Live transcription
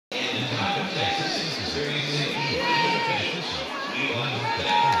top of Texas experiencing shortage of officials, we want to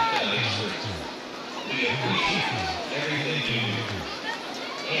thank the Ice Crew. We appreciate everything you do.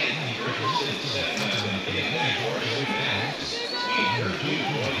 And if you're interested in setting up and getting back to our student athletes, we encourage you to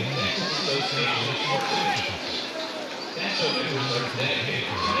join the Texas Association of Sports Officials. TASO members are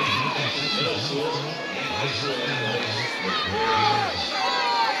dedicated to making Texas middle school and high school athletics look very nice.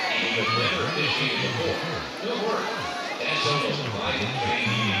 And if you've never officiated before, don't worry. TASO will provide the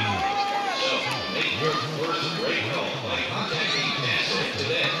training you need. So, make your first great call by contacting TASO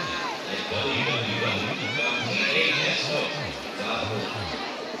today at www.taso.org.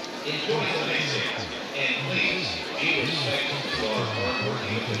 Enjoy the next year, and please be respectful to our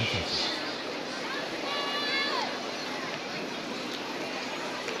hard-working officials.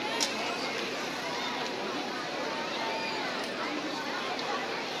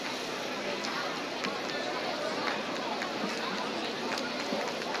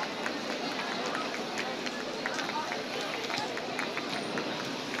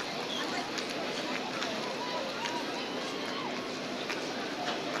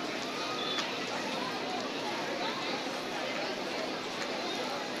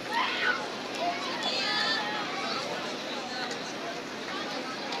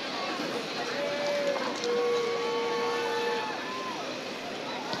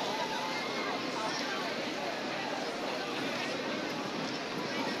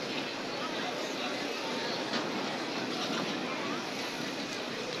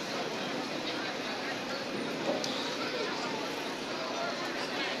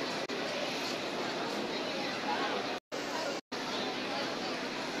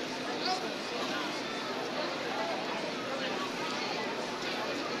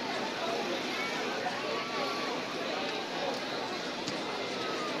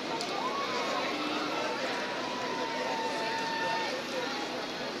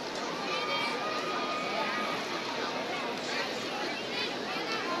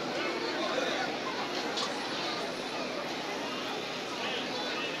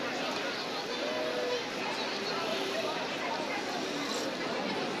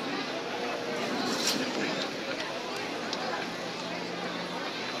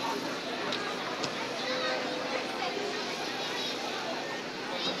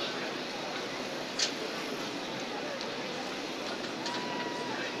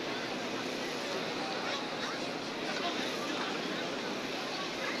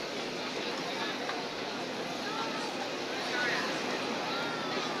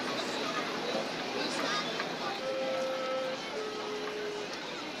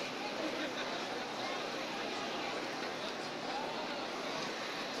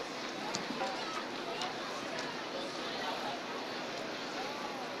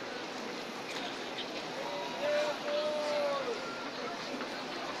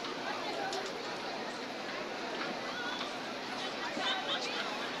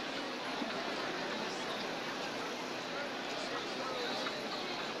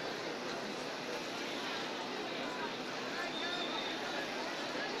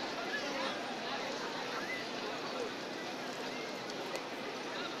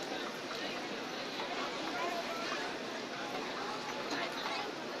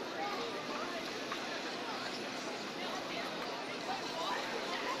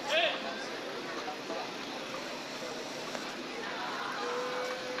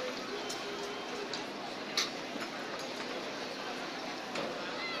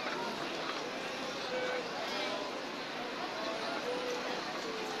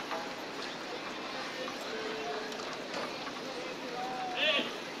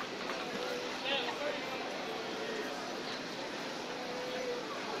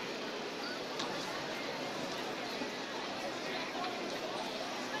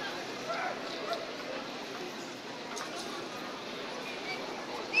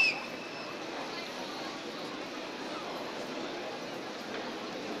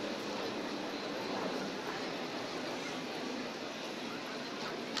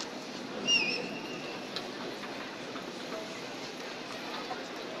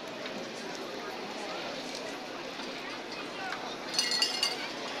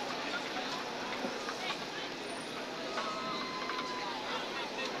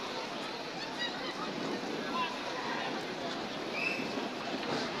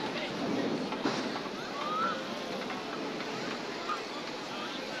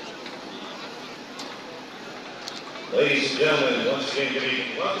 Ladies and gentlemen, once again, good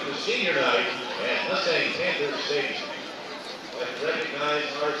evening. Welcome to Senior Night at Mustang Panther Stadium. I'd like to recognize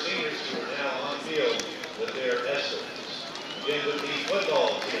our seniors who are now on field with their escorts. Begin with the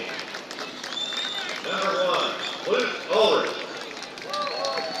football team. Number 1, Luke Ulrich.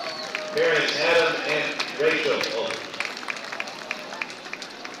 Parents Adam and Rachel Olden.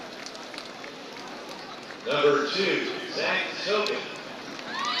 Number 2, Zach Sogan.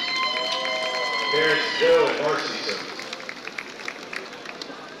 Parents Joe and Marcy Sogan.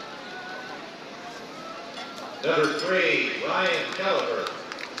 Number 3, Ryan Kelleher.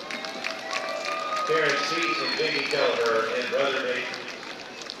 Parents Pete and Jamie Kelleher and brother Nathan.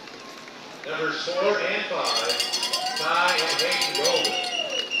 Numbers 4 and 5, Ty and Hayden Golden.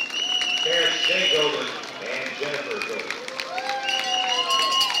 Parents Jay Golden and Jennifer Golden.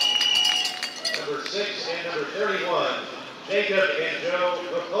 Number 6 and number 31, Jacob and Joe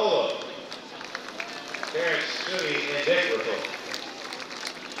Rapolo. Parents Suni and Dick Rapolo.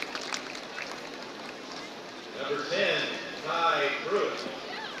 Number 10, Ty Pruitt.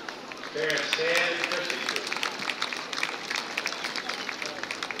 Parents Stan and Christy Pruitt.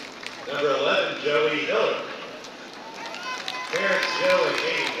 Number 11, Joey Miller. Parents Joe and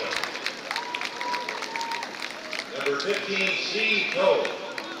Katie Miller. Number 15, Steve Cole.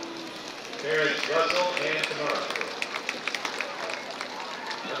 Parents Russell and Tamara Cole.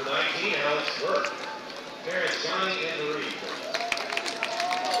 Number 19, Alex Burke. Parents Johnny and Marie Burke.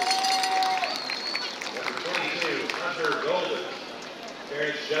 Number 22, Hunter Golden.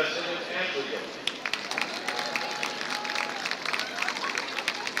 Parents Justin and Ashley Golden.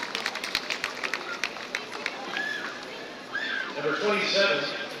 Number 27,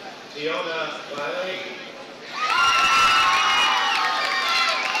 Tiona Valegi.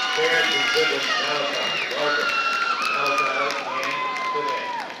 Parents and siblings Malachi, Barbara, Malachi, and Devane.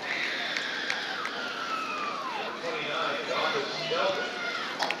 Number 29, August Shelton.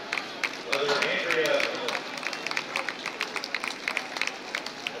 Mother Andrea.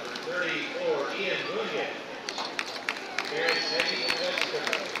 Number 34, Ian Mooney. Parents Eddie and Jessica.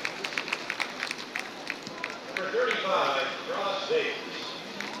 Number 35, Ross Davis.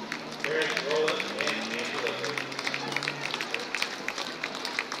 Parents Roland and Angela Davis.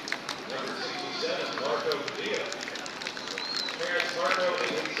 Number 67, Marco Padilla. Parents Marco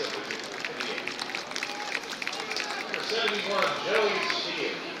and Lisa Padilla. Number 71, Joey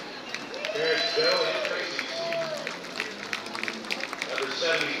Steele. Parents Joe and Tracy Steele. Number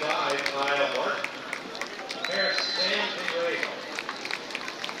 75, Kyle Martin. Parents Sam and Ray Martin.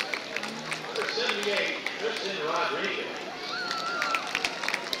 Number 78, Tristan Rodriguez.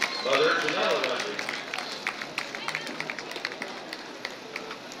 Mother Janella Rodriguez.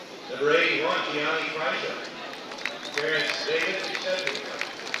 Number 81, Gianni Kreischer. Parents David and Stephanie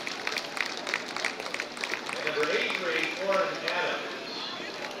Kreischer. And number 83, Warren Adams.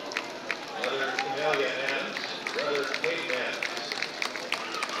 Mother Camelia Adams, brother Kate Adams.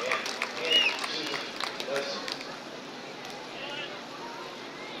 And Aunt Susan Leslie.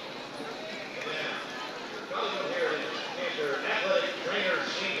 And now, your Colleyville Heritage Cantor Athletic Trainer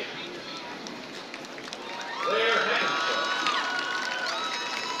Senior, Claire Heckenstall.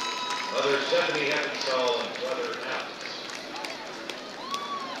 Mother Stephanie Heckenstall and brother Alex.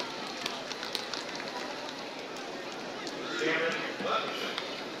 Cameron Buckingham.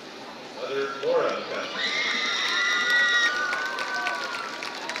 Mother Laura Buckingham.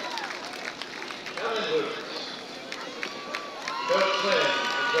 Helen Lucas. Coach Lynn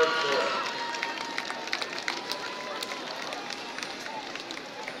and Coach Laura.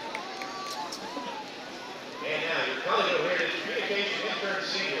 And now your Colleyville Heritage Communication Intern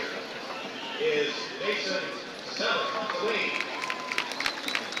Senior is Mason Celine.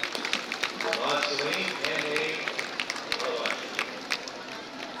 Ron Celine and a Colleyville.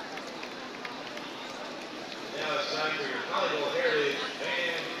 Now it's time for your Colleyville Heritage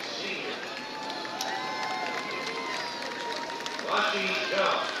Band Senior. Rashi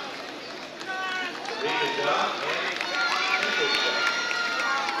John. Rita John and Temple John.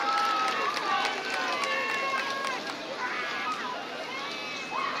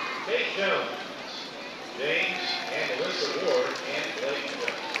 Kate Jones, James and Melissa Ward, and Blake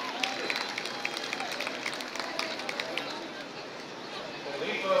Jones.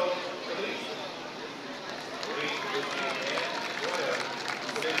 Filippo Felipe, Marie Felipe, and Joya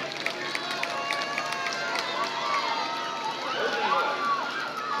Felipe. Murphy White,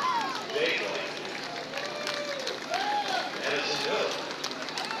 Jake White, Madison Miller,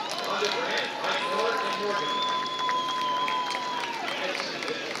 Wanda Grant, Mike Miller, and Morgan White.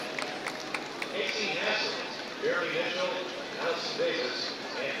 Casey Hassel, Jeremy Mitchell, Allison Davis,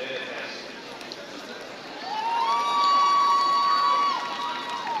 and Bennett Hassel.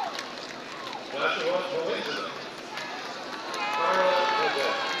 Joshua Coincident, Carla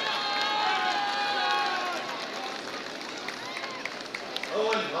Odette,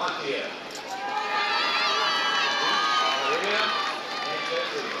 Owen Montiel, Maria, and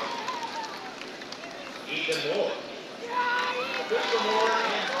Jeffrey. Ethan Moore. Crystal Moore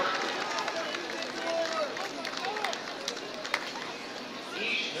and Mark.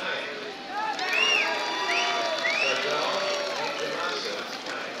 Each night. Sargal and Jamasa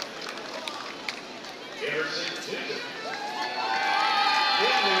night. Emerson Newton.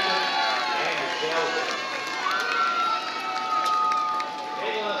 Kim Newton and Michelle.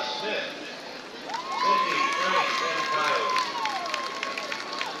 Kayla Smith. Cindy Frank and Kyle.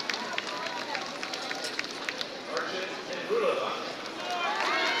 Archit and Rulavan.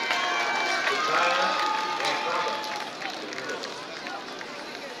 Kaya and Prabha.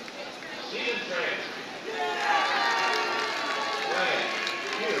 Stephen Tran. Ryan,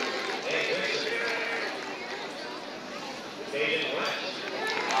 Hugh, and Vincent. Caden West.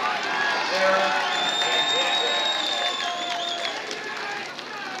 Sarah and Jessica.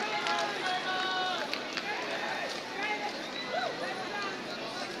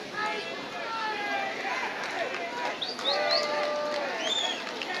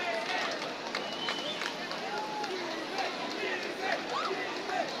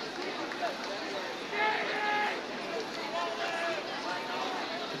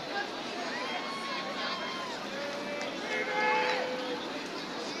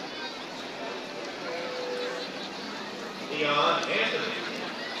 Leon Anthony.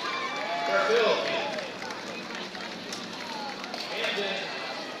 Garfield Anthony. Camden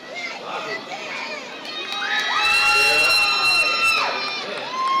Labu. Sarah and Travis Smith.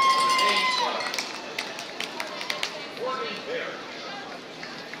 James Clark. Morgan Barrett.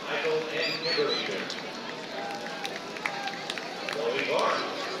 Michael and Kimberly Barrett. Chloe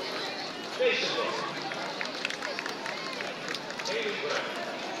Barnes. Jason Barnes. Haley Brown.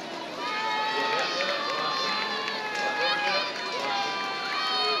 Vanessa Lawson. Latonia Lawson.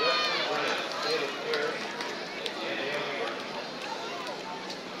 Dustin Brown. Caleb Perry. And Naomi Brown.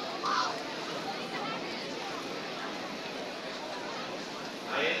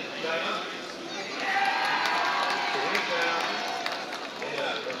 Ian Diana. Serena Brown. Anna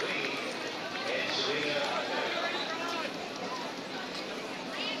Levine. And Serena Brown.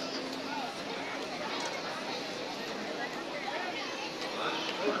 Lunch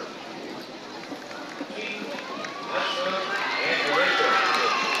Porter. King Ashram and Lorenzo.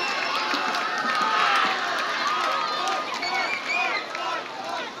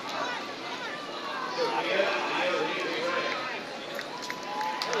 Sophia Leo Lee Ryan.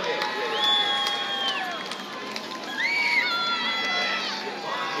 Elliot Taylor. Max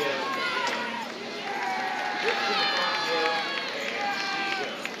Defoncio. Christian Defoncio and Steve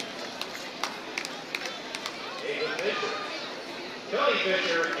Jones. Ava Fisher. Tony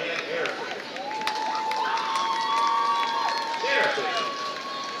Fisher and Eric Fisher. Sarah Fisher.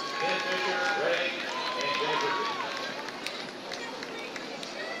 Ken Fisher, Ray, and Jennifer Fisher.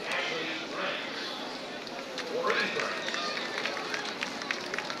 Ashley Franks. Maureen Franks.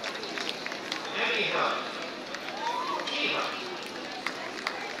 Abby Hunt. G. Hunt.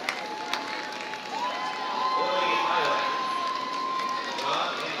 Lily Highlight. John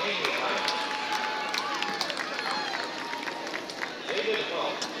and Amy Highlight. David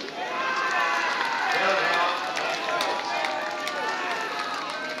Hall. Doug Hall and Alice.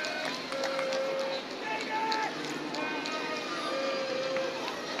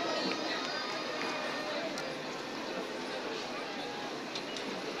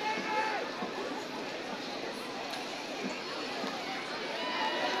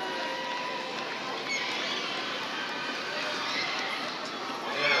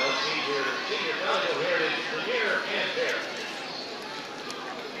 Now let's see your senior Colleyville Heritage Premier and Fair.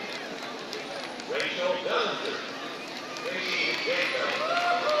 Rachel Dunninger. Tracy Jacob.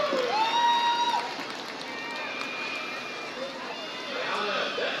 Diana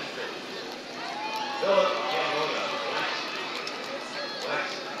Bettinger. Philip and Mona Waxon.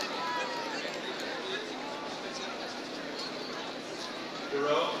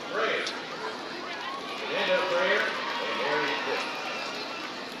 Jerome Frayer. Fernando Frayer and Mary Cook.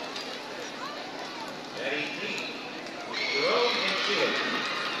 Maddie Dean. Jerome and Sheila.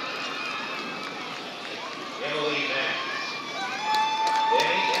 Emily Max.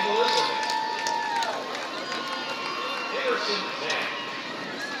 Danny and Melissa Max. Emerson Max.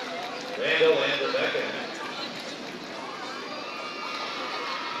 Randall and Rebecca Max.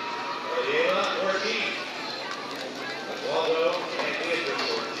 Ariela Ortiz. Waldo and Beatrice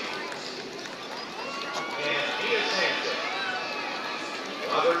Ortiz. And Mia Sanchez.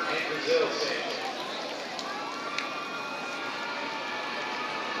 Robert and Brazil Sanchez.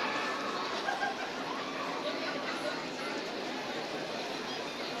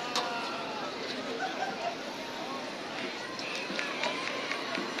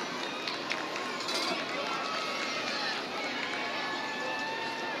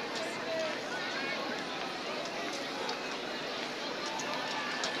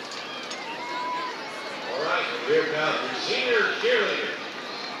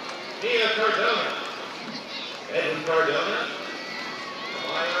 Cardona. Edwin Cardona.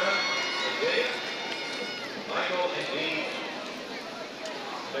 Myra Isaiah. Michael and Dee.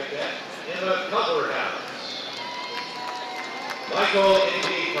 Like that. In the Cutler house. Michael and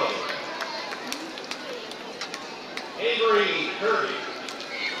Dee Cutler. Avery Kirby.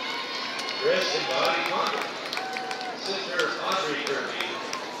 Chris and Bobby Conner. Sister Audrey Kirby.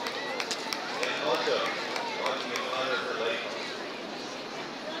 And also walking in honor of her late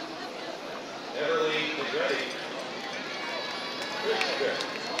Everly Negretti. Christopher.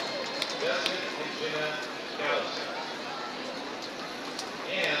 Justin and Jenna Callison.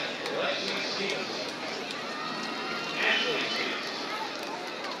 And Lexi Stevenson. Ashley Stevenson.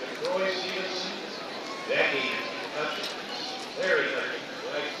 Troy Stevenson. Becky Hutchins. Larry Hutchins.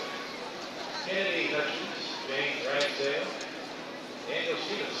 Kennedy Hutchins. James Ragsdale. Daniel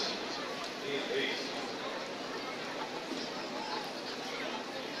Stevenson. Ian Bates.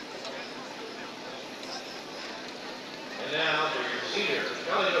 And now for your senior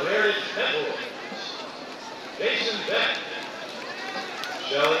Colleyville Heritage Medal. Jason Beck.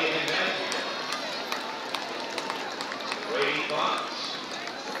 Shelley and Matthew. Brady Fox.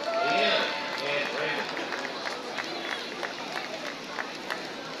 Ian and Raymond.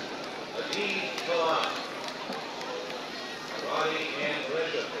 Adine Kalan. Roddy and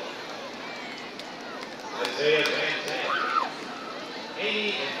Bridget. Isaiah Van Zandt. Amy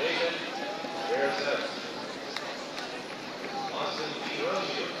and David Barrett. Austin D.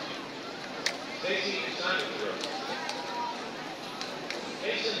 Rosio. Stacy Simon Rose.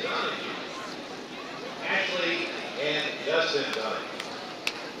 Jason Donahue. Ashley and Justin Donahue.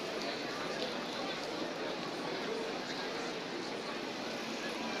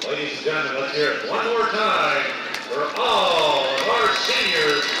 Ladies and gentlemen, let's hear it one more time for all of our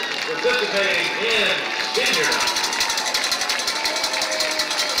seniors participating in Senior Night.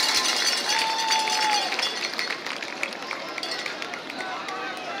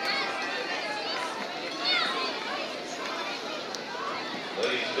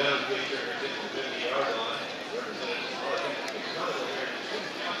 Ladies and gentlemen, please turn your attention to the 50-yard line. Representing the Polytechnic Colleyville here in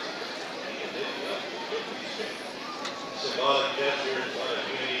Student Council. Symbolic gestures on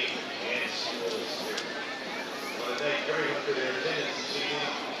unity and school spirit. I want to thank everyone for their attendance this evening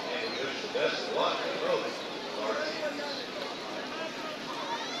and we wish the best of luck to both of our teams.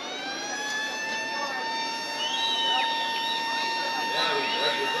 Now we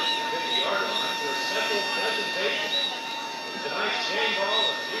direct your attention to the 50-yard line for a special presentation. Tonight's game ball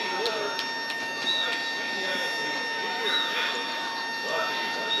is being delivered. Tonight's PCI Junior Captain brought to you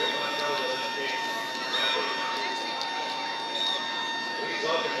by Draymond College Education Foundation. Please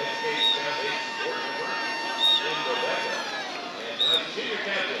welcome Education Foundation board member Jim Rebecca and tonight's junior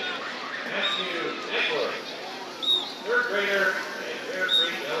captain Matthew Eckler, third grader at Bear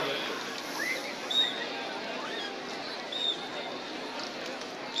Creek Elementary.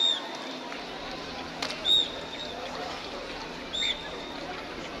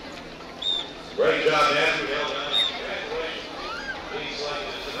 Great job, Matthew. Well done. Congratulations. Being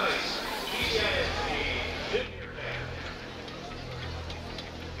selected as tonight's GCISP Junior Captain.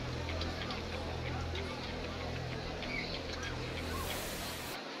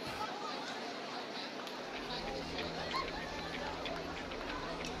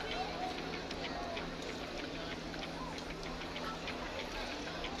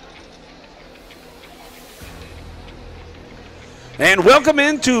 And welcome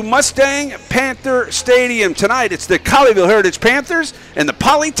into Mustang Panther Stadium. Tonight it's the Colleyville Heritage Panthers and the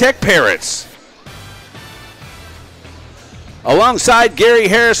Polytech Parrots. Alongside Gary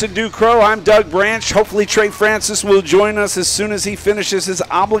Harris and Ducrow, I'm Doug Branch. Hopefully Trey Francis will join us as soon as he finishes his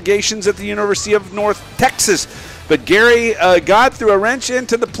obligations at the University of North Texas. But Gary got through a wrench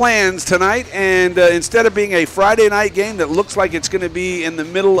into the plans tonight, and instead of being a Friday night game that looks like it's going to be in the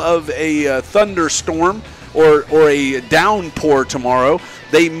middle of a thunderstorm, or a downpour tomorrow,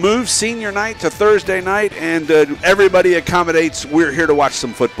 they moved senior night to Thursday night, and everybody accommodates. We're here to watch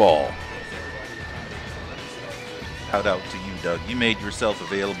some football. Shout out to you, Doug. You made yourself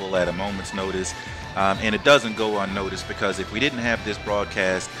available at a moment's notice, and it doesn't go unnoticed because if we didn't have this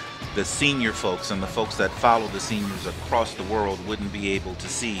broadcast, the senior folks and the folks that follow the seniors across the world wouldn't be able to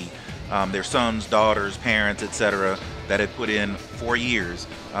see their sons, daughters, parents, etc., that had put in 4 years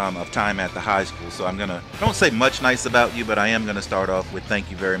of time at the high school. So I'm gonna, don't say much nice about you, but I am gonna start off with thank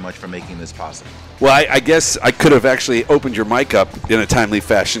you very much for making this possible. Well, I guess I could have actually opened your mic up in a timely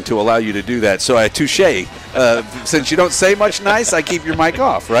fashion to allow you to do that. So I touche. Since you don't say much nice, I keep your mic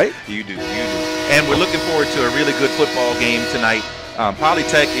off, right? You do, you do. And we're looking forward to a really good football game tonight.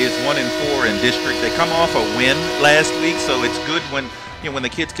 Polytech is 1-4 in district. They come off a win last week, so it's good when when the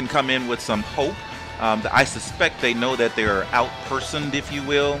kids can come in with some hope. I suspect they know that they're out-personed, if you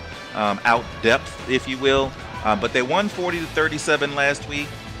will, out-depth, if you will. But they won 40-37 last week.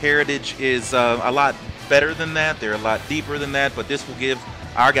 Heritage is a lot better than that. They're a lot deeper than that, but this will give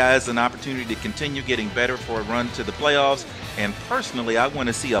our guys an opportunity to continue getting better for a run to the playoffs. And personally, I want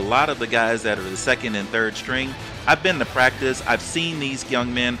to see a lot of the guys that are the second and third string. I've been to practice. I've seen these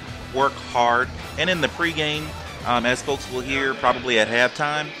young men work hard. And in the pregame, as folks will hear probably at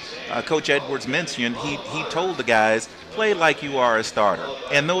halftime, Coach Edwards mentioned he told the guys, play like you are a starter.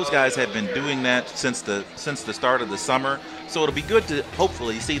 And those guys have been doing that since the start of the summer. So it'll be good to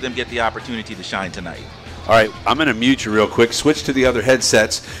hopefully see them get the opportunity to shine tonight. All right, I'm going to mute you real quick. Switch to the other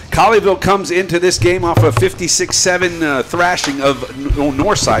headsets. Colleyville comes into this game off a 56-7 thrashing of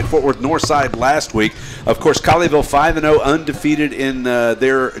Northside, Fort Worth Northside last week. Of course, Colleyville 5-0, undefeated in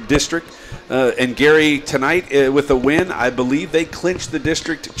their district. And Gary, tonight with a win, I believe they clinched the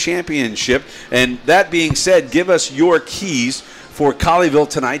district championship. And that being said, give us your keys for Colleyville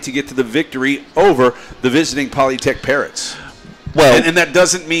tonight to get to the victory over the visiting Polytech Parrots. Well, and that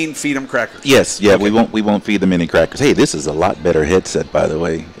doesn't mean feed them crackers. Yes, yeah, okay. we won't feed them any crackers. Hey, this is a lot better headset, by the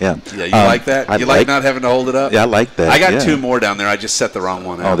way. Yeah. Yeah, you like that? You like not having to hold it up? Yeah, I like that. I got two more down there. I just set the wrong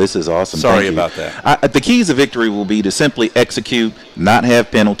one out. Oh, this is awesome. Sorry about that. The keys of victory will be to simply execute, not have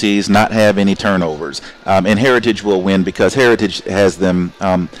penalties, not have any turnovers. And Heritage will win because Heritage has them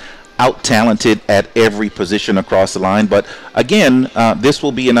out-talented at every position across the line. But again, this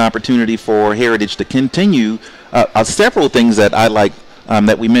will be an opportunity for Heritage to continue several things that I like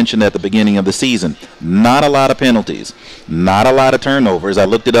that we mentioned at the beginning of the season. Not a lot of penalties, not a lot of turnovers. I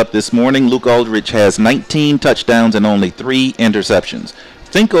looked it up this morning. Luke Aldrich has 19 touchdowns and only 3 interceptions.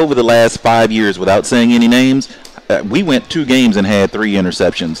 Think over the last 5 years, without saying any names, we went 2 games and had 3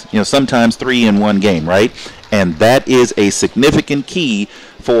 interceptions. Sometimes 3 in one game, right? And that is a significant key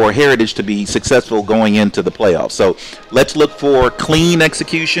for Heritage to be successful going into the playoffs. So let's look for clean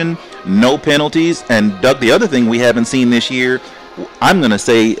execution, no penalties. And Doug, the other thing we haven't seen this year, I'm going to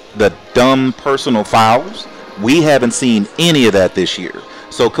say the dumb personal fouls. We haven't seen any of that this year.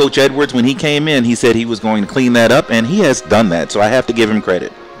 So Coach Edwards, when he came in, he said he was going to clean that up, and he has done that. So I have to give him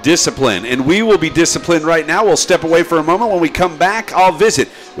credit. Discipline, and we will be disciplined right now. We'll step away for a moment. When we come back, I'll visit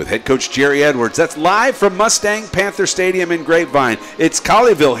with head coach Jerry Edwards. That's live from Mustang Panther Stadium in Grapevine. It's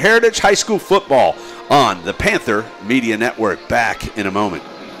Colleyville Heritage High School football on the Panther Media Network. Back in a moment.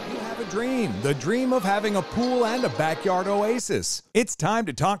 Dream, the dream of having a pool and a backyard oasis. It's time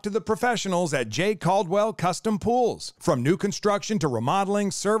to talk to the professionals at J. Caldwell Custom Pools. From new construction to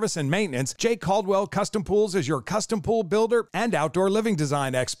remodeling, service, and maintenance, J. Caldwell Custom Pools is your custom pool builder and outdoor living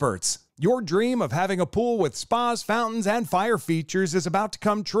design experts. Your dream of having a pool with spas, fountains, and fire features is about to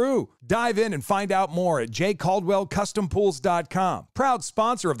come true. Dive in and find out more at jcaldwellcustompools.com. Proud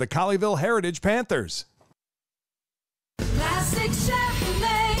sponsor of the Colleyville Heritage Panthers. Classic Chevrolet.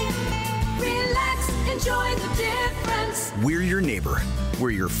 Enjoy the difference. We're your neighbor. We're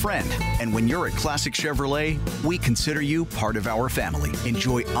your friend. And when you're at Classic Chevrolet, we consider you part of our family.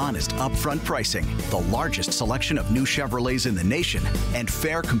 Enjoy honest, upfront pricing, the largest selection of new Chevrolets in the nation, and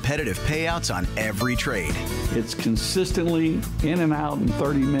fair, competitive payouts on every trade. It's consistently in and out in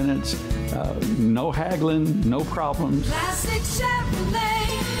 30 minutes. No haggling, no problems. Classic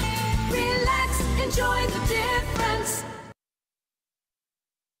Chevrolet. Relax, enjoy the difference.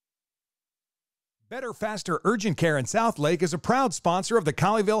 Better Faster Urgent Care in Southlake is a proud sponsor of the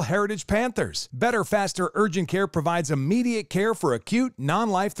Colleyville Heritage Panthers. Better Faster Urgent Care provides immediate care for acute,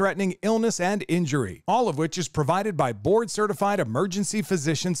 non-life-threatening illness and injury, all of which is provided by board-certified emergency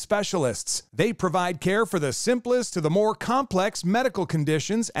physician specialists. They provide care for the simplest to the more complex medical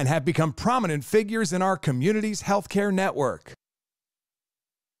conditions and have become prominent figures in our community's healthcare network.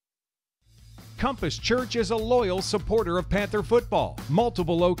 Compass Church is a loyal supporter of Panther football.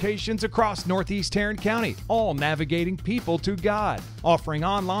 Multiple locations across Northeast Tarrant County, all navigating people to God, offering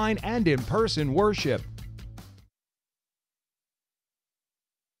online and in-person worship.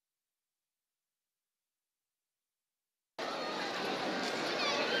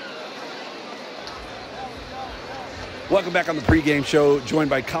 Welcome back on the pregame show,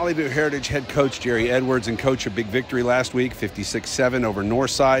 joined by Colleyville Heritage head coach Jerry Edwards. And coach, a big victory last week, 56-7 over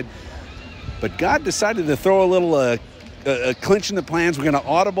Northside. But God decided to throw a little clinch in the plans. We're going to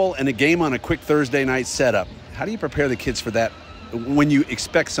audible and a game on a quick Thursday night setup. How do you prepare the kids for that when you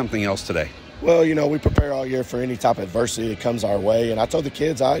expect something else today? Well, we prepare all year for any type of adversity that comes our way. And I told the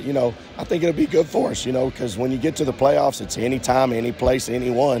kids, I think it'll be good for us, because when you get to the playoffs, it's any time, any place,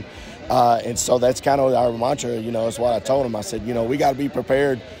 anyone. And so that's kind of our mantra, is what I told them. I said, we got to be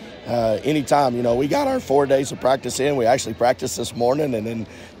prepared anytime. We got our 4 days of practice in. We actually practiced this morning, and then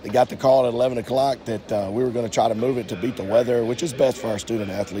they got the call at 11 o'clock that we were going to try to move it to beat the weather, which is best for our student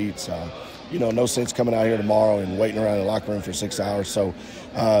athletes. No sense coming out here tomorrow and waiting around in the locker room for 6 hours. So,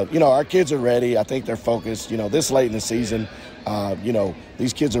 our kids are ready. I think they're focused. This late in the season,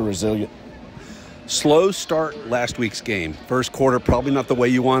 these kids are resilient. Slow start last week's game. First quarter, probably not the way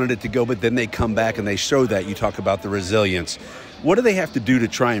you wanted it to go, but then they come back and they show that. You talk about the resilience. What do they have to do to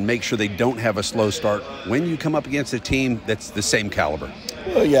try and make sure they don't have a slow start when you come up against a team that's the same caliber?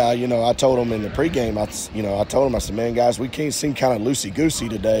 Well, yeah, I told them in the pregame, I told them, I said, man, guys, we can't seem kind of loosey-goosey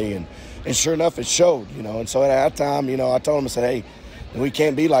today. And sure enough, it showed, And so at that time, I told them, I said, hey, we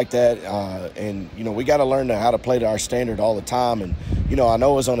can't be like that. And we got to learn how to play to our standard all the time. And, I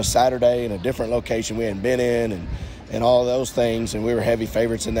know it was on a Saturday in a different location we hadn't been in and all those things. And we were heavy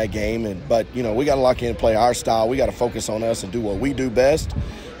favorites in that game. But we got to lock in and play our style. We got to focus on us and do what we do best.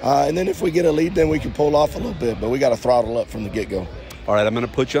 And then if we get a lead, then we can pull off a little bit. But we got to throttle up from the get-go. All right, I'm going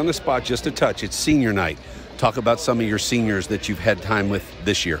to put you on the spot just a touch. It's senior night. Talk about some of your seniors that you've had time with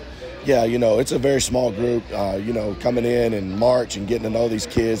this year. Yeah, it's a very small group, coming in March and getting to know these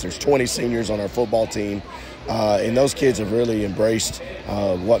kids. There's 20 seniors on our football team, and those kids have really embraced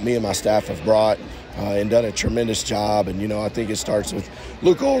what me and my staff have brought and done a tremendous job. And, I think it starts with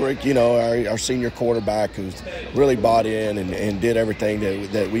Luke Ulrich, our senior quarterback, who's really bought in and did everything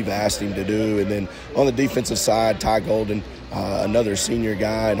that we've asked him to do. And then on the defensive side, Ty Golden, another senior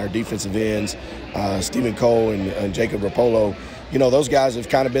guy, and our defensive ends, Stephen Cole and Jacob Rapolo. Those guys have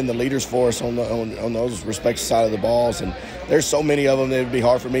kind of been the leaders for us on those respective side of the balls. And there's so many of them that it would be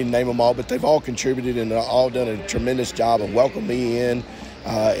hard for me to name them all, but they've all contributed and all done a tremendous job of welcoming me in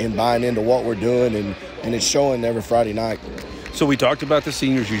and buying into what we're doing, and it's showing every Friday night. So we talked about the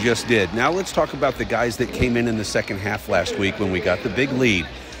seniors you just did. Now let's talk about the guys that came in the second half last week when we got the big lead.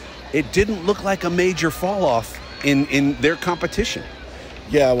 It didn't look like a major fall off in their competition.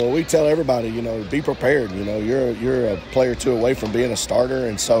 Yeah, well, we tell everybody, be prepared. You're a player or two away from being a starter,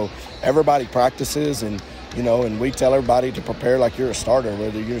 and so everybody practices, and we tell everybody to prepare like you're a starter,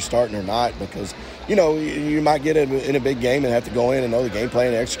 whether you're starting or not, because you might get in a big game and have to go in and know the game plan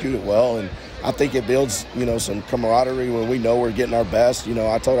and execute it well. And I think it builds some camaraderie when we know we're getting our best.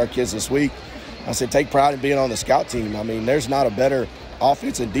 I told our kids this week, I said, take pride in being on the scout team. I mean, there's not a better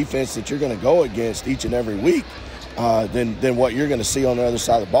offense and defense that you're going to go against each and every week than what you're going to see on the other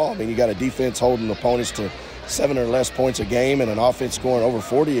side of the ball. I mean, you got a defense holding opponents to 7 or less points a game and an offense scoring over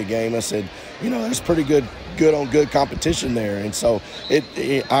 40 a game. I said, there's pretty good on good competition there. And so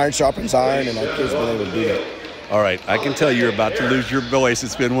iron sharpens iron, and our kids have been able to do that. All right, I can tell you're about to lose your voice.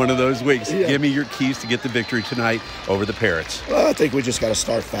 It's been one of those weeks. Yeah. Give me your keys to get the victory tonight over the Parrots. Well, I think we just got to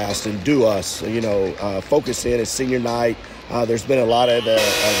start fast and do us. Focus in. It's senior night. There's been a lot of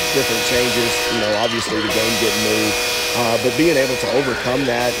different changes. Obviously the game getting moved, but being able to overcome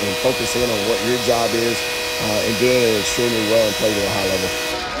that and focus in on what your job is and doing it extremely well and play to a high level.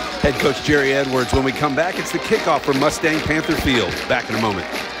 Head coach Jerry Edwards. When we come back, it's the kickoff from Mustang Panther Field. Back in a moment.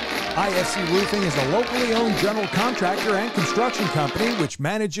 IFC Roofing is a locally owned general contractor and construction company which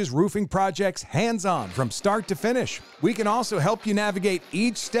manages roofing projects hands-on from start to finish. We can also help you navigate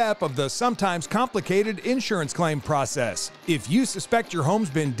each step of the sometimes complicated insurance claim process. If you suspect your home's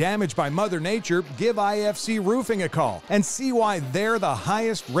been damaged by Mother Nature, give IFC Roofing a call and see why they're the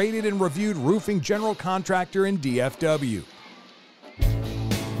highest rated and reviewed roofing general contractor in DFW.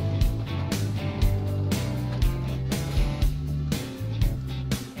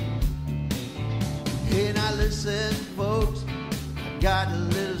 Hey, now listen, folks, I got a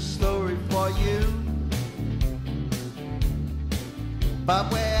little story for you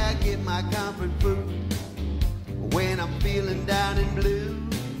about where I get my comfort food when I'm feeling down and blue.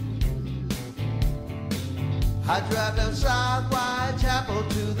 I drive down South Whitechapel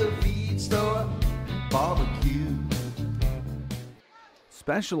to the feed store, barbecue.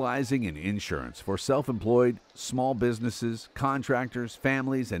 Specializing in insurance for self-employed, small businesses, contractors,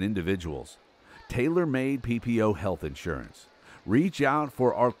 families, and individuals. Tailor-made PPO health insurance. Reach out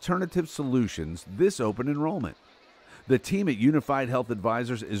for alternative solutions this open enrollment. The team at Unified Health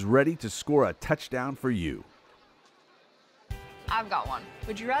Advisors is ready to score a touchdown for you. I've got one.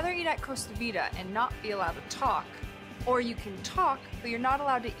 Would you rather eat at Costa Vida and not be allowed to talk? Or you can talk, but you're not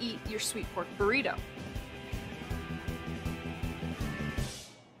allowed to eat your sweet pork burrito?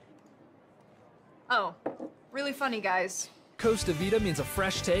 Oh, really funny, guys. Costa Vida means a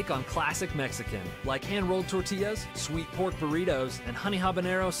fresh take on classic Mexican, like hand-rolled tortillas, sweet pork burritos, and honey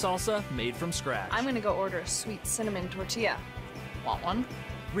habanero salsa made from scratch. I'm gonna go order a sweet cinnamon tortilla. Want one?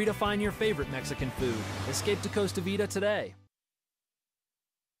 Redefine your favorite Mexican food. Escape to Costa Vida today.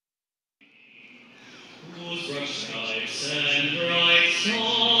 Stripes and bright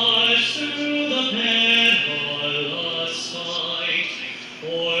stars through the perilous fight,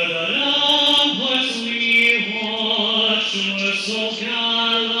 o'er the ramparts we watched were so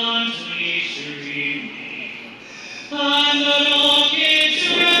gallantly streaming, and the rockets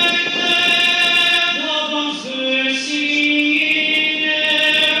red glare, the bombs bursting in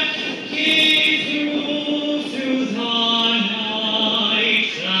air, came through the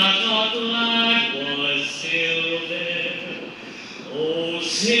night that our flag was still there. Oh,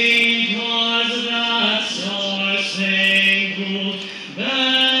 sing us that star-spangled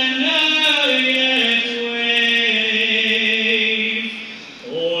banner yet wave,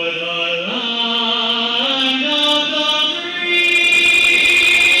 o'er the land of the free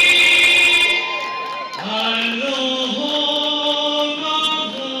and the home of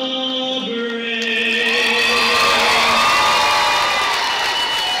the brave.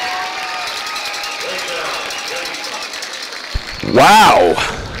 Wow.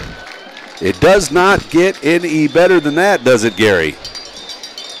 It does not get any better than that, does it, Gary?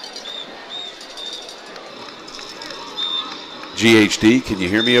 GHD, can you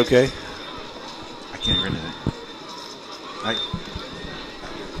hear me okay? I can't hear anything.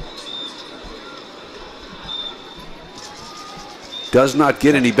 Does not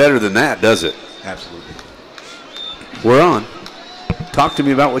get any better than that, does it? Absolutely. We're on. Talk to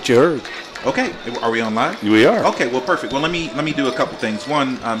me about what you heard. Okay, are we on live? We are. Okay, well, perfect. Well, let me do a couple things.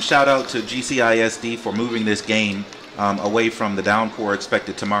 One, shout out to GCISD for moving this game away from the downpour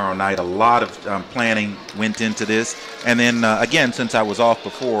expected tomorrow night. A lot of planning went into this. And then, again, since I was off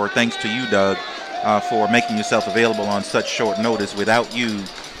before, thanks to you, Doug, for making yourself available on such short notice. Without you,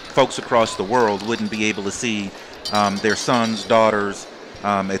 folks across the world wouldn't be able to see their sons, daughters,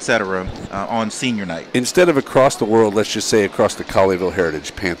 etc. On senior night. Instead of across the world, let's just say across the Colleyville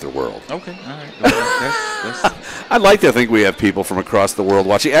Heritage Panther world. Okay, all right. That's I'd like to think we have people from across the world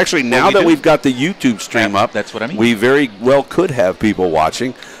watching. Actually, now that we've got the YouTube stream up, that's what I mean. We very well could have people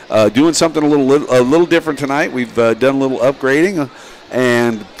watching. Doing something a little different tonight. We've done a little upgrading.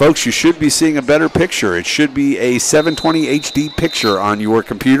 And, folks, you should be seeing a better picture. It should be a 720 HD picture on your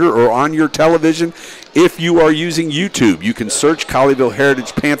computer or on your television. If you are using YouTube, you can search Colleyville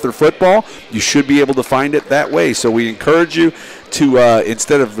Heritage Panther Football. You should be able to find it that way. So we encourage you to,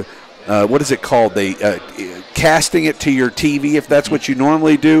 instead of, what is it called? Casting it to your TV, if that's what you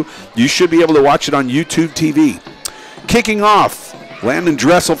normally do, you should be able to watch it on YouTube TV. Kicking off, Landon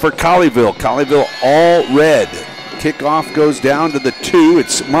Dressel for Colleyville. Colleyville all red. Kickoff goes down to the 2.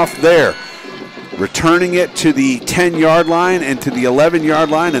 It's Muff there. Returning it to the 10-yard line and to the 11-yard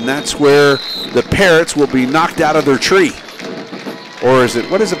line, and that's where the Parrots will be knocked out of their tree. Or is it,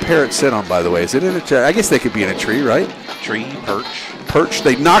 what does a parrot sit on, by the way? Is it in a tree? I guess they could be in a tree, right? Tree, perch. Perch.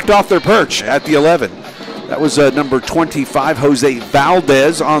 They knocked off their perch at the 11. That was number 25, Jose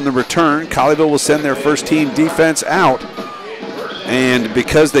Valdez, on the return. Colleyville will send their first team defense out. And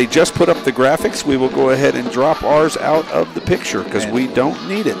because they just put up the graphics, we will go ahead and drop ours out of the picture because we don't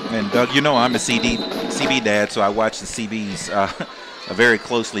need it. And Doug, you know I'm a CB dad, so I watch the CBs very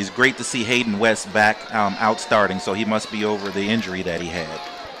closely. It's great to see Hayden West back out starting, so he must be over the injury that he had.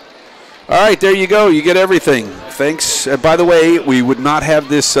 All right, there you go. You get everything. Thanks. By the way, we would not have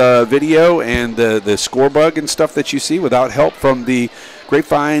this video and the score bug and stuff that you see without help from the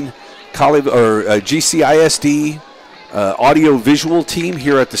Grapevine GCISD audio-visual team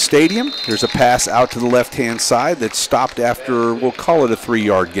here at the stadium. Here's a pass out to the left-hand side that stopped after, we'll call it a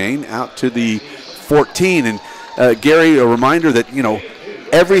 3-yard gain, out to the 14. And Gary, a reminder that, you know,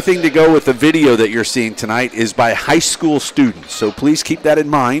 everything to go with the video that you're seeing tonight is by high school students. So please keep that in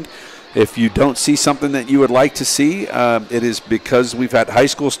mind. If you don't see something that you would like to see, it is because we've had high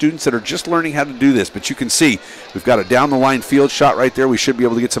school students that are just learning how to do this. But you can see we've got a down-the-line field shot right there. We should be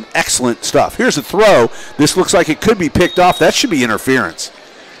able to get some excellent stuff. Here's a throw. This looks like it could be picked off. That should be interference.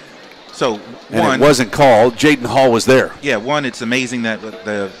 So and it wasn't called. Jaden Hall was there. Yeah, one, it's amazing that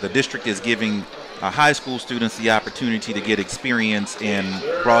the district is giving high school students the opportunity to get experience in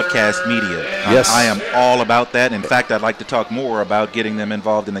broadcast media. Yes. I am all about that. In fact, I'd like to talk more about getting them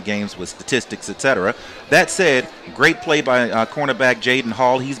involved in the games with statistics, etc. That said, great play by cornerback Jaden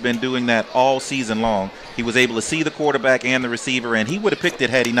Hall. He's been doing that all season long. He was able to see the quarterback and the receiver, and he would have picked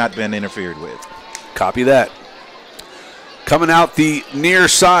it had he not been interfered with. Copy that. Coming out the near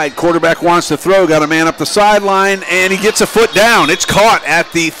side, quarterback wants to throw, got a man up the sideline, and he gets a foot down. It's caught at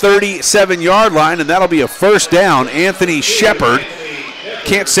the 37-yard line, and that'll be a first down. Anthony Shepard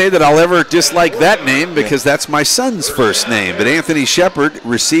can't say that I'll ever dislike that name because that's my son's first name. But Anthony Shepard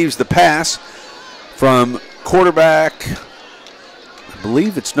receives the pass from quarterback, I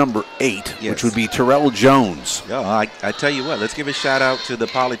believe it's number 8, which would be Terrell Jones. Yeah, I tell you what, let's give a shout out to the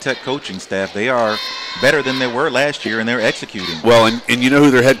Polytech coaching staff. They are better than they were last year, and they're executing. Well, and you know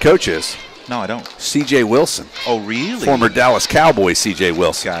who their head coach is? No, I don't. C.J. Wilson. Oh, really? Former Dallas Cowboy C.J.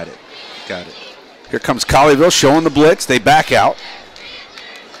 Wilson. Got it. Got it. Here comes Colleyville showing the blitz. They back out.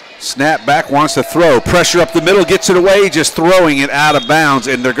 Snap back, wants to throw. Pressure up the middle, gets it away, just throwing it out of bounds,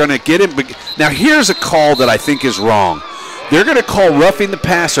 and they're going to get him. Now, here's a call that I think is wrong. They're going to call roughing the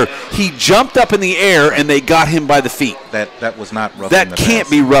passer. He jumped up in the air, and they got him by the feet. That was not roughing that the can't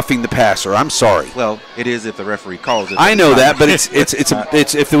passer. be roughing the passer. I'm sorry. Well, it is if the referee calls it. I know that, but it's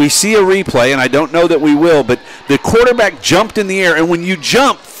if we see a replay, and I don't know that we will, but the quarterback jumped in the air, and when you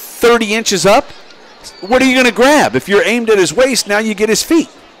jump 30 inches up, what are you going to grab? If you're aimed at his waist, now you get his feet.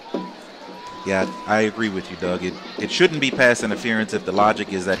 Yeah, I agree with you, Doug. It shouldn't be pass interference if the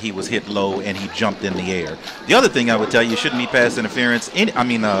logic is that he was hit low and he jumped in the air. The other thing I would tell you, shouldn't be pass interference.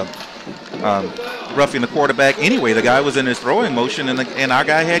 Roughing the quarterback anyway. The guy was in his throwing motion, and our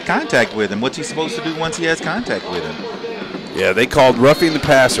guy had contact with him. What's he supposed to do once he has contact with him? Yeah, they called roughing the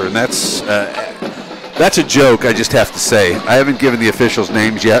passer, and that's a joke, I just have to say. I haven't given the officials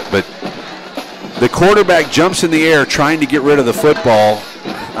names yet, but the quarterback jumps in the air trying to get rid of the football.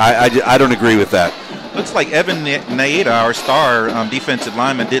 I don't agree with that. Looks like Evan Naeda, our star defensive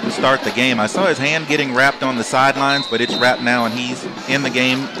lineman, didn't start the game. I saw his hand getting wrapped on the sidelines, but it's wrapped now, and he's in the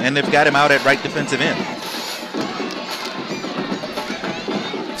game, and they've got him out at right defensive end.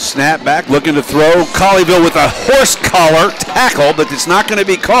 Snap back, looking to throw. Colleyville with a horse collar tackle, but it's not going to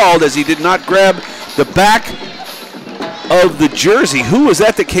be called as he did not grab the back of the jersey. Who was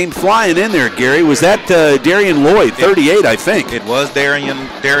that came flying in there, Gary? Was that Darian Lloyd, 38, I think? It was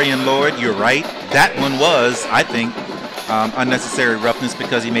Darian Lloyd. You're right. That one was, I think, unnecessary roughness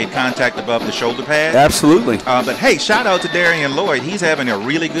because he made contact above the shoulder pad. Absolutely. But, hey, shout out to Darian Lloyd. He's having a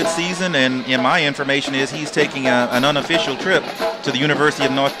really good season, and my information is he's taking an unofficial trip to the University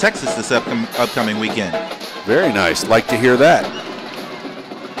of North Texas this upcoming weekend. Very nice. Like to hear that.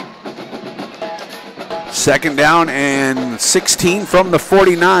 Second down and 16 from the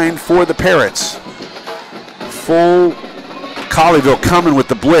 49 for the Parrots. Full Colleyville coming with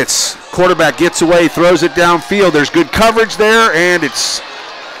the blitz. Quarterback gets away, throws it downfield. There's good coverage there, and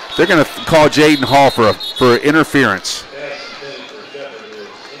they're going to call Jaden Hall for interference.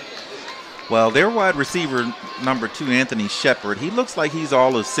 Well, their wide receiver number 2, Anthony Shepard, he looks like he's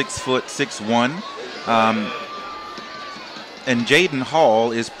all of 6 foot, 6'1". And Jaden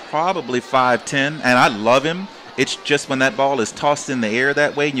Hall is probably 5'10", and I love him. It's just when that ball is tossed in the air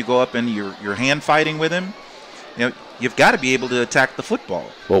that way and you go up and you're hand fighting with him, you've got to be able to attack the football.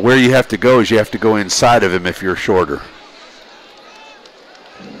 Well, where you have to go is you have to go inside of him if you're shorter.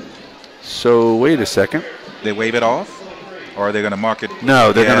 So, wait a second. They wave it off? Or are they going to mark it?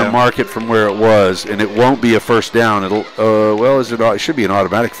 No, they're going to mark it from where it was, and it won't be a first down. It'll, it should be an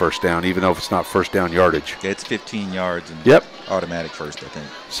automatic first down, even though if it's not first down yardage. Yeah, it's 15 yards and automatic first, I think.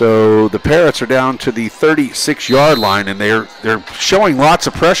 So the Parrots are down to the 36-yard line, and they're showing lots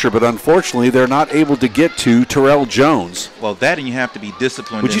of pressure, but unfortunately they're not able to get to Terrell Jones. Well, that and you have to be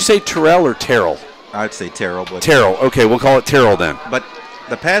disciplined. Would you say Terrell or Terrell? I'd say Terrell. But Terrell. Okay, we'll call it Terrell then. But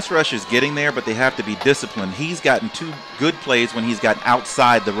the pass rush is getting there, but they have to be disciplined. He's gotten 2 good plays when he's gotten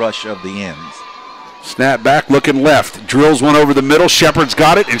outside the rush of the ends. Snap back, looking left. Drills one over the middle. Shepard's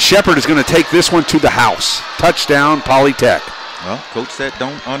got it, and Shepard is going to take this one to the house. Touchdown, Polytech. Well, Coach said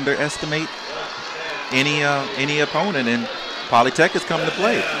don't underestimate any opponent, and Polytech has come to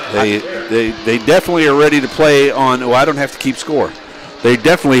play. They definitely are ready to play on, I don't have to keep score. They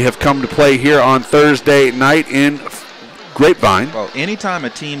definitely have come to play here on Thursday night in Grapevine. Well, anytime a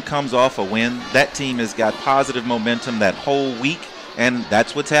team comes off a win, that team has got positive momentum that whole week, and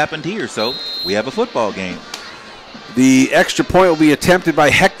that's what's happened here. So we have a football game. The extra point will be attempted by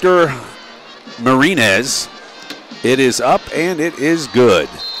Hector Marinez. It is up, and it is good.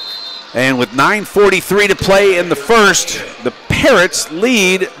 And with 9:43 to play in the first, the Parrots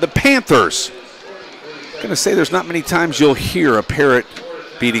lead the Panthers. I'm going to say there's not many times you'll hear a Parrot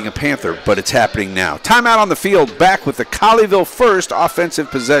beating a Panther, but it's happening now. Timeout on the field, back with the Colleyville first offensive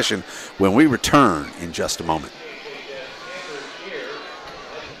possession when we return in just a moment.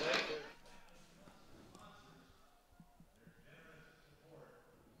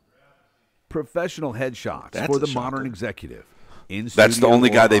 Professional headshots That's for a the shocker. modern executive. That's the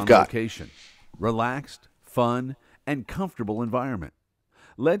only guy they've got. Location. Relaxed, fun, and comfortable environment.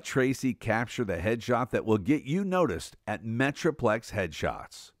 Let Tracy capture the headshot that will get you noticed at Metroplex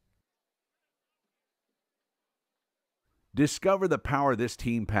Headshots. Discover the power this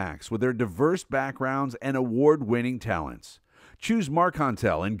team packs with their diverse backgrounds and award-winning talents. Choose Mark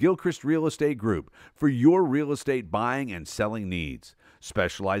Hontel and Gilchrist Real Estate Group for your real estate buying and selling needs,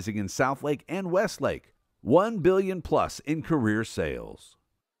 specializing in Southlake and Westlake. $1 billion plus in career sales.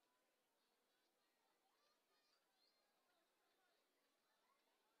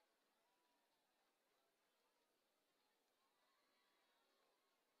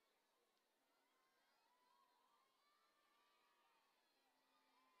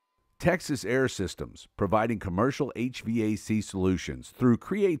 Texas Air Systems, providing commercial HVAC solutions through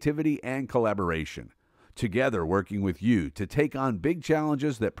creativity and collaboration. Together working with you to take on big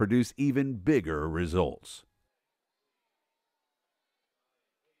challenges that produce even bigger results.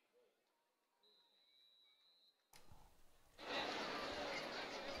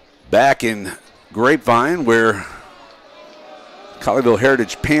 Back in Grapevine, where Colleyville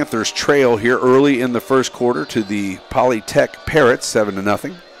Heritage Panthers trail here early in the first quarter to the Polytech Parrots,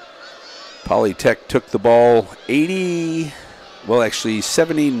 7-0. Polytech took the ball 89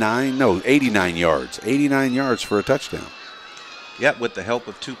 yards. 89 yards for a touchdown. Yeah, with the help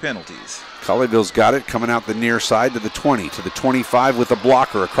of 2 penalties. Colleyville's got it coming out the near side to the 20, to the 25 with a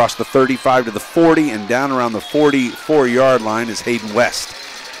blocker, across the 35 to the 40, and down around the 44-yard line is Hayden West.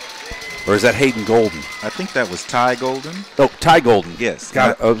 Or is that Hayden Golden? I think that was Ty Golden. Oh, Ty Golden. Yes.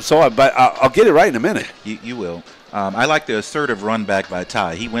 Got it. But I'll get it right in a minute. You will. I like the assertive run back by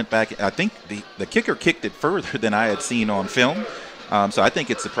Ty. He went back. I think the kicker kicked it further than I had seen on film. So I think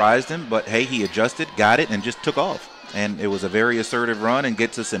it surprised him. But, hey, he adjusted, got it, and just took off. And it was a very assertive run and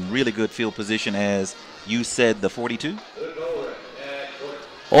gets us in really good field position, as you said, the 42.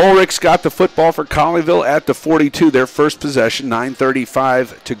 Ulrich's got the football for Colleyville at the 42, their first possession.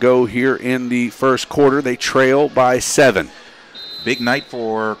 9:35 to go here in the first quarter. They trail by 7. Big night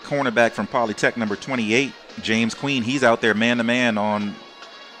for cornerback from Polytech, number 28, James Queen. He's out there man-to-man on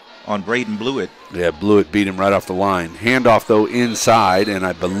Braden Blewett. Yeah, Blewett beat him right off the line. Handoff, though, inside, and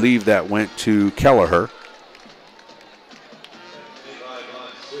I believe that went to Kelleher.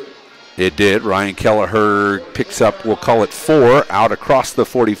 It did. Ryan Kelleher picks up, we'll call it 4, out across the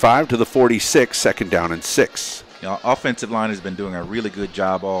 45 to the 46, second down and 6. You know, offensive line has been doing a really good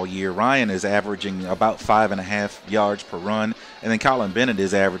job all year. Ryan is averaging about 5.5 yards per run, and then Colin Bennett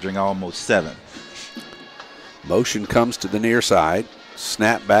is averaging almost 7. Motion comes to the near side.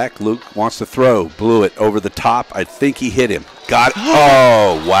 Snap back. Luke wants to throw. Blew it over the top. I think he hit him. Got it.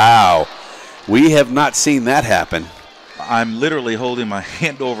 Oh, wow. We have not seen that happen. I'm literally holding my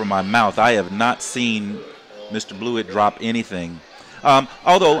hand over my mouth. I have not seen Mr. Blewett drop anything.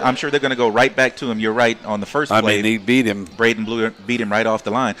 Although I'm sure they're going to go right back to him. You're right on the first play. I mean, he beat him. Braden Blewett beat him right off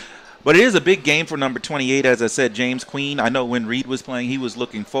the line. But it is a big game for number 28, as I said, James Queen. I know when Reed was playing, he was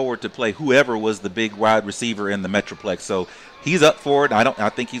looking forward to play whoever was the big wide receiver in the Metroplex. So he's up for it. I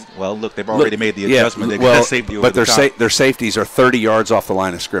think he's – well, look, they've already made the adjustment. They've got safety over the top. But their safeties are 30 yards off the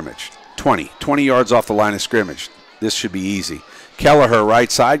line of scrimmage. 20 yards off the line of scrimmage. This should be easy. Kelleher,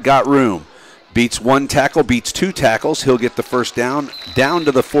 right side, got room. Beats 1 tackle, beats 2 tackles. He'll get the first down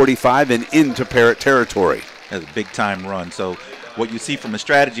to the 45 and into Parrott territory. That's a big-time run. So what you see from a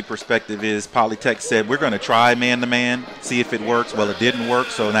strategy perspective is Polytech said, we're going to try man-to-man, see if it works. Well, it didn't work,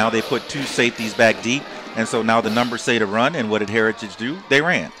 so now they put 2 safeties back deep. And so now the numbers say to run, and what did Heritage do? They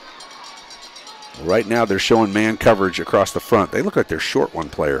ran. Right now they're showing man coverage across the front. They look like they're short one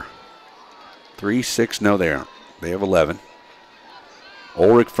player. 3, 6, no, they aren't. They have 11.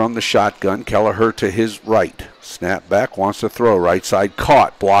 Ulrich from the shotgun. Kelleher to his right. Snap back, wants to throw. Right side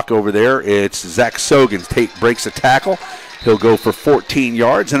caught. Block over there. It's Zach Sogan. Breaks a tackle. He'll go for 14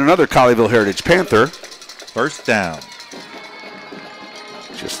 yards. And another Colleyville Heritage Panther. First down.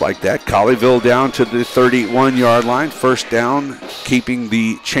 Just like that. Colleyville down to the 31-yard line. First down, keeping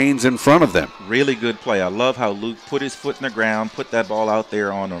the chains in front of them. Really good play. I love how Luke put his foot in the ground, put that ball out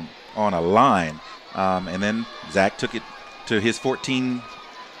there on a line. And then Zach took it to his 14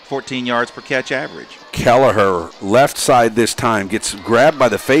 yards per catch average. Kelleher, left side this time, gets grabbed by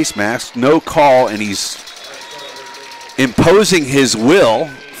the face mask, no call, and he's imposing his will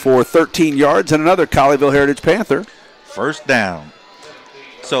for 13 yards and another Colleyville Heritage Panther. First down.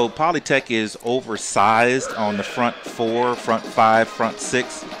 So Polytech is oversized on the front 4, front 5, front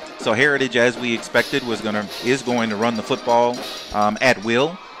 6. So Heritage, as we expected, is going to run the football at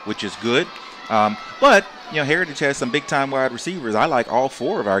will, which is good. But, you know, Heritage has some big-time wide receivers. I like all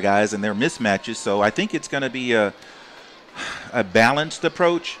 4 of our guys and their mismatches, so I think it's going to be a balanced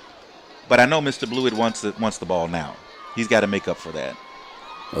approach. But I know Mr. Blewett wants the ball now. He's got to make up for that.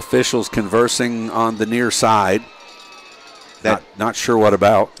 Officials conversing on the near side. Not sure what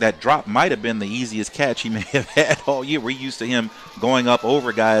about. That drop might have been the easiest catch he may have had all year. We're used to him going up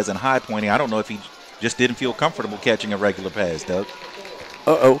over guys and high pointing. I don't know if he just didn't feel comfortable catching a regular pass, Doug.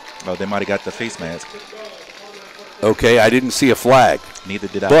 Oh, they might have got the face mask. Okay, I didn't see a flag. Neither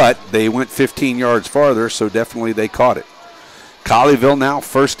did I. But they went 15 yards farther, so definitely they caught it. Colleyville now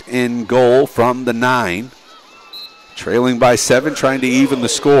first in goal from the 9. Trailing by 7, trying to even the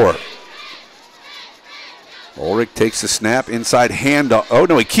score. Ulrich takes the snap, inside handoff. Oh,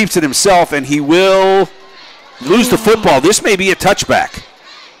 no, he keeps it himself, and he will lose the football. This may be a touchback.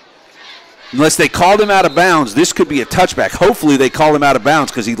 Unless they called him out of bounds, this could be a touchback. Hopefully they called him out of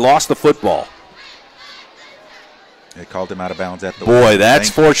bounds because he lost the football. They called him out of bounds at the Boy, that's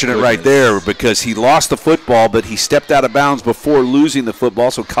fortunate right there because he lost the football, but he stepped out of bounds before losing the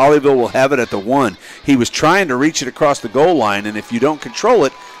football, so Colleyville will have it at the 1. He was trying to reach it across the goal line, and if you don't control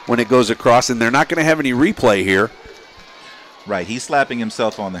it when it goes across, and they're not going to have any replay here. Right, he's slapping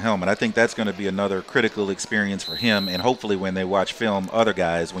himself on the helmet. I think that's going to be another critical experience for him, and hopefully when they watch film, other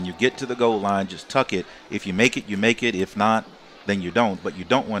guys, when you get to the goal line, just tuck it. If you make it, you make it. If not, then you don't. But you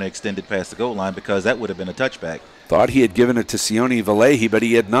don't want to extend it past the goal line because that would have been a touchback. Thought he had given it to Sione Valehi, but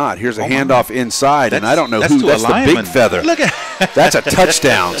he had not. Here's a handoff inside, and I don't know who. That's the big feather. Look at that's a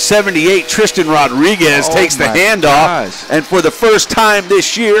touchdown. 78, Tristan Rodriguez takes the handoff, and for the first time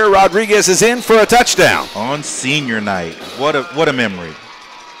this year, Rodriguez is in for a touchdown. On senior night. What a memory.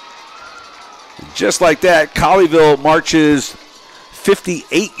 Just like that, Colleyville marches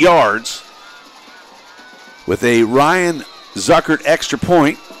 58 yards with a Ryan Zuckert extra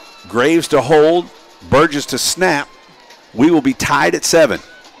point. Graves to hold. Burgess to snap. We will be tied at 7.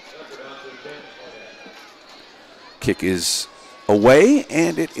 Kick is away,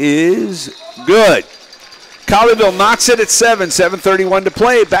 and it is good. Colleyville knocks it at 7. 7:31 to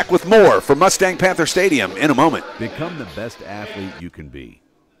play. Back with more from Mustang Panther Stadium in a moment. Become the best athlete you can be.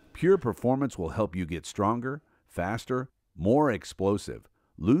 Pure Performance will help you get stronger, faster, more explosive,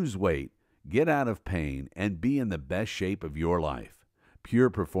 lose weight, get out of pain, and be in the best shape of your life.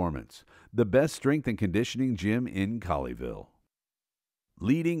 Pure Performance, the best strength and conditioning gym in Colleyville.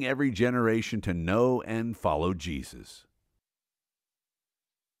 Leading every generation to know and follow Jesus.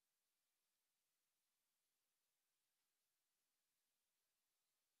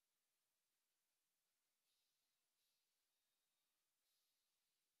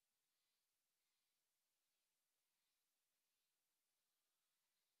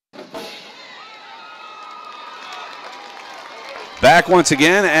 Back once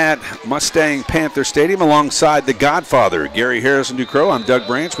again at Mustang Panther Stadium alongside the Godfather, Gary Harrison Ducrow. I'm Doug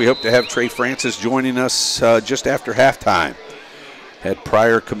Branch. We hope to have Trey Francis joining us just after halftime. Had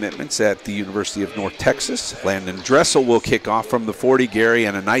prior commitments at the University of North Texas. Landon Dressel will kick off from the 40, Gary,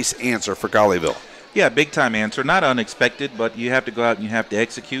 and a nice answer for Colleyville. Yeah, big-time answer. Not unexpected, but you have to go out and you have to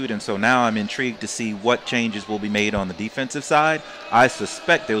execute, and so now I'm intrigued to see what changes will be made on the defensive side. I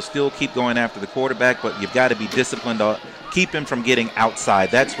suspect they'll still keep going after the quarterback, but you've got to be disciplined to keep him from getting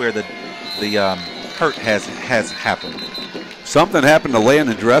outside. That's where the hurt has happened. Something happened to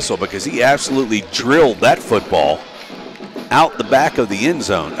Landon Dressel because he absolutely drilled that football out the back of the end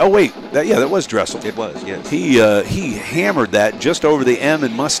zone. Oh, wait. That was Dressel. It was, yes. He hammered that just over the M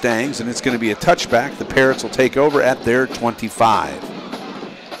in Mustangs, and it's going to be a touchback. The Parrots will take over at their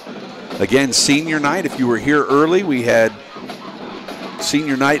 25. Again, senior night. If you were here early, we had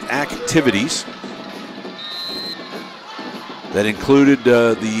senior night activities that included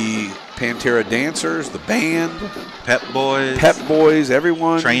the Pantera dancers, the band, Pep Boys,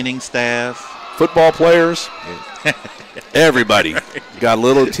 everyone. Training staff. Football players. Everybody got a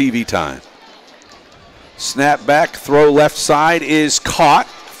little TV time. Snap back, throw left side is caught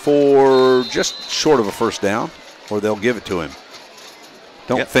for just short of a first down, or they'll give it to him.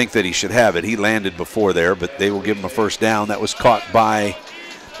 Don't think that he should have it. He landed before there, but they will give him a first down. That was caught by,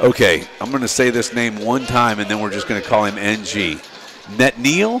 okay, I'm going to say this name one time, and then we're just going to call him NG.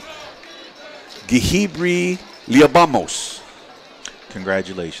 Netneil Gihibri Liabamos.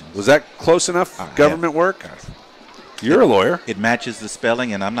 Congratulations. Was that close enough government work? You're a lawyer. It matches the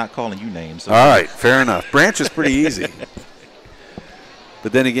spelling, and I'm not calling you names. So. All right, fair enough. Branch is pretty easy.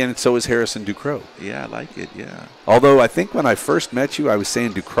 But then again, so is Harrison Ducrow. Yeah, I like it, yeah. Although I think when I first met you, I was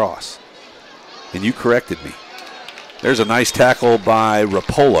saying Ducross, and you corrected me. There's a nice tackle by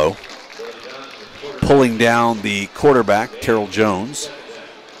Rapolo, pulling down the quarterback, Terrell Jones.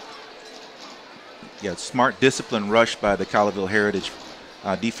 Yeah, smart discipline rush by the Colleyville Heritage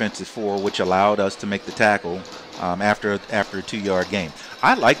defensive four, which allowed us to make the tackle after a 2-yard gain.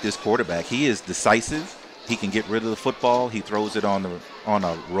 I like this quarterback. He is decisive. He can get rid of the football. He throws it on on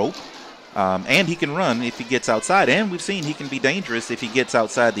a rope. And he can run if he gets outside. And we've seen he can be dangerous if he gets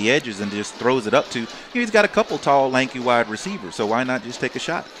outside the edges and just throws it up to. He's got a couple tall, lanky wide receivers, so why not just take a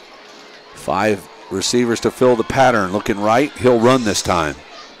shot? 5 receivers to fill the pattern. Looking right, he'll run this time.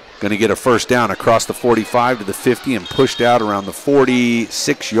 Going to get a first down across the 45 to the 50 and pushed out around the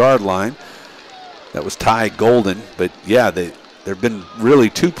 46-yard line. That was Ty Golden. But, yeah, there have been really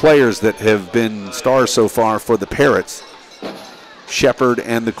 2 players that have been stars so far for the Parrots. Shepard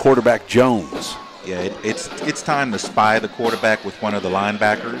and the quarterback Jones. Yeah, it's time to spy the quarterback with one of the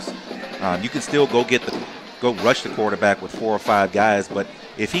linebackers. You can still go rush the quarterback with 4 or 5 guys, but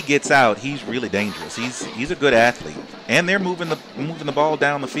if he gets out, he's really dangerous. He's a good athlete, and they're moving the ball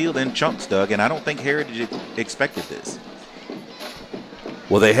down the field in chunks, Doug. And I don't think Heritage expected this.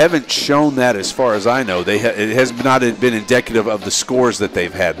 Well, they haven't shown that as far as I know. It has not been indicative of the scores that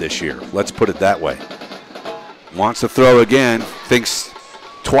they've had this year. Let's put it that way. Wants to throw again, thinks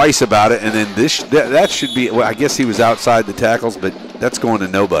twice about it, and then that should be, well, I guess he was outside the tackles, but that's going to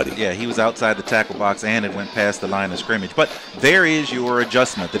nobody. Yeah, he was outside the tackle box, and it went past the line of scrimmage. But there is your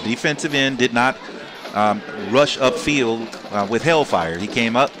adjustment. The defensive end did not rush upfield with hellfire. He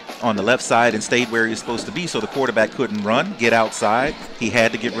came up on the left side and stayed where he was supposed to be, so the quarterback couldn't run, get outside. He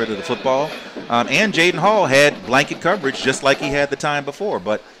had to get rid of the football. And Jaden Hall had blanket coverage just like he had the time before,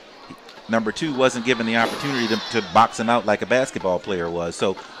 but number 2 wasn't given the opportunity to box him out like a basketball player was.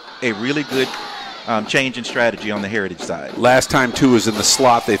 So a really good change in strategy on the Heritage side. Last time 2 was in the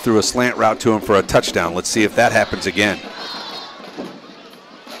slot, they threw a slant route to him for a touchdown. Let's see if that happens again.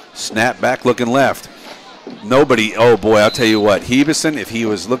 Snap back, looking left. Nobody, oh boy, I'll tell you what, Hebeson, if he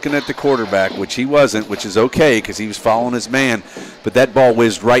was looking at the quarterback, which he wasn't, which is okay because he was following his man, but that ball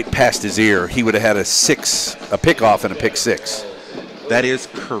whizzed right past his ear. He would have had a pick-off and a pick 6. That is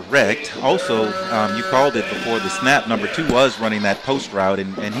correct. Also, you called it before the snap. Number 2 was running that post route,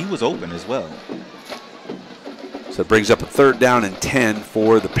 and he was open as well. So it brings up a 3rd down and 10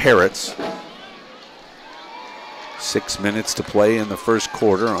 for the Parrots. 6 minutes to play in the first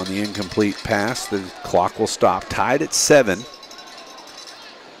quarter on the incomplete pass. The clock will stop. Tied at 7.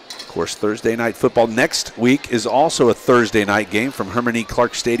 Of course, Thursday night football next week is also a Thursday night game from Herman E.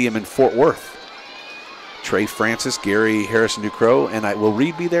 Clark Stadium in Fort Worth. Trey Francis, Gary Harrison Ducrow, and will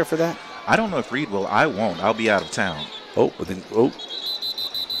Reed be there for that? I don't know if Reed will. I won't. I'll be out of town.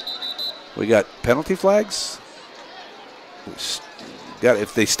 We got penalty flags.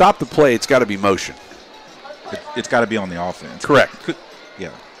 If they stop the play, it's got to be motion. It's got to be on the offense. Correct.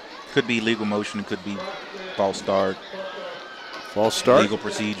 Could be legal motion. Could be false start. False start. Legal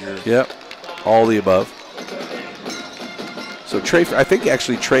procedure. Yep. All the above. So Trey, I think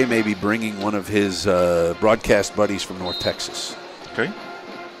actually Trey may be bringing one of his broadcast buddies from North Texas. Okay.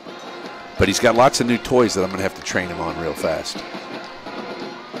 But he's got lots of new toys that I'm going to have to train him on real fast.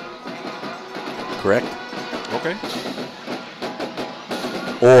 Correct? Okay.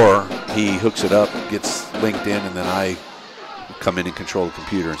 Or he hooks it up, gets linked in, and then I come in and control the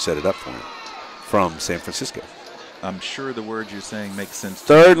computer and set it up for him from San Francisco. I'm sure the words you're saying make sense.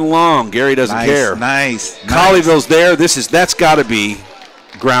 3rd and long. Gary doesn't care. Nice. Colleyville's there. That's got to be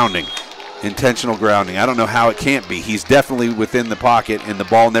grounding, intentional grounding. I don't know how it can't be. He's definitely within the pocket, and the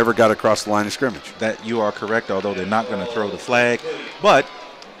ball never got across the line of scrimmage. That you are correct, although they're not going to throw the flag. But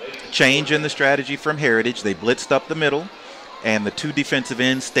change in the strategy from Heritage. They blitzed up the middle, and the 2 defensive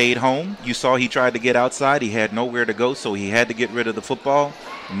ends stayed home. You saw he tried to get outside. He had nowhere to go, so he had to get rid of the football.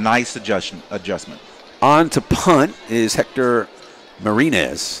 Nice adjustment. On to punt is Hector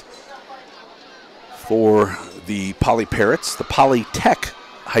Marinez for the Poly Parrots, the Polytech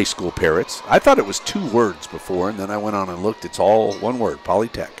High School Parrots. I thought it was 2 words before, and then I went on and looked. It's all one word,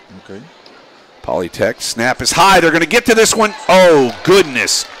 Polytech. Okay. Polytech. Snap is high. They're going to get to this one. Oh,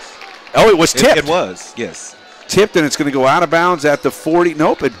 goodness. Oh, it was tipped. It was, yes. Tipped, and it's going to go out of bounds at the 40.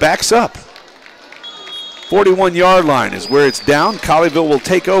 Nope, it backs up. 41-yard line is where it's down. Colleyville will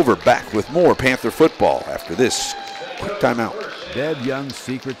take over. Back with more Panther football after this quick timeout. Bev Young's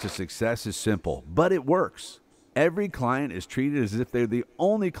secret to success is simple, but it works. Every client is treated as if they're the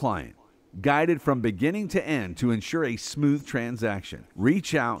only client, guided from beginning to end to ensure a smooth transaction.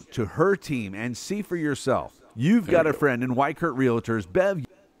 Reach out to her team and see for yourself. You've got a friend in Whitekurt Realtors, Bev.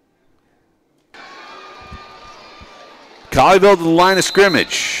 Colleyville to the line of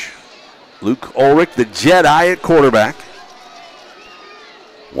scrimmage. Luke Ulrich, the Jedi at quarterback.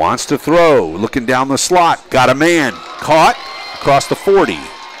 Wants to throw, looking down the slot. Got a man, caught across the 40.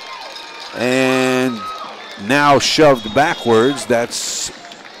 And now shoved backwards. That's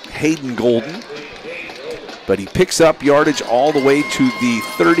Hayden Golden. But he picks up yardage all the way to the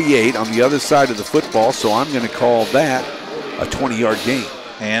 38 on the other side of the football, so I'm going to call that a 20-yard gain.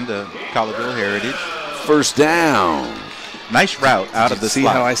 And Colleyville Heritage. First down. Nice route out of the slot. See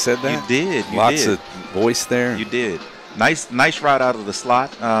how I said that? You did. Lots of voice there. You did. Nice route out of the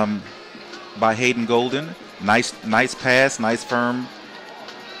slot by Hayden Golden. Nice pass, nice firm.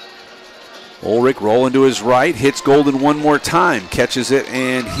 Ulrich rolling to his right, hits Golden one more time, catches it,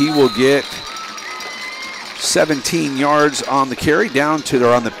 and he will get 17 yards on the carry, on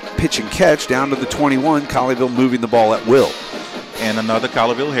the pitch and catch, down to the 21. Colleyville moving the ball at will. And another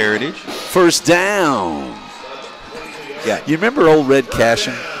Colleyville Heritage. First down. Yeah. You remember old Red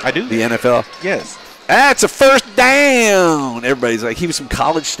Cashin? I do. The NFL? Yes. That's a first down. Everybody's like, he was from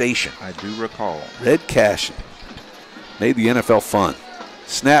College Station. I do recall. Red Cashin. Made the NFL fun.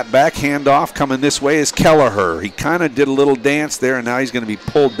 Snap back, handoff. Coming this way is Kelleher. He kind of did a little dance there, and now he's going to be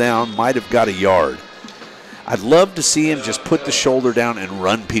pulled down. Might have got a yard. I'd love to see him just put the shoulder down and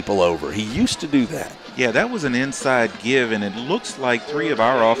run people over. He used to do that. Yeah, that was an inside give, and it looks like 3 of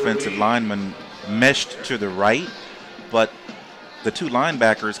our offensive linemen meshed to the right, but the 2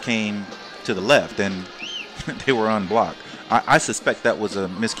 linebackers came to the left, and they were unblocked. I suspect that was a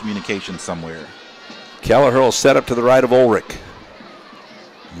miscommunication somewhere. Kelleher will set up to the right of Ulrich.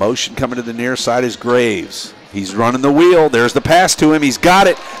 Motion coming to the near side is Graves. He's running the wheel. There's the pass to him. He's got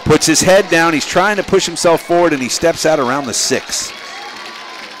it. Puts his head down. He's trying to push himself forward, and he steps out around the 6.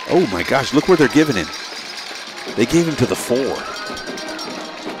 Oh, my gosh. Look where they're giving him. They gave him to the 4.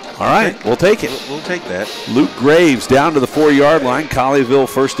 All right, we'll take it. We'll take that. Luke Graves down to the 4-yard line. Colleyville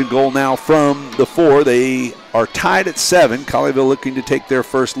first and goal now from the 4. They are tied at 7. Colleyville looking to take their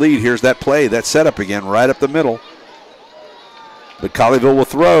first lead. Here's that play, that setup again, right up the middle. But Colleyville will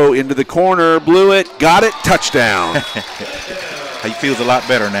throw into the corner. Blew it, got it, touchdown. He feels a lot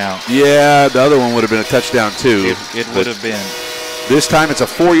better now. Yeah, the other one would have been a touchdown too. It would have been. This time it's a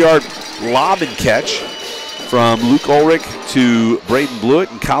 4-yard lob and catch from Luke Ulrich to Braden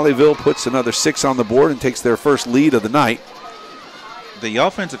Blewett, and Colleyville puts another 6 on the board and takes their first lead of the night. The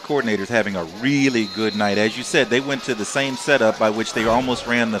offensive coordinator is having a really good night. As you said, they went to the same setup by which they almost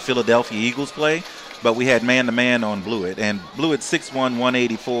ran the Philadelphia Eagles play, but we had man-to-man on Blewett. And Blewett 6'1",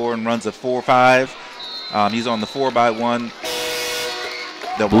 184, and runs a 4.5. He's on the 4x1.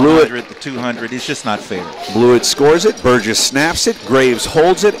 The 100, the 200. It's just not fair. Blewett scores it. Burgess snaps it. Graves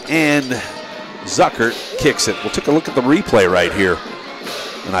holds it, and Zuckert kicks it. We'll take a look at the replay right here.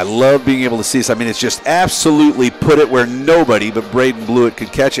 And I love being able to see this. I mean, it's just absolutely put it where nobody but Braden Blewett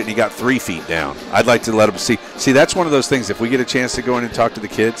could catch it, and he got 3 feet down. I'd like to let him see. See, that's one of those things. If we get a chance to go in and talk to the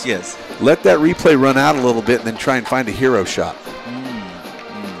kids, yes, let that replay run out a little bit and then try and find a hero shot.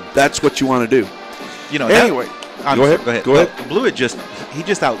 That's what you want to do. You know. Anyway, go ahead. Go ahead. Blewett just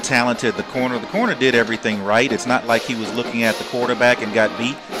out-talented the corner. The corner did everything right. It's not like he was looking at the quarterback and got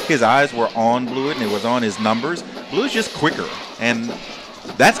beat. His eyes were on Blewett, and it was on his numbers. Blewett's just quicker, and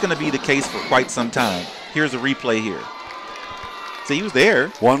that's going to be the case for quite some time. Here's a replay here. See, he was there.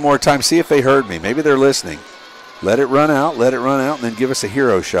 One more time. See if they heard me. Maybe they're listening. Let it run out, and then give us a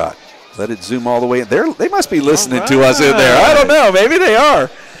hero shot. Let it zoom all the way in. They must be listening to us in there. I don't know. Maybe they are.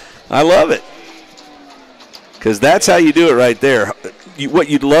 I love it. Because that's how you do it right there. What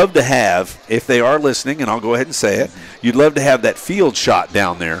you'd love to have, if they are listening, and I'll go ahead and say it, you'd love to have that field shot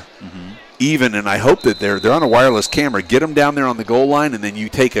down there. Even, and I hope that they're on a wireless camera. Get them down there on the goal line, and then you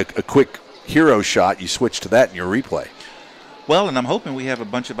take a quick hero shot. You switch to that in your replay. Well, and I'm hoping we have a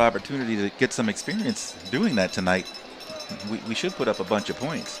bunch of opportunity to get some experience doing that tonight. We should put up a bunch of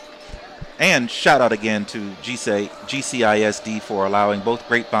points. And shout out again to GCISD for allowing both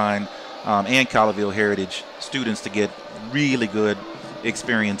Grapevine and Colleyville Heritage students to get really good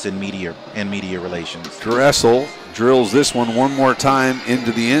experience in media and media relations. Dressel drills this one more time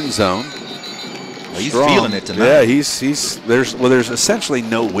into the end zone. Well, he's feeling it tonight. Yeah, there's essentially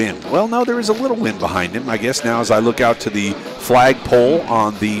no wind. Well, no, there is a little wind behind him. I guess now as I look out to the flagpole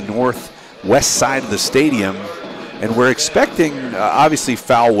on the northwest side of the stadium, and we're expecting obviously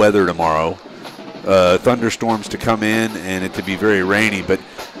foul weather tomorrow, thunderstorms to come in and it to be very rainy. But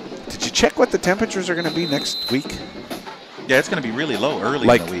did you check what the temperatures are going to be next week? Yeah, it's going to be really low early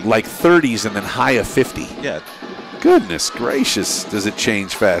in the week. Like 30s and then high of 50. Yeah. Goodness gracious, does it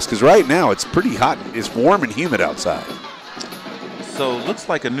change fast? Because right now it's pretty hot. It's warm and humid outside. So looks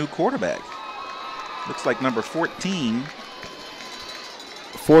like a new quarterback. Looks like number 14.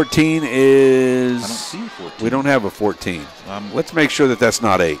 14 is... I don't see a 14. We don't have a 14. Let's make sure that that's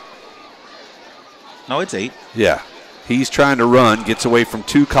not 8. No, it's 8. Yeah. He's trying to run, gets away from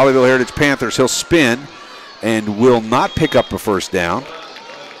 2 Colleyville Heritage Panthers. He'll spin and will not pick up a first down.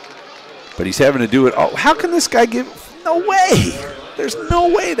 But he's having to do it. Oh, how can this guy give? No way. There's no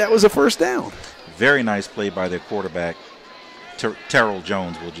way that was a first down. Very nice play by their quarterback. Terrell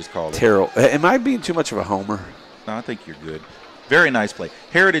Jones, we'll just call it. Terrell. Am I being too much of a homer? No, I think you're good. Very nice play.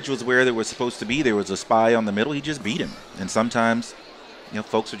 Heritage was where they were supposed to be. There was a spy on the middle. He just beat him. And sometimes,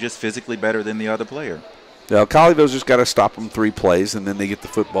 folks are just physically better than the other player. Well, Colleyville's just got to stop them 3 plays, and then they get the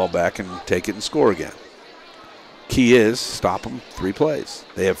football back and take it and score again. Key is stop them 3 plays.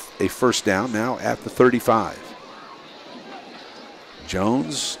 They have a first down now at the 35.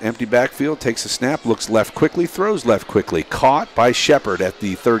 Jones, empty backfield, takes a snap, looks left quickly, throws left quickly. Caught by Shepard at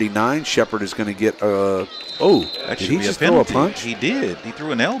the 39. Shepard is going to get that did should he be just a throw a penalty. punch? He did. He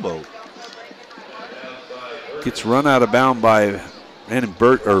threw an elbow. Gets run out of bound by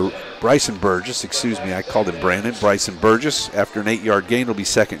Bryson Burgess, excuse me. I called him Brandon. Bryson Burgess. After an 8-yard gain, it'll be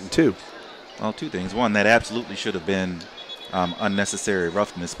 2nd and 2. Well, 2 things. One, that absolutely should have been unnecessary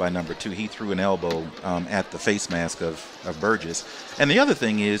roughness by number 2. He threw an elbow at the face mask of Burgess. And the other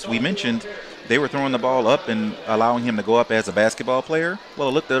thing is, we mentioned they were throwing the ball up and allowing him to go up as a basketball player. Well,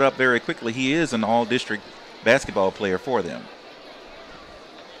 I looked it up very quickly. He is an all-district basketball player for them.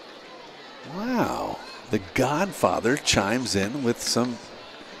 Wow. The Godfather chimes in with some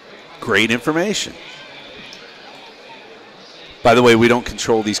great information. By the way, we don't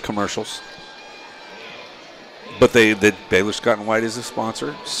control these commercials. But Baylor Scott & White is a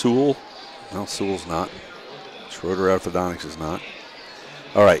sponsor. Sewell, no, Sewell's not. Schroeder Orthodontics is not.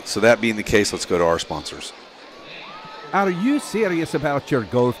 All right, so that being the case, let's go to our sponsors. Are you serious about your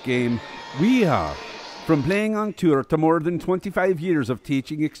golf game? We are. From playing on tour to more than 25 years of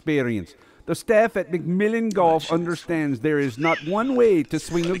teaching experience, the staff at McMillan Golf understands there is not one way to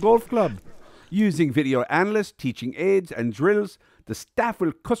swing a golf club. Using video analysts, teaching aids, and drills, the staff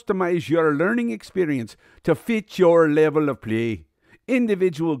will customize your learning experience to fit your level of play.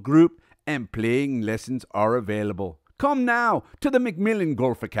 Individual, group, and playing lessons are available. Come now to the McMillan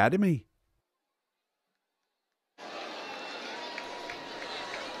Golf Academy.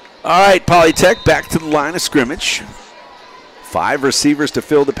 All right, Polytech, back to the line of scrimmage. 5 receivers to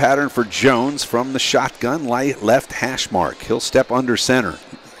fill the pattern for Jones from the shotgun left hash mark. He'll step under center.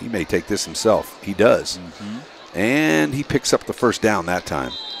 He may take this himself. He does. And he picks up the first down that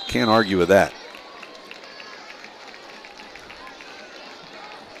time. Can't argue with that.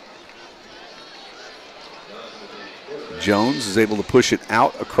 Jones is able to push it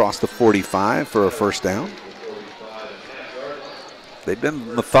out across the 45 for a first down. They've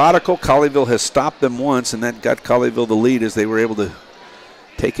been methodical. Colleyville has stopped them once, and that got Colleyville the lead as they were able to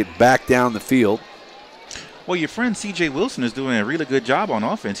take it back down the field. Well, your friend C.J. Wilson is doing a really good job on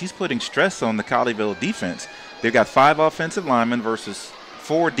offense. He's putting stress on the Colleyville defense. They've got 5 offensive linemen versus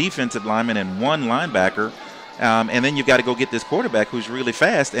 4 defensive linemen and 1 linebacker. And then you've got to go get this quarterback who's really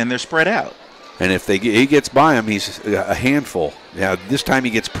fast, and they're spread out. And if he gets by him, he's a handful. Yeah, this time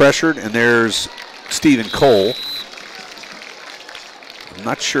he gets pressured, and there's Stephen Cole. I'm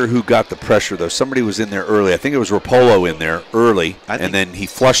not sure who got the pressure, though. Somebody was in there early. I think it was Rapolo in there early, and then he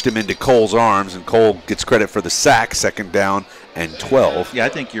flushed him into Cole's arms, and Cole gets credit for the sack, 2nd down and 12. Yeah, I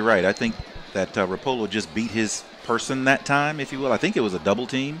think you're right. I think that Rapolo just beat his person that time, if you will. I think it was a double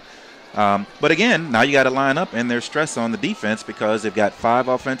team. But again, now you got to line up, and there's stress on the defense because they've got 5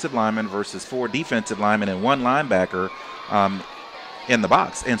 offensive linemen versus 4 defensive linemen and 1 linebacker in the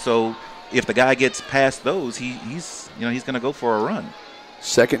box. And so if the guy gets past those, he's going to go for a run.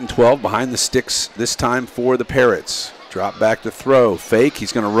 2nd and 12 behind the sticks this time for the Parrots. Drop back to throw. Fake.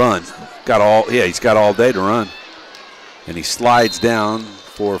 He's going to run. He's got all day to run. And he slides down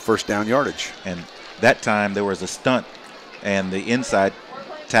for first down yardage. And that time there was a stunt, and the inside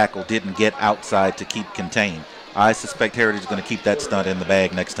tackle didn't get outside to keep contained. I suspect Heritage is going to keep that stunt in the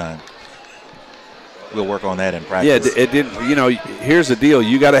bag next time. We'll work on that in practice. Yeah, it didn't. Here's the deal.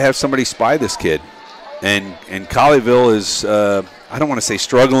 You got to have somebody spy this kid. And Colleyville is, I don't want to say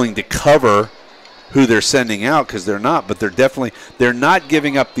struggling to cover who they're sending out because they're not, but they're not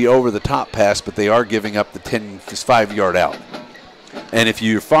giving up the over-the-top pass, but they are giving up the 5-yard out. And if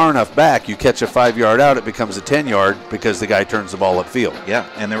you're far enough back, you catch a 5-yard out, it becomes a 10-yard because the guy turns the ball upfield. Yeah,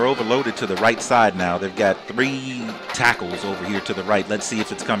 and they're overloaded to the right side now. They've got 3 tackles over here to the right. Let's see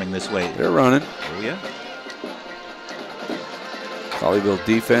if it's coming this way. They're running. Oh, yeah. Colleyville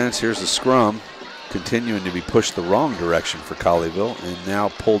defense, here's the scrum. Continuing to be pushed the wrong direction for Colleyville, and now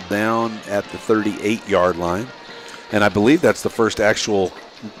pulled down at the 38-yard line. And I believe that's the first actual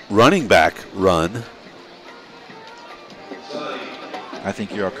running back run. I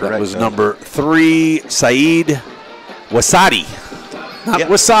think you're correct. That was number 3, Saeed Wasadi. Not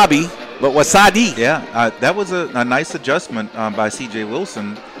Wasabi, but Wasadi. Yeah, that was a nice adjustment by C.J.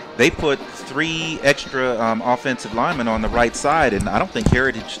 Wilson. they put 3 extra offensive linemen on the right side, and I don't think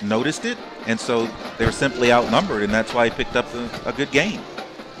Heritage noticed it, and so they were simply outnumbered, and that's why he picked up a good gain.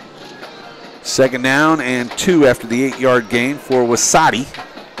 2nd down and 2 after the 8-yard gain for Wasati.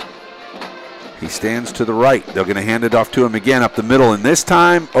 He stands to the right. They're going to hand it off to him again up the middle, and this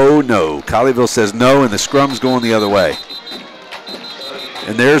time, oh no. Colleyville says no, and the scrum's going the other way.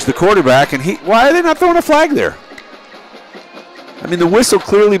 And there's the quarterback, and why are they not throwing a flag there? I mean, the whistle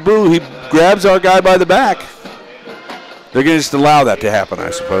clearly blew. He grabs our guy by the back. They're going to just allow that to happen, I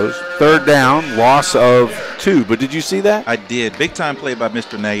suppose. 3rd down, loss of 2. But did you see that? I did. Big time play by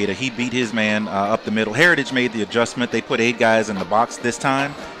Mr. Naida. He beat his man up the middle. Heritage made the adjustment. They put 8 guys in the box this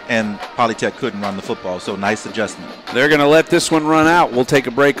time, and Polytech couldn't run the football, so nice adjustment. They're going to let this one run out. We'll take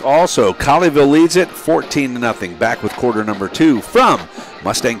a break also. Colleyville leads it 14-0. Back with quarter number 2 from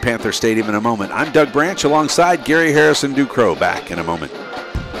Mustang Panther Stadium in a moment. I'm Doug Branch alongside Gary Harrison Ducrow. Back in a moment.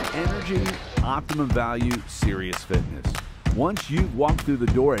 Energy, optimum value, serious fitness. Once you've walked through the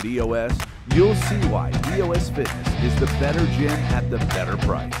door at EOS, you'll see why EOS Fitness is the better gym at the better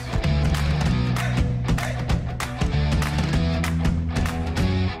price.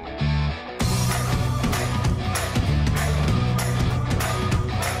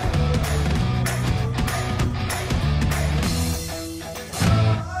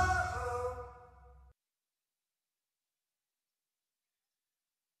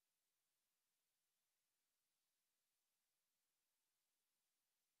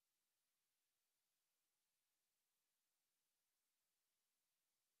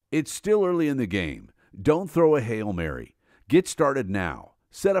 It's still early in the game. Don't throw a Hail Mary. Get started now.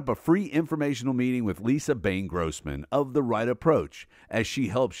 Set up a free informational meeting with Lisa Bain-Grossman of The Right Approach as she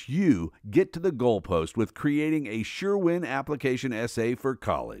helps you get to the goalpost with creating a sure-win application essay for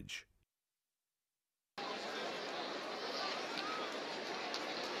college.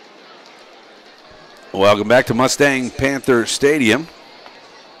 Welcome back to Mustang Panther Stadium.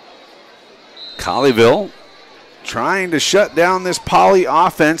 Colleyville trying to shut down this Poly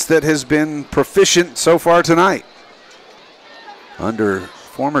offense that has been proficient so far tonight. Under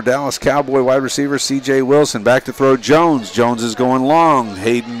former Dallas Cowboy wide receiver C.J. Wilson, back to throw Jones. Jones is going long.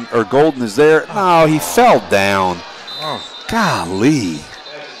 Golden is there. No, he fell down. Oh, golly.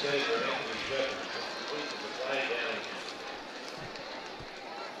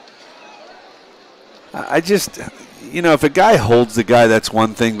 I just, if a guy holds the guy, that's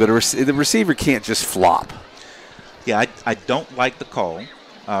one thing, but the receiver can't just flop. Yeah, I don't like the call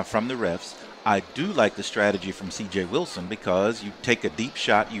from the refs. I do like the strategy from C.J. Wilson because you take a deep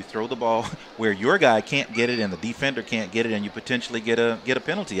shot, you throw the ball where your guy can't get it and the defender can't get it, and you potentially get a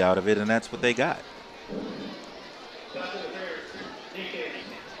penalty out of it, and that's what they got.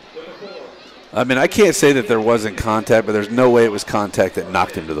 I mean, I can't say that there wasn't contact, but there's no way it was contact that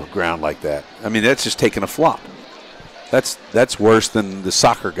knocked him to the ground like that. I mean, that's just taking a flop. That's worse than the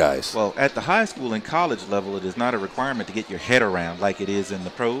soccer guys. Well, at the high school and college level, it is not a requirement to get your head around like it is in the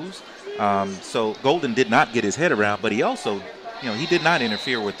pros. So Golden did not get his head around, but he also, he did not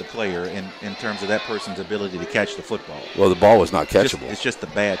interfere with the player in terms of that person's ability to catch the football. Well, the ball was not catchable. It's just a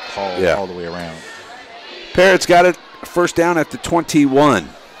bad call all the way around. Parrott's got it 1st down at the 21.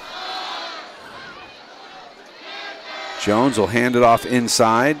 Jones will hand it off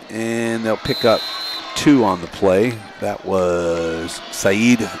inside, and they'll pick up 2 on the play. That was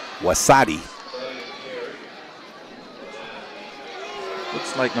Saeed Wasati.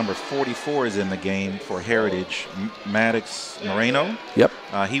 Looks like number 44 is in the game for Heritage, Maddox Moreno. Yep.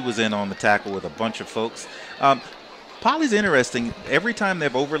 He was in on the tackle with a bunch of folks. Poly's interesting. Every time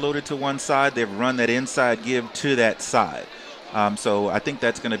they've overloaded to one side, they've run that inside give to that side. So I think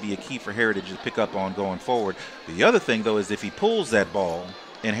that's going to be a key for Heritage to pick up on going forward. The other thing, though, is if he pulls that ball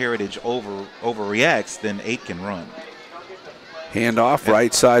and Heritage overreacts, then 8 can run. Hand off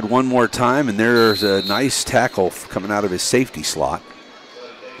right side one more time, and there's a nice tackle coming out of his safety slot.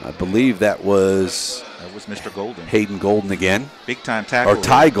 I believe that was Mr. Golden. Hayden Golden again. Big time tackle. Or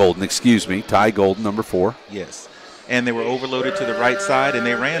Ty Golden, excuse me. Ty Golden, number 4. Yes. And they were overloaded to the right side, and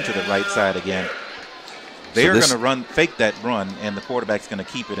they ran to the right side again. They're going to fake that run, and the quarterback's going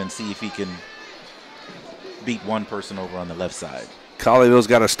to keep it and see if he can beat one person over on the left side. Colleyville's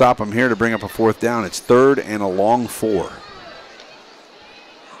got to stop him here to bring up a 4th down. It's 3rd and a long 4.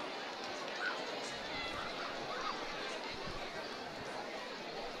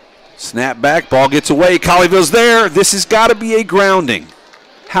 Snap back, ball gets away. Colleyville's there. This has got to be a grounding.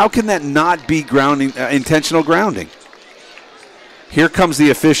 How can that not be grounding, intentional grounding? Here comes the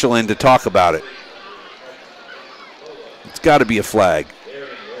official in to talk about it. It's got to be a flag.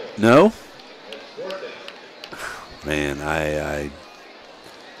 No? Man,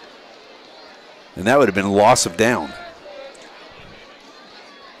 And that would have been a loss of down.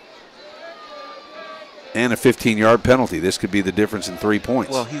 And a 15-yard penalty. This could be the difference in 3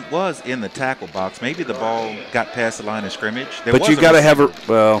 points. Well, he was in the tackle box. Maybe the ball got past the line of scrimmage. But you got to have a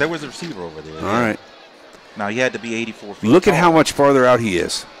well. There was a receiver over there. All right. Now he had to be 84 feet. Look at how much farther out he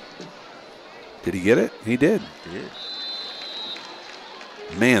is. Did he get it? He did. He did.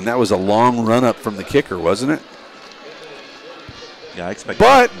 Man, that was a long run up from the kicker, wasn't it? Yeah, I expect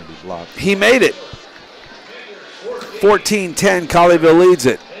but that to be blocked. He made it. 14-10, Colleyville leads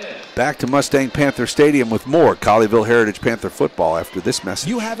it. Back to Mustang Panther Stadium with more Colleyville Heritage Panther football after this message.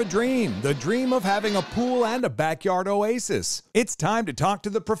 You have a dream, the dream of having a pool and a backyard oasis. It's time to talk to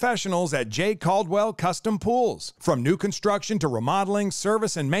the professionals at J. Caldwell Custom Pools. From new construction to remodeling,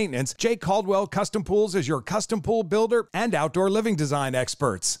 service, and maintenance, J. Caldwell Custom Pools is your custom pool builder and outdoor living design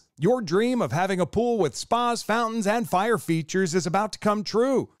experts. Your dream of having a pool with spas, fountains, and fire features is about to come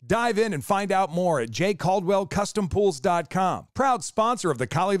true. Dive in and find out more at jcaldwellcustompools.com. Proud sponsor of the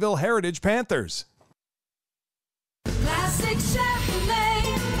Colleyville Heritage Panthers. Classic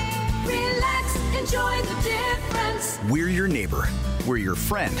Chevrolet. Relax, enjoy the difference. We're your neighbor. We're your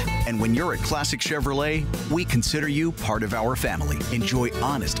friend. And when you're at Classic Chevrolet, we consider you part of our family. Enjoy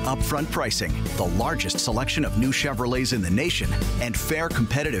honest, upfront pricing, the largest selection of new Chevrolets in the nation, and fair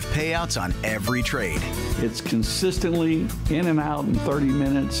competitive payouts on every trade. It's consistently in and out in 30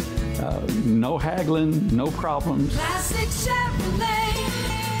 minutes. No haggling, no problems. Classic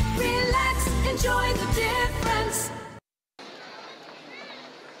Chevrolet. Relax, enjoy the difference.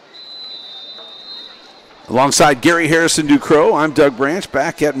 Alongside Gary Harrison Ducrow, I'm Doug Branch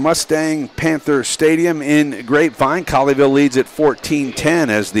back at Mustang Panther Stadium in Grapevine. Colleyville leads at 14-10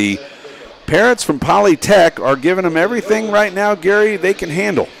 as the Parrots from Polytech are giving them everything right now, Gary, they can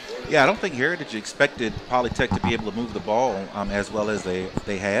handle. Yeah, I don't think Heritage expected Polytech to be able to move the ball as well as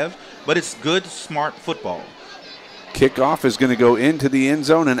they have, but it's good, smart football. Kickoff is going to go into the end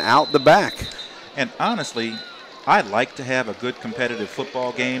zone and out the back. And honestly, I'd like to have a good competitive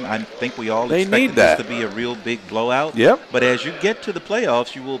football game. I think we all They expected need that. this to be a real big blowout. Yep. But as you get to the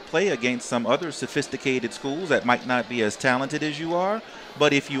playoffs, you will play against some other sophisticated schools that might not be as talented as you are.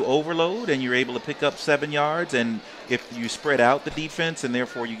 But if you overload and you're able to pick up 7 yards, and if you spread out the defense and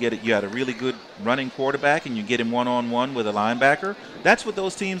therefore you had a really good running quarterback and you get him one-on-one with a linebacker, that's what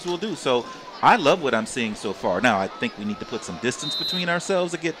those teams will do. So I love what I'm seeing so far. Now, I think we need to put some distance between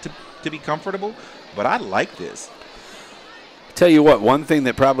ourselves to get to be comfortable, but I like this. Tell you what, one thing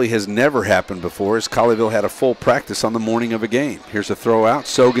that probably has never happened before is Colleyville had a full practice on the morning of a game. Here's a throw out.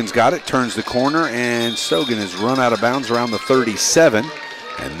 Sogan's got it, turns the corner, and Sogan is run out of bounds around the 37.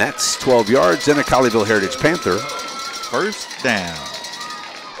 And that's 12 yards and a Colleyville Heritage Panther. First down.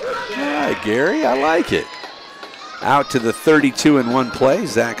 Hi, Gary. I like it. Out to the 32 in one play.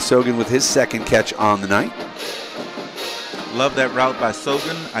 Zach Sogan with his second catch on the night. Love that route by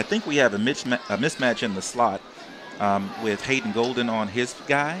Sogan. I think we have a mismatch in the slot with Hayden Golden on his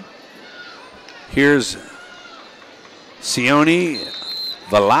guy. Here's Sione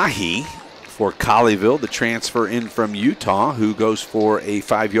Valahi for Colleyville, the transfer in from Utah, who goes for a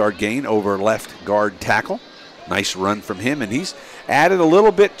 5-yard gain over left guard tackle. Nice run from him, and he's added a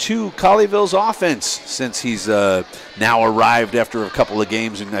little bit to Colleyville's offense since he's now arrived after a couple of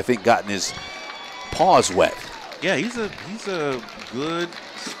games and I think gotten his paws wet. Yeah, he's a good,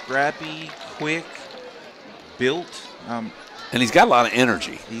 scrappy, quick, built. And he's got a lot of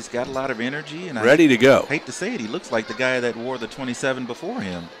energy. He's got a lot of energy. And ready to go. I hate to say it, he looks like the guy that wore the 27 before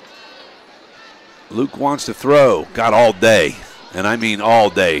him. Luke wants to throw. Got all day. And I mean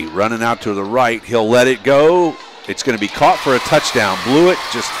all day. Running out to the right. He'll let it go. It's going to be caught for a touchdown. Blewett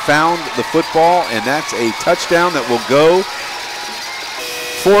just found the football, and that's a touchdown that will go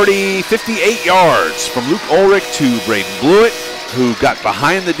 58 yards from Luke Ulrich to Braden Blewett, who got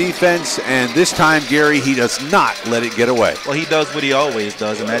behind the defense, and this time, Gary, he does not let it get away. Well, he does what he always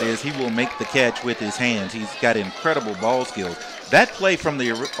does, and that is he will make the catch with his hands. He's got incredible ball skills. That play from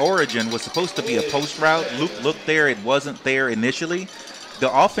the origin was supposed to be a post route. Luke looked there. It wasn't there initially.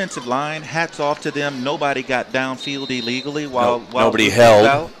 The offensive line, hats off to them. Nobody got downfield illegally while nobody Luke held. was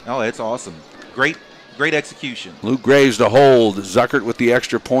out. Oh, it's awesome. Great execution. Luke Graves to hold. Zuckert with the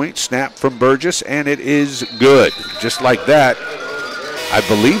extra point. Snap from Burgess, and it is good. Just like that. I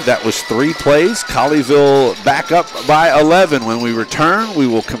believe that was 3 plays. Colleyville back up by 11. When we return, we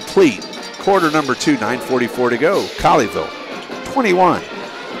will complete quarter number 2, 9:44 to go. Colleyville 21,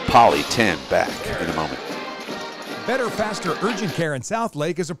 Poly 10. Back in a moment. Better, Faster Urgent Care in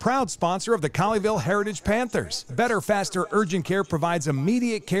Southlake is a proud sponsor of the Colleyville Heritage Panthers. Better, Faster Urgent Care provides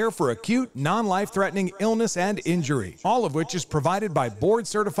immediate care for acute, non-life-threatening illness and injury, all of which is provided by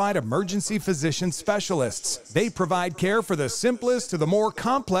board-certified emergency physician specialists. They provide care for the simplest to the more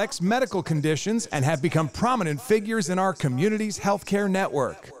complex medical conditions and have become prominent figures in our community's healthcare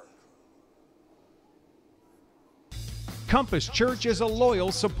network. Compass Church is a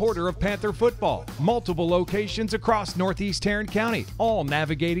loyal supporter of Panther football. Multiple locations across Northeast Tarrant County, all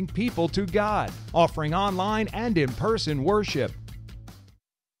navigating people to God, offering online and in-person worship.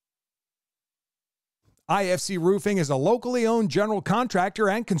 IFC Roofing is a locally owned general contractor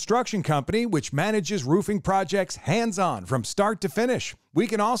and construction company which manages roofing projects hands-on from start to finish. We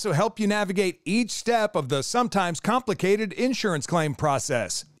can also help you navigate each step of the sometimes complicated insurance claim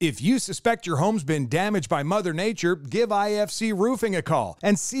process. If you suspect your home's been damaged by Mother Nature, give IFC Roofing a call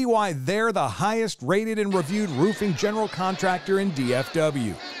and see why they're the highest rated and reviewed roofing general contractor in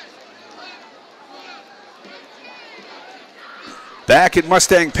DFW. Back at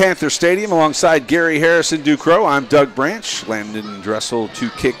Mustang Panther Stadium alongside Gary Harrison Ducro, I'm Doug Branch. Landon Dressel to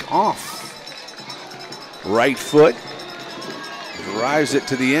kick off. Right foot. Drives it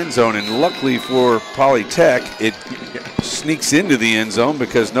to the end zone, and luckily for Polytech, it sneaks into the end zone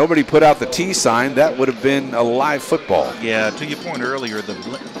because nobody put out the T sign. That would have been a live football. Yeah, to your point earlier,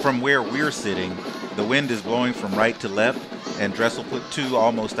 from where we're sitting, the wind is blowing from right to left, and Dressel put two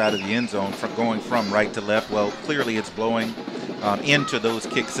almost out of the end zone going from right to left. Well, clearly it's blowing into those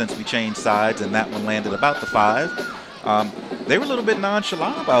kicks since we changed sides, and that one landed about the 5. They were a little bit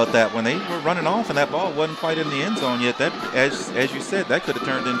nonchalant about that when they were running off, and that ball wasn't quite in the end zone yet. That, as you said, that could have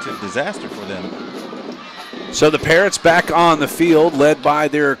turned into disaster for them. So the Parrots back on the field, led by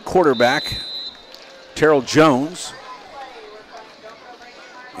their quarterback, Terrell Jones.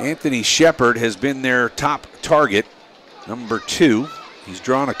 Anthony Shepard has been their top target, number 2. He's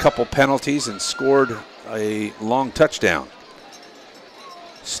drawn a couple penalties and scored a long touchdown.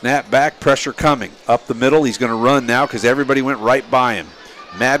 Snap back, pressure coming. Up the middle, he's going to run now because everybody went right by him.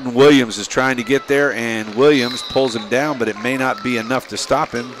 Madden Williams is trying to get there, and Williams pulls him down, but it may not be enough to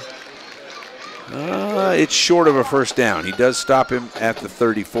stop him. It's short of a first down. He does stop him at the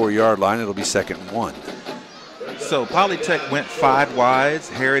 34-yard line. It'll be 2nd and 1. So Polytech went 5 wides.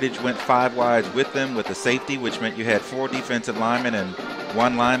 Heritage went 5 wides with them with the safety, which meant you had 4 defensive linemen and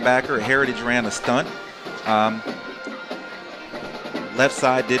 1 linebacker. Heritage ran a stunt. Left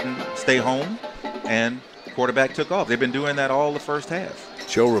side didn't stay home, and quarterback took off. They've been doing that all the first half.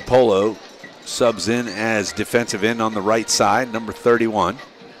 Joe Rapolo subs in as defensive end on the right side, number 31.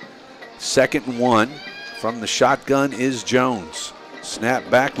 2nd and 1 from the shotgun is Jones. Snap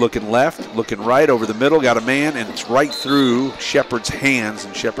back, looking left, looking right, over the middle, got a man, and it's right through Shepard's hands,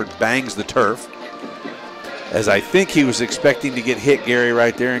 and Shepard bangs the turf. As I think he was expecting to get hit, Gary,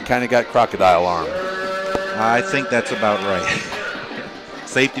 right there, and kind of got crocodile arm. I think that's about right.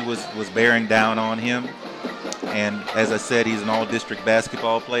 Safety was bearing down on him, and as I said, he's an all-district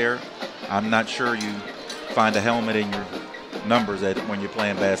basketball player. I'm not sure you find a helmet in your numbers when you're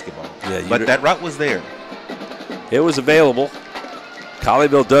playing basketball. Yeah, but that route was there. It was available.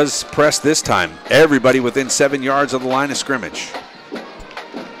 Colleyville does press this time. Everybody within 7 yards of the line of scrimmage.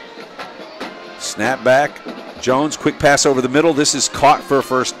 Snap back. Jones, quick pass over the middle. This is caught for a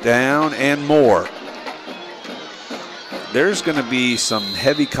first down and more. There's going to be some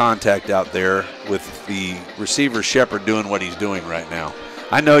heavy contact out there with the receiver Shepard doing what he's doing right now.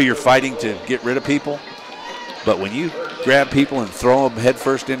 I know you're fighting to get rid of people, but when you grab people and throw them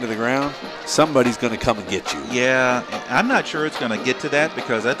headfirst into the ground, somebody's going to come and get you. Yeah, I'm not sure it's going to get to that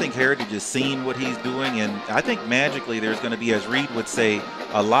because I think Heritage has seen what he's doing, and I think magically there's going to be, as Reed would say,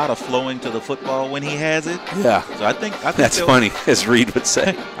 a lot of flowing to the football when he has it. Yeah. So I think that's funny, as Reed would say.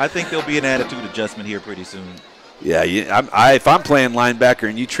 I think there'll be an attitude adjustment here pretty soon. Yeah, if I'm playing linebacker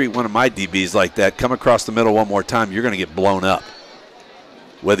and you treat one of my DBs like that, come across the middle one more time, you're going to get blown up,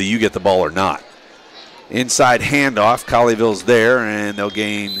 whether you get the ball or not. Inside handoff, Colleyville's there, and they'll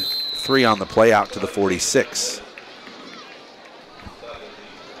gain 3 on the play out to the 46.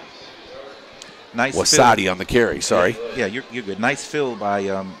 Nice Wasati fill. on the carry, sorry. Yeah, you're good. Nice fill by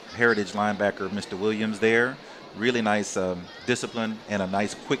Heritage linebacker Mr. Williams there. Really nice discipline and a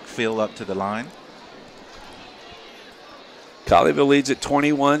nice quick fill up to the line. Colleyville leads at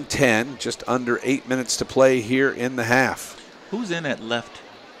 21-10, just under 8 minutes to play here in the half. Who's in at left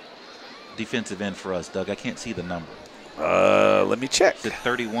defensive end for us, Doug? I can't see the number. Let me check. Is it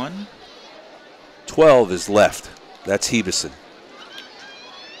 31? 12 is left. That's Hebeson.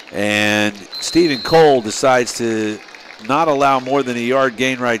 And Stephen Cole decides to not allow more than a yard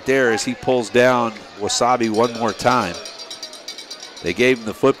gain right there as he pulls down Wasabi one more time. They gave him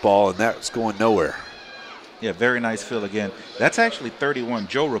the football, and that's going nowhere. Yeah, very nice fill again. That's actually 31.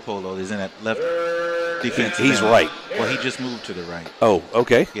 Joe Rapolo is in that left defense. He's right. Well, he just moved to the right. Oh,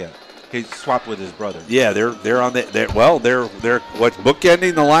 okay. Yeah, he swapped with his brother. Yeah, they're on the they're what's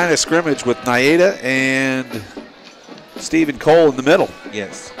bookending the line of scrimmage with Naeda and Stephen Cole in the middle.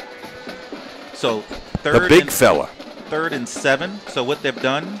 Yes. So the big fella. 3rd and 7. So what they've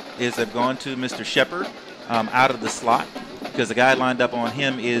done is they've gone to Mr. Shepard out of the slot because the guy lined up on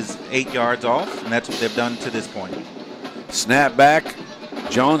him is 8 yards off, and that's what they've done to this point. Snap back.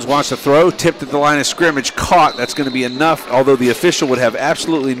 Jones wants to throw, tipped at the line of scrimmage, caught. That's going to be enough, although the official would have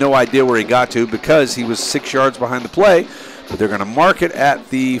absolutely no idea where he got to because he was 6 yards behind the play. But they're going to mark it at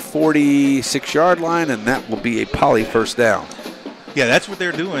the 46-yard line, and that will be a Poly first down. Yeah, that's what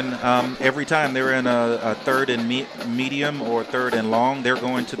they're doing every time they're in a 3rd and medium or 3rd and long. They're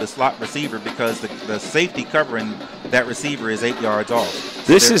going to the slot receiver because the safety covering that receiver is 8 yards off.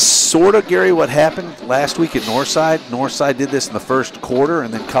 So this is sort of, Gary, what happened last week at Northside. Northside did this in the first quarter,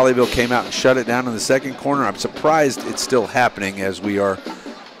 and then Colleyville came out and shut it down in the second quarter. I'm surprised it's still happening as we are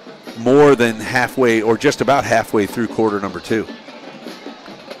more than halfway or just about halfway through quarter number 2.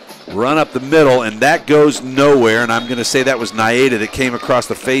 Run up the middle, and that goes nowhere, and I'm going to say that was Naeda that came across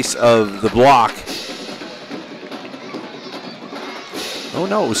the face of the block. Oh,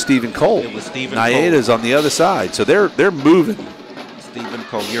 no, it was Stephen Cole. It was Stephen Naeda's Cole. On the other side, so they're moving. Stephen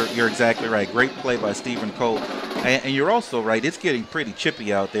Cole, you're exactly right. Great play by Stephen Cole. And you're also right, it's getting pretty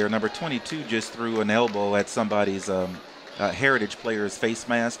chippy out there. Number 22 just threw an elbow at somebody's Heritage player's face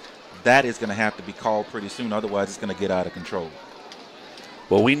mask. That is going to have to be called pretty soon, otherwise it's going to get out of control.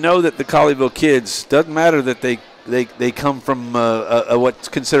 Well, we know that the Colleyville kids, doesn't matter that they come from what's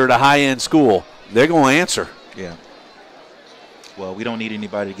considered a high-end school. They're going to answer. Yeah. Well, we don't need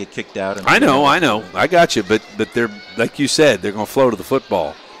anybody to get kicked out. I know. I got you. But they're, like you said, they're going to flow to the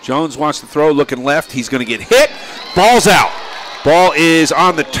football. Jones wants to throw, looking left. He's going to get hit. Ball's out. Ball is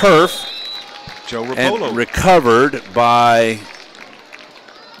on the turf. Joe Rapolo. And recovered by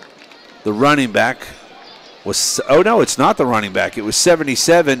the running back. Oh, no, it's not the running back. It was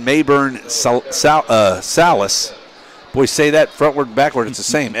 77, Mayburn Salas. Boy, say that frontward and backward. It's the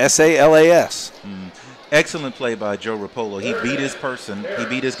same. S-A-L-A-S. Excellent play by Joe Rapolo. He beat his person. He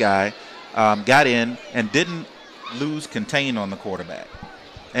beat his guy, got in, and didn't lose contain on the quarterback,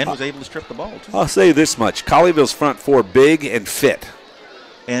 and was able to strip the ball, too. I'll say this much. Colleyville's front four, big and fit.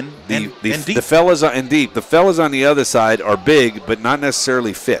 And deep. The fellas and deep. The fellas on the other side are big, but not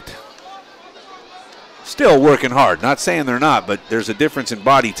necessarily fit. Still working hard. Not saying they're not, but there's a difference in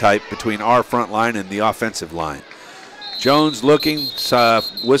body type between our front line and the offensive line. Jones looking,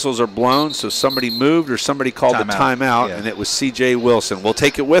 whistles are blown, so somebody moved or somebody called the timeout, and it was C.J. Wilson. We'll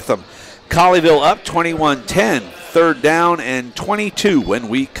take it with them. Colleyville up 21-10, 3rd down and 22 when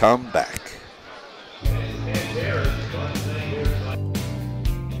we come back.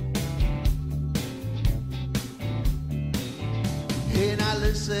 Hey, now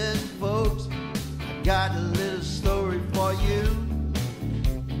listen, folks, I got a little story for you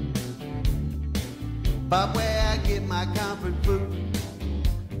about where I get my comfort food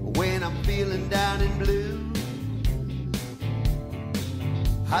when I'm feeling down and blue.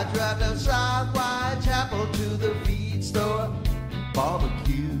 I drive down South Whitechapel to the feed store,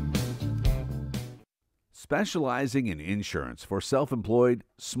 barbecue. Specializing in insurance for self-employed,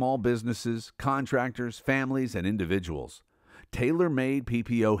 small businesses, contractors, families, and individuals. Tailor-made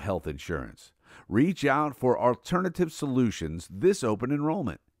PPO health insurance. Reach out for alternative solutions this open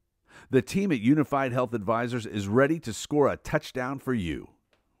enrollment. The team at Unified Health Advisors is ready to score a touchdown for you.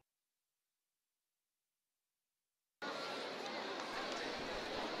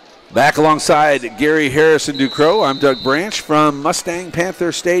 Back alongside Gary Harrison Ducrow, I'm Doug Branch from Mustang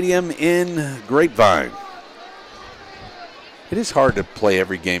Panther Stadium in Grapevine. It is hard to play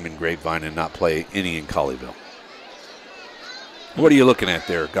every game in Grapevine and not play any in Colleyville. What are you looking at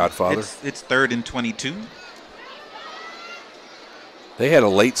there, Godfather? It's 3rd and 22. They had a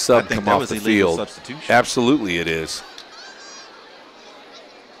late sub come off the field. Substitution. Absolutely it is.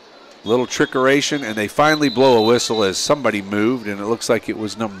 Little trickeration, and they finally blow a whistle as somebody moved, and it looks like it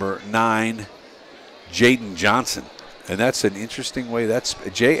was number 9, Jaden Johnson. And that's an interesting way. That's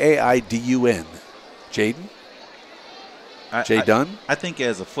J-A-I-D-U-N. Jaden? Dunn? I think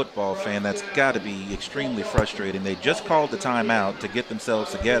as a football fan, that's got to be extremely frustrating. They just called the timeout to get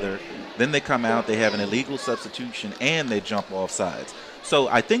themselves together. Then they come out, they have an illegal substitution, and they jump off sides. So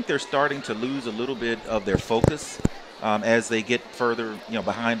I think they're starting to lose a little bit of their focus as they get further,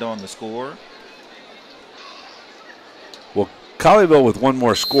 behind on the score. Colleyville with one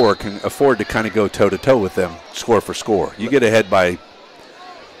more score can afford to kind of go toe-to-toe with them, score for score. You get ahead by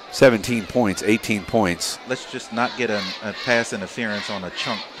 17 points, 18 points. Let's just not get a pass interference on a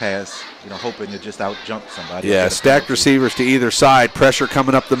chunk pass, hoping to just out-jump somebody. Yeah, stacked receivers to either side, pressure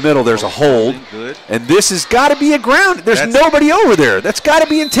coming up the middle. There's a hold. Good. And this has got to be a ground. There's nobody over there. That's got to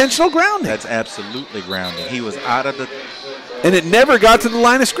be intentional grounding. That's absolutely grounding. He was out of the... And it never got to the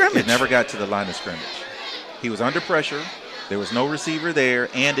line of scrimmage. It never got to the line of scrimmage. He was under pressure. There was no receiver there,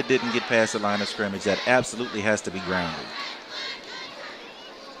 and it didn't get past the line of scrimmage. That absolutely has to be grounded.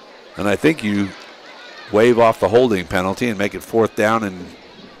 And I think you waive off the holding penalty and make it 4th down and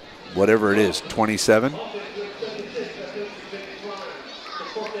whatever it is, 27.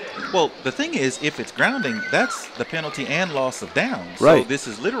 Well, the thing is, if it's grounding, that's the penalty and loss of downs. Right. So this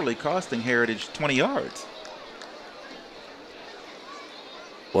is literally costing Heritage 20 yards.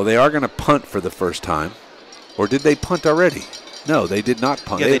 Well, they are going to punt for the first time. Or did they punt already? No, they did not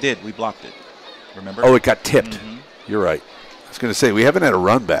punt. Yeah, they did. We blocked it. Remember? Oh, it got tipped. You're right. I was going to say, we haven't had a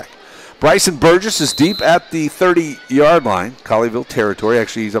run back. Bryson Burgess is deep at the 30-yard line, Colleyville territory.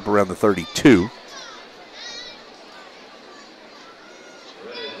 Actually, he's up around the 32.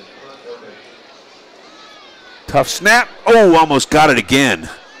 Tough snap. Oh, almost got it again.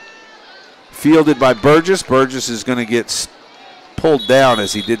 Fielded by Burgess. Burgess is going to get pulled down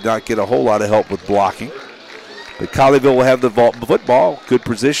as he did not get a whole lot of help with blocking. But Colleyville will have the football. Good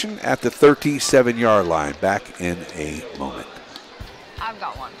position at the 37-yard line. Back in a moment. I've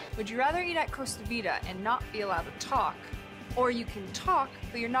got one. Would you rather eat at Costa Vida and not be allowed to talk, or you can talk,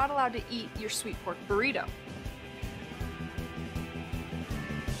 but you're not allowed to eat your sweet pork burrito?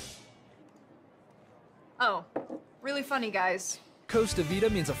 Oh, really funny, guys. Costa Vida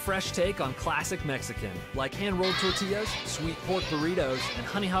means a fresh take on classic Mexican, like hand-rolled tortillas, sweet pork burritos, and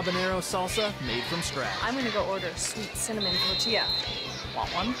honey habanero salsa made from scratch. I'm gonna go order sweet cinnamon tortilla. Want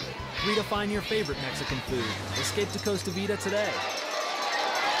one? Redefine your favorite Mexican food. Escape to Costa Vida today.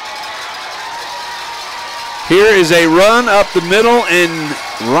 Here is a run up the middle, and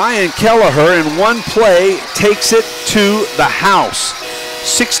Ryan Kelleher in one play takes it to the house.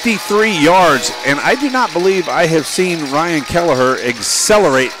 63 yards, and I do not believe I have seen Ryan Kelleher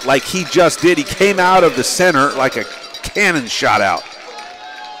accelerate like he just did. He came out of the center like a cannon shot out.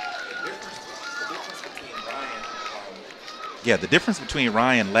 Yeah, the difference between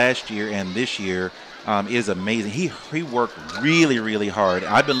Ryan last year and this year is amazing. He worked really, really hard.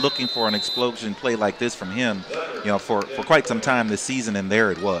 I've been looking for an explosion play like this from him, for quite some time this season, and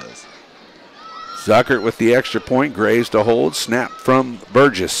there it was. Zuckert with the extra point, Graves to hold, snap from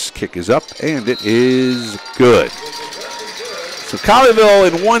Burgess. Kick is up, and it is good. So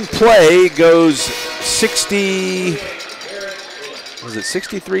Colleyville in one play goes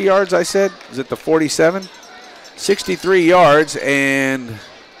 63 yards, I said? Is it the 47? 63 yards, and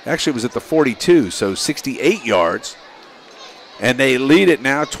actually it was at the 42, so 68 yards. And they lead it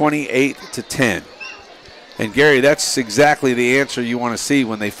now 28-10. And, Gary, that's exactly the answer you want to see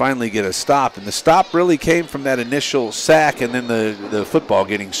when they finally get a stop. And the stop really came from that initial sack and then the football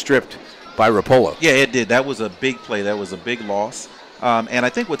getting stripped by Rapolo. Yeah, it did. That was a big play. That was a big loss. And I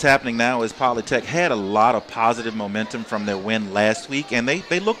think what's happening now is Polytech had a lot of positive momentum from their win last week, and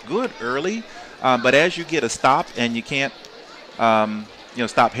they looked good early. But as you get a stop and you can't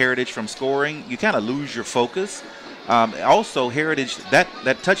stop Heritage from scoring, you kind of lose your focus. Also, Heritage, that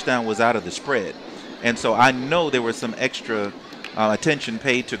touchdown was out of the spread. And so I know there was some extra attention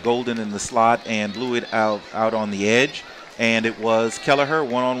paid to Golden in the slot and blew it out on the edge. And it was Kelleher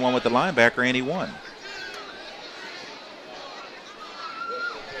one-on-one with the linebacker, and he won.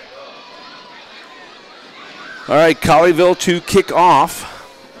 All right, Colleyville to kick off.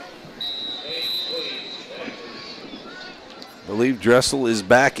 I believe Dressel is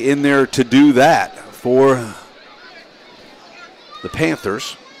back in there to do that for the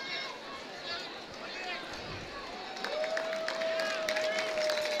Panthers.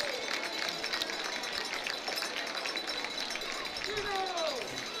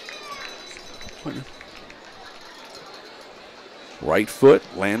 Right foot,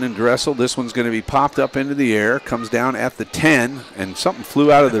 Landon Dressel. This one's going to be popped up into the air, comes down at the 10, and something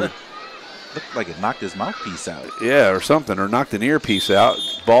flew out of the... Looked like it knocked his mouthpiece out. Yeah, or something, or knocked an earpiece out.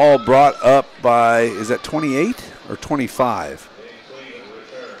 Ball brought up by, is that 28 or 25?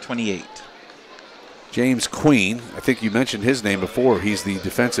 28. James Queen. I think you mentioned his name before. He's the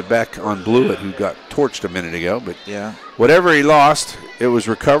defensive back on Blewett who got torched a minute ago. But yeah, whatever he lost, it was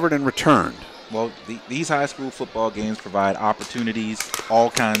recovered and returned. Well, these high school football games provide opportunities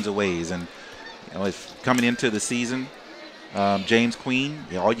all kinds of ways. And, if coming into the season, James Queen,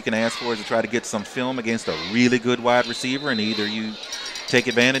 all you can ask for is to try to get some film against a really good wide receiver, and either you take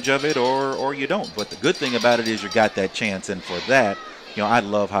advantage of it or you don't. But the good thing about it is you got that chance, and for that, I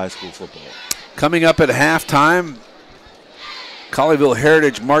love high school football. Coming up at halftime, Colleyville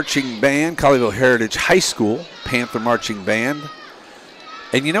Heritage Marching Band, Colleyville Heritage High School Panther Marching Band.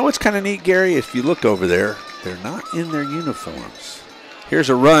 And you know what's kind of neat, Gary? If you look over there, they're not in their uniforms. Here's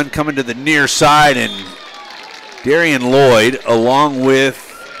a run coming to the near side, and Darian Lloyd, along with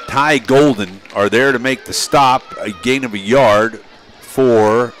Ty Golden, are there to make the stop, a gain of a yard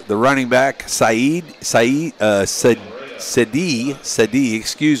for the running back, Sadi,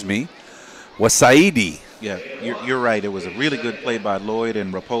 Wasaidi. Yeah, you're right. It was a really good play by Lloyd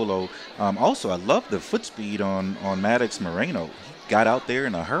and Rapolo. Also, I love the foot speed on Maddox Moreno. He got out there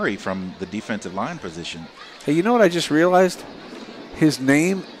in a hurry from the defensive line position. Hey, you know what I just realized? His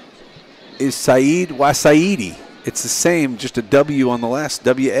name is Saeed Wasaidi. It's the same, just a W on the last,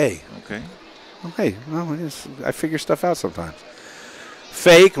 W-A. Okay. Okay, well, I figure stuff out sometimes.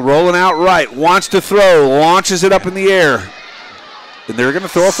 Fake, rolling out right, wants to throw, launches it up in the air. And they're going to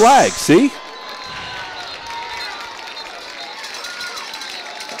throw a flag, see?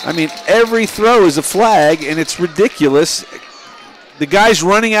 I mean, every throw is a flag, and it's ridiculous. The guy's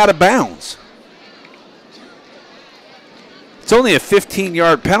running out of bounds. It's only a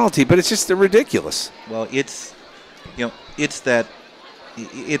 15-yard penalty, but it's just ridiculous. Well, it's in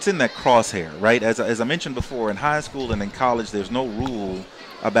that crosshair, right? As I mentioned before, in high school and in college, there's no rule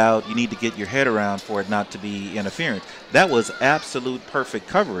about you need to get your head around for it not to be interference. That was absolute perfect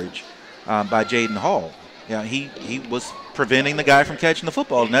coverage by Jaden Hall. Yeah, he was preventing the guy from catching the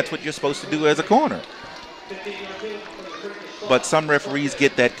football, and that's what you're supposed to do as a corner. But some referees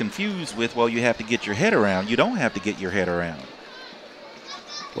get that confused with, well, you have to get your head around. You don't have to get your head around.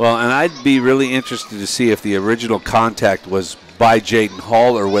 Well, and I'd be really interested to see if the original contact was by Jaden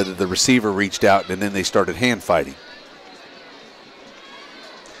Hall or whether the receiver reached out and then they started hand fighting.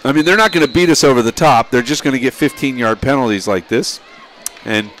 I mean, they're not going to beat us over the top. They're just going to get 15-yard penalties like this,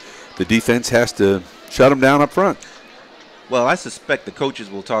 and the defense has to shut them down up front. Well, I suspect the coaches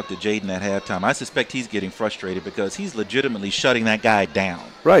will talk to Jaden at halftime. I suspect he's getting frustrated because he's legitimately shutting that guy down.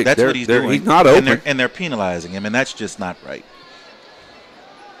 Right. That's what he's doing. He's not open. And they're penalizing him, and that's just not right.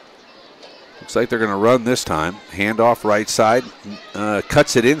 Looks like they're going to run this time. Handoff right side,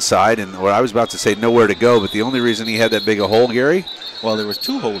 cuts it inside, and what I was about to say, nowhere to go, but the only reason he had that big a hole, Gary? Well, there was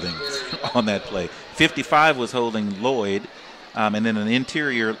two holdings on that play. 55 was holding Lloyd, and then an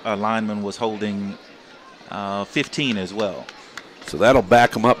interior lineman was holding 15 as well. So that'll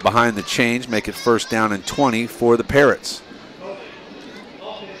back them up behind the change, make it 1st down and 20 for the Parrots,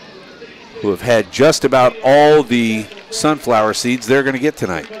 who have had just about all the sunflower seeds they're going to get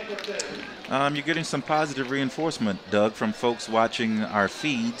tonight. You're getting some positive reinforcement, Doug, from folks watching our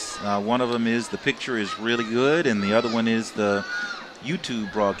feeds. One of them is the picture is really good, and the other one is the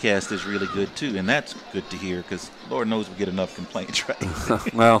YouTube broadcast is really good, too. And that's good to hear because Lord knows we get enough complaints,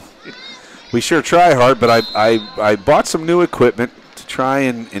 right? Well, we sure try hard, but I bought some new equipment to try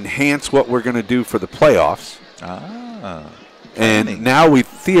and enhance what we're going to do for the playoffs. And now we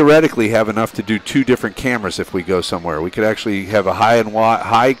theoretically have enough to do 2 different cameras if we go somewhere. We could actually have a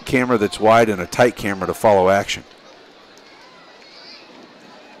high camera that's wide and a tight camera to follow action.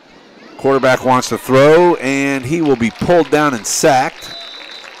 Quarterback wants to throw, and he will be pulled down and sacked.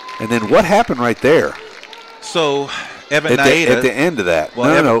 And then what happened right there? So Evan Naida. At the end of that.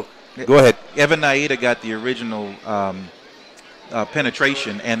 Well, no. Go ahead. Evan Naida got the original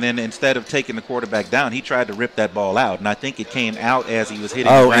penetration, and then instead of taking the quarterback down, he tried to rip that ball out, and I think it came out as he was hitting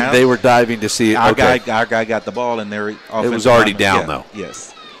the ground. And they were diving to see it. Our guy got the ball, and it was already down, though.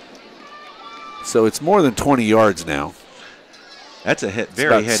 Yes. So it's more than 20 yards now. That's a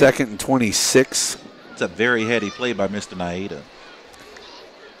very heady. 2nd and 26. It's a very heady play by Mr. Naida.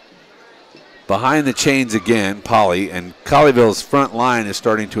 Behind the chains again, Poly, and Colleyville's front line is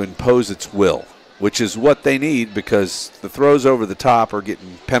starting to impose its will, which is what they need because the throws over the top are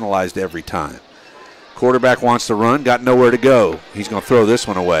getting penalized every time. Quarterback wants to run, got nowhere to go. He's going to throw this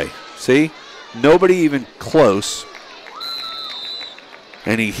one away. See? Nobody even close.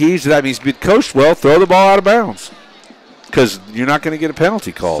 And he heaves it up. He's been coached well. Throw the ball out of bounds because you're not going to get a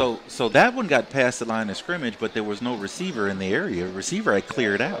penalty called. So that one got past the line of scrimmage, but there was no receiver in the area. Receiver had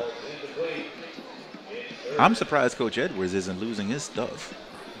cleared out. I'm surprised Coach Edwards isn't losing his stuff.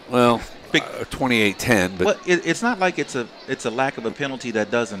 Well, 28-10, but it's not like it's a lack of a penalty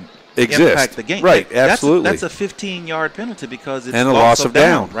that doesn't exist. Impact the game. Right, absolutely. That's a 15-yard penalty because it's and a loss of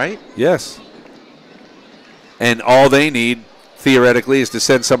down, right? Yes. And all they need theoretically, is to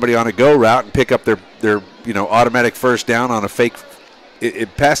send somebody on a go route and pick up their automatic first down on a fake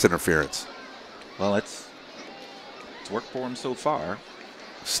pass interference. Well, it's worked for him so far.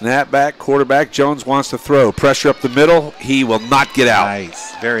 Snap back, quarterback. Jones wants to throw. Pressure up the middle. He will not get out.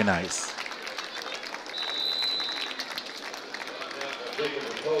 Nice. Very nice.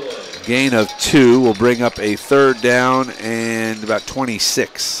 Gain of 2 will bring up a third down and about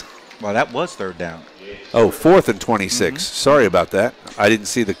 26. Well, that was third down. Oh, 4th and 26. Sorry about that. I didn't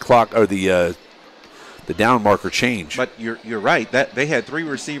see the clock or the down marker change. But you're right. That they had 3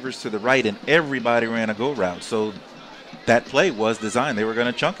 receivers to the right, and everybody ran a go route. So that play was designed. They were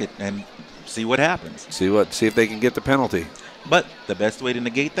going to chunk it and see what happens. See if they can get the penalty. But the best way to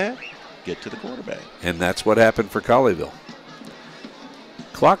negate that, get to the quarterback. And that's what happened for Colleyville.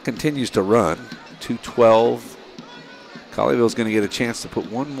 Clock continues to run. 2:12. Colleyville's going to get a chance to put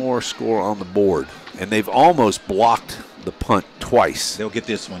one more score on the board. And they've almost blocked the punt twice. They'll get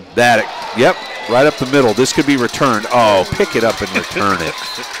this one. Yep, right up the middle. This could be returned. Oh, pick it up and return it.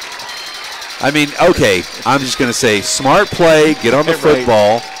 I mean, okay, I'm just going to say smart play, get on the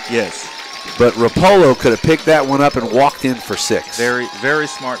football. Yes. But Rapolo could have picked that one up and walked in for 6. Very, very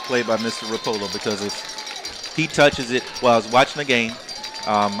smart play by Mr. Rapolo, because if he touches it, well, I was watching the game.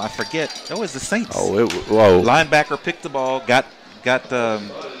 I forget. That was the Saints. Whoa. Linebacker picked the ball, got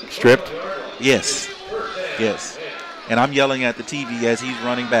stripped? Yes. And I'm yelling at the TV as he's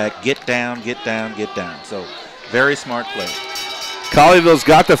running back, get down, get down, get down. So, very smart play. Colleyville's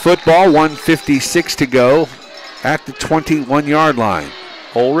got the football, 1:56 to go at the 21-yard line.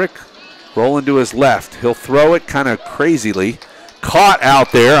 Ulrich rolling to his left. He'll throw it kind of crazily. Caught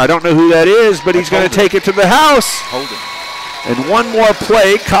out there. I don't know who that is, but he's going to take it to the house. Holding. And one more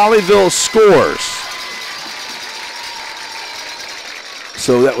play, Colleyville scores.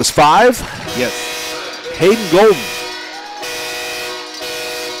 So that was 5? Yes. Hayden Golden.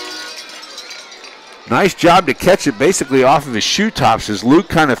 Nice job to catch it basically off of his shoe tops as Luke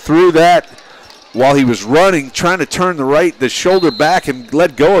kind of threw that while he was running, trying to turn the shoulder back and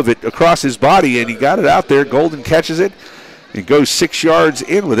let go of it across his body, and he got it out there. Golden catches it and goes 6 yards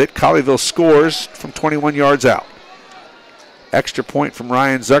in with it. Colleyville scores from 21 yards out. Extra point from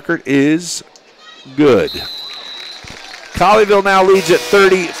Ryan Zuckert is good. Colleyville now leads at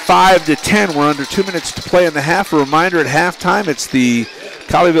 35-10. We're under 2 minutes to play in the half. A reminder, at halftime, it's the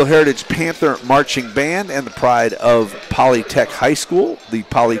Colleyville Heritage Panther Marching Band and the pride of Polytech High School. The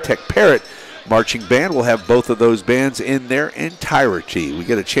Polytech Parrot Marching Band will have both of those bands in their entirety. We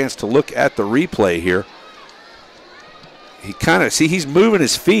get a chance to look at the replay here. He he's moving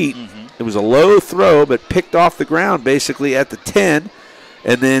his feet. It was a low throw, but picked off the ground basically at the 10.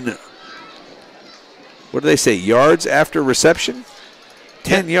 And then, what do they say, yards after reception?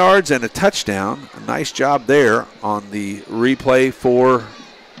 10 yards and a touchdown. A nice job there on the replay for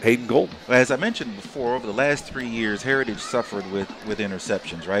Hayden Golden. As I mentioned before, over the last 3 years, Heritage suffered with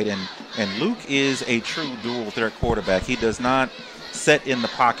interceptions, right? And Luke is a true dual threat quarterback. He does not set in the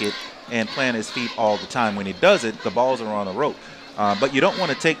pocket and plant his feet all the time. When he does it, the balls are on a rope. But you don't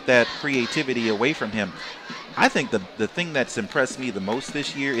want to take that creativity away from him. I think the thing that's impressed me the most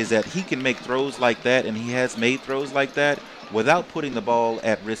this year is that he can make throws like that, and he has made throws like that without putting the ball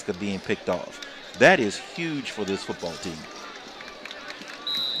at risk of being picked off. That is huge for this football team.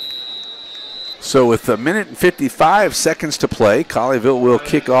 So with 1 minute and 55 seconds to play, Colleyville will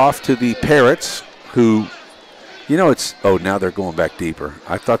kick off to the Parrots, who, now they're going back deeper.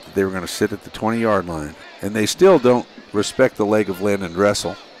 I thought that they were going to sit at the 20-yard line. And they still don't respect the leg of Landon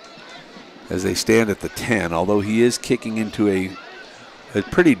Dressel as they stand at the 10, although he is kicking into a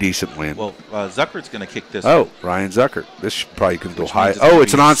pretty decent win. Well, Zuckert's going to kick this. Oh, Ryan Zuckert. This probably can go high. Oh,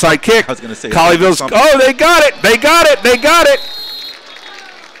 it's an onside kick. I was going to say. Colleyville's. Oh, they got it. They got it.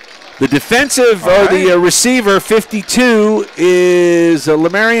 The defensive, the receiver, 52, is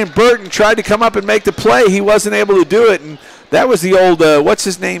Lamarian Burton. Tried to come up and make the play. He wasn't able to do it. And that was the old, what's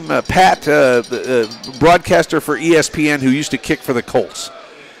his name, Pat, broadcaster for ESPN who used to kick for the Colts.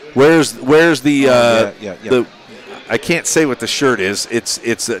 Where's the I can't say what the shirt is.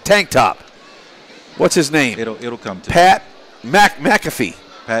 It's a tank top. What's his name? It'll come to Pat McAfee.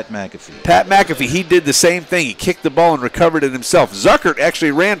 Pat McAfee. Pat McAfee. He did the same thing. He kicked the ball and recovered it himself. Zuckert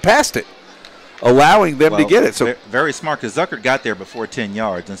actually ran past it, allowing them to get it. So very smart, because Zuckert got there before 10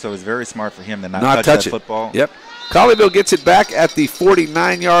 yards, and so it's very smart for him to not touch that football. Yep. Colleyville gets it back at the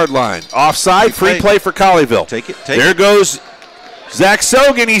 49-yard line. Offside, free play for Colleyville. Take it. There goes Zach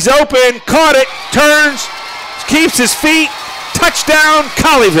Sogan. He's open, caught it, turns, keeps his feet. Touchdown,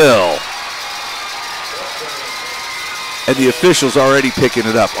 Colleyville. And the officials already picking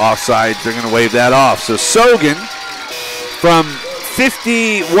it up. Offside, they're going to wave that off. So Sogan from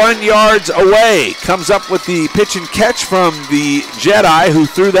 51 yards away. Comes up with the pitch and catch from the Jedi, who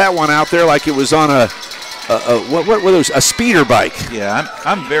threw that one out there like it was on a speeder bike. Yeah,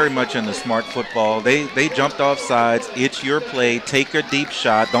 I'm very much into smart football. They jumped off sides. It's your play. Take a deep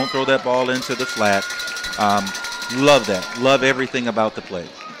shot. Don't throw that ball into the flat. Love that. Love everything about the play.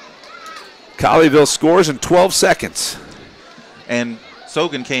 Colleyville scores in 12 seconds. And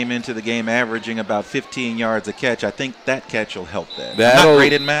Sogan came into the game averaging about 15 yards a catch. I think that catch will help that. I'm not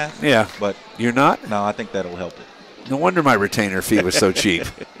great in math. Yeah. But you're not? No, I think that'll help it. No wonder my retainer fee was so cheap.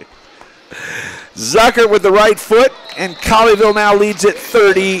 Zucker with the right foot, and Colleyville now leads it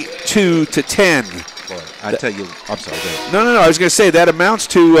 32-10. Boy, I tell you, I'm sorry. No. I was going to say that amounts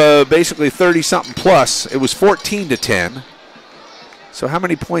to basically 30-something plus. It was 14-10. So how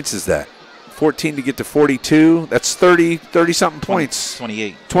many points is that? 14 to get to 42. That's 30-something points.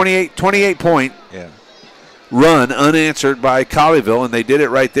 28 point run unanswered by Colleyville, and they did it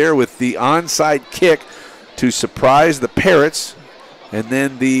right there with the onside kick to surprise the Parrots. And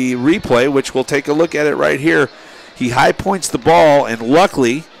then the replay, which we'll take a look at it right here. He high points the ball, and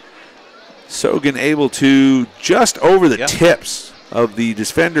luckily, Sogan able to just over the tips of the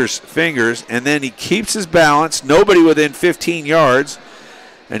defender's fingers, and then he keeps his balance, nobody within 15 yards,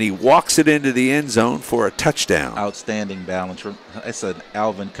 and he walks it into the end zone for a touchdown. Outstanding balance. It's an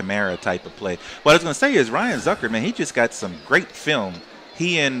Alvin Kamara type of play. What I was going to say is Ryan Zucker, man, he just got some great film.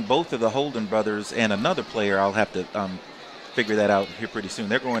 He and both of the Holden brothers and another player, I'll have to figure that out here pretty soon.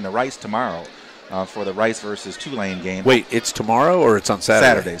 They're going to Rice tomorrow for the Rice versus Tulane game. Wait, it's tomorrow or it's on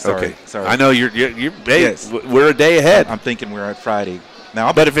Saturday? Saturday, sorry. I know you're yes. We're a day ahead. I'm thinking we're at Friday.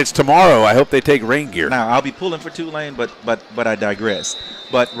 Now, but if it's tomorrow, I hope they take rain gear. Now, I'll be pulling for Tulane, but I digress.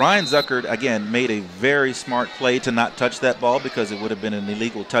 But Ryan Zucker, again, made a very smart play to not touch that ball because it would have been an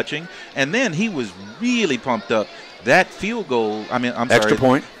illegal touching. And then he was really pumped up. That field goal, extra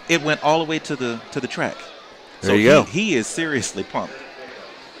point, it went all the way to the track. There you go. He is seriously pumped.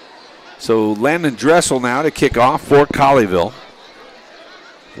 So Landon Dressel now to kick off for Colleyville.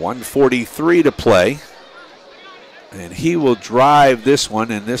 1:43 to play. And he will drive this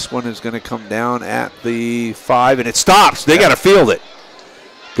one, and this one is going to come down at the 5, and it stops. They got to field it.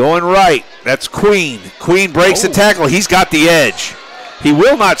 Going right. That's Queen. Queen breaks the tackle. He's got the edge. He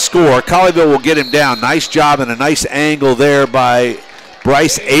will not score. Colleyville will get him down. Nice job and a nice angle there by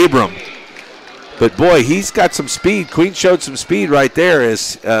Bryce Abram. But, boy, he's got some speed. Queen showed some speed right there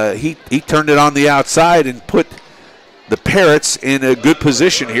as he turned it on the outside and put the Parrots in a good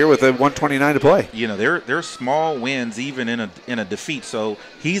position here with a 1:29 to play. You know, they're small wins even in a defeat. So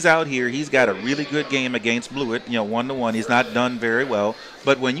he's out here. He's got a really good game against Blewett, 1-1. He's not done very well.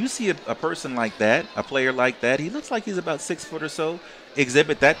 But when you see a person like that, a player like that, he looks like he's about 6 foot or so,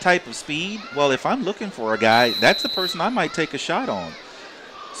 exhibit that type of speed. Well, if I'm looking for a guy, that's the person I might take a shot on.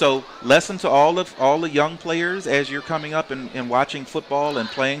 So lesson to all the young players as you're coming up and watching football and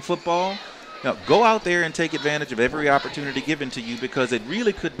playing football. Now, go out there and take advantage of every opportunity given to you because it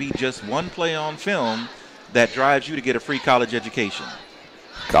really could be just one play on film that drives you to get a free college education.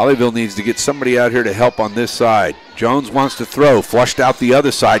 Colleyville needs to get somebody out here to help on this side. Jones wants to throw, flushed out the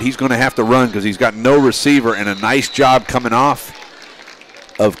other side. He's going to have to run because he's got no receiver, and a nice job coming off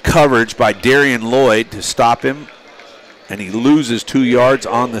of coverage by Darian Lloyd to stop him. And he loses 2 yards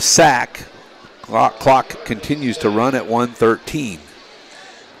on the sack. Clock continues to run at 1:13.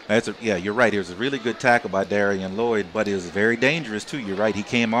 You're right. It was a really good tackle by Darian Lloyd, but it was very dangerous too. You're right. He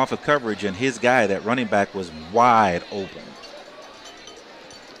came off of coverage, and his guy, that running back, was wide open.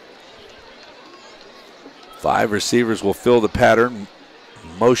 5 receivers will fill the pattern.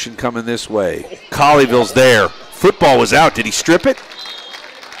 Motion coming this way. Colleyville's there. Football was out. Did he strip it?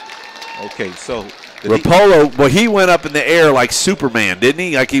 Okay, so Rapolo, well, he went up in the air like Superman, didn't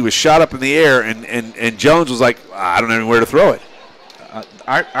he? Like he was shot up in the air, and Jones was like, I don't know where to throw it.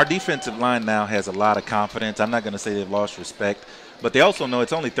 Our defensive line now has a lot of confidence. I'm not going to say they've lost respect, but they also know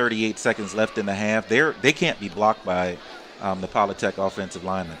it's only 38 seconds left in the half. They can't be blocked by the Polytech offensive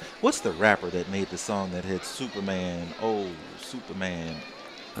lineman. What's the rapper that made the song that hit Superman? Oh, Superman.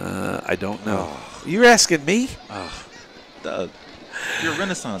 I don't know. You're asking me? Doug, you're a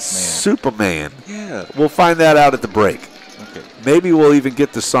Renaissance man. Superman. Yeah. We'll find that out at the break. Okay. Maybe we'll even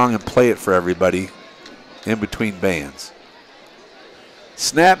get the song and play it for everybody in between bands.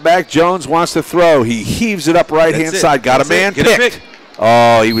 Snap back. Jones wants to throw. He heaves it up right-hand side. Got a man picked.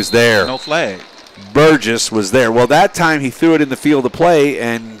 Oh, he was there. No flag. Burgess was there. Well, that time he threw it in the field of play,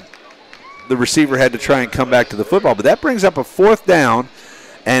 and the receiver had to try and come back to the football. But that brings up a 4th down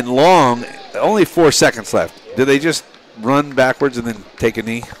and long. Only 4 seconds left. Did they just run backwards and then take a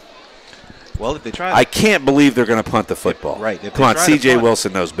knee? Well, if they try, I can't believe they're going to punt the football. Right. If Come on, they try to C.J. punt-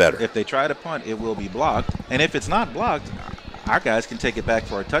 Wilson knows better. If they try to punt, it will be blocked. And if it's not blocked, our guys can take it back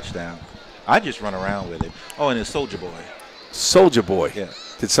for a touchdown. I just run around with it. Oh, and it's Soldier Boy. Soldier Boy. Yeah.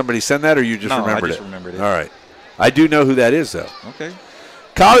 Did somebody send that, or you just remembered it? No, I just remembered it. All right. I do know who that is, though. Okay.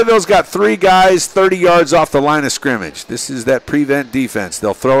 Colleyville's got 3 guys 30 yards off the line of scrimmage. This is that prevent defense.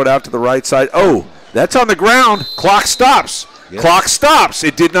 They'll throw it out to the right side. Oh, that's on the ground. Clock stops. Yes. Clock stops.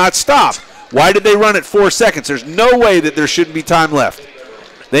 It did not stop. Why did they run it 4 seconds? There's no way that there shouldn't be time left.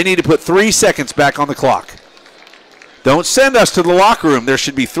 They need to put 3 seconds back on the clock. Don't send us to the locker room. There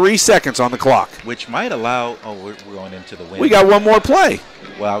should be 3 seconds on the clock. Which might allow. Oh, we're going into the wind. We got one more play.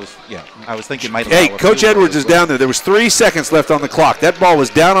 Well, I was thinking might. Hey, allow a Coach field goal Edwards as is well. down there. There was 3 seconds left on the clock. That ball was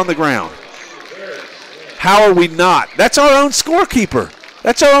down on the ground. How are we not? That's our own scorekeeper.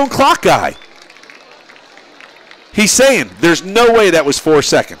 That's our own clock guy. He's saying there's no way that was 4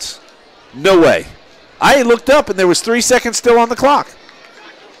 seconds. No way. I looked up and there was 3 seconds still on the clock.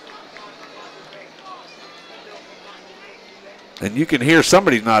 And you can hear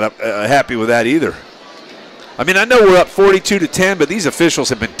somebody's not happy with that either. I mean, I know we're up 42-10, but these officials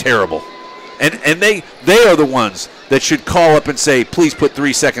have been terrible. And they are the ones that should call up and say, please put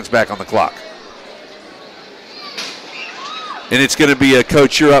 3 seconds back on the clock. And it's going to be a,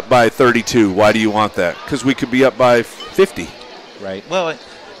 coach, you're up by 32. Why do you want that? Because we could be up by 50. Right. Well,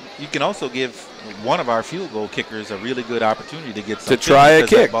 you can also give one of our field goal kickers a really good opportunity to get some to try a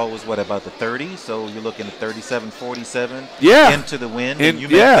kick. That ball was, about the 30? So you're looking at 37-47 yeah. into the wind, and you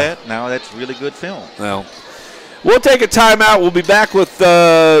make yeah. that. Now that's really good film. Well, we'll take a timeout. We'll be back with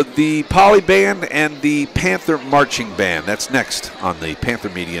the Poly Band and the Panther Marching Band. That's next on the Panther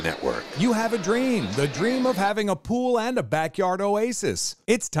Media Network. You have a dream, the dream of having a pool and a backyard oasis.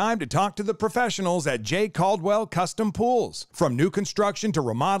 It's time to talk to the professionals at J. Caldwell Custom Pools. From new construction to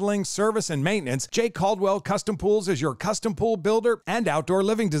remodeling, service, and maintenance, J. Caldwell Custom Pools is your custom pool builder and outdoor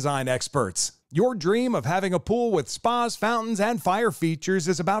living design experts. Your dream of having a pool with spas, fountains, and fire features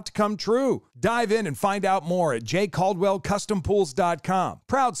is about to come true. Dive in and find out more at jcaldwellcustompools.com.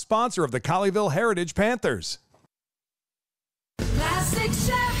 Proud sponsor of the Colleyville Heritage Panthers. Classic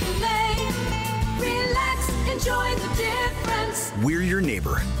Chevrolet. Relax, enjoy the difference. We're your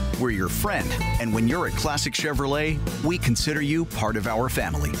neighbor. We're your friend. And when you're at Classic Chevrolet, we consider you part of our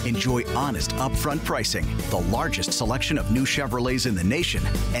family. Enjoy honest, upfront pricing, the largest selection of new Chevrolets in the nation,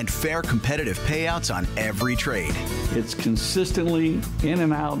 and fair, competitive payouts on every trade. It's consistently in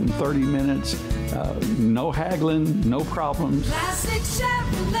and out in 30 minutes. No haggling, no problems. Classic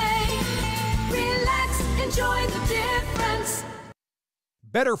Chevrolet. Relax, enjoy the difference.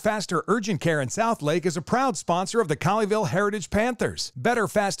 Better, Faster Urgent Care in Southlake is a proud sponsor of the Colleyville Heritage Panthers. Better,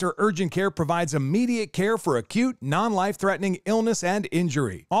 Faster Urgent Care provides immediate care for acute, non-life-threatening illness and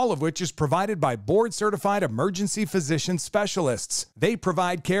injury, all of which is provided by board-certified emergency physician specialists. They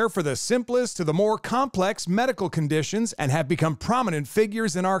provide care for the simplest to the more complex medical conditions and have become prominent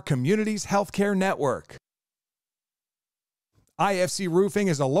figures in our community's healthcare network. IFC Roofing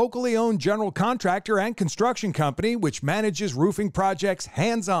is a locally owned general contractor and construction company which manages roofing projects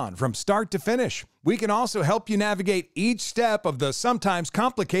hands-on from start to finish. We can also help you navigate each step of the sometimes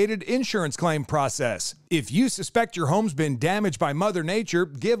complicated insurance claim process. If you suspect your home's been damaged by Mother Nature,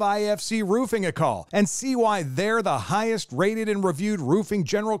 give IFC Roofing a call and see why they're the highest rated and reviewed roofing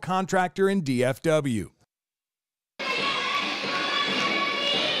general contractor in DFW.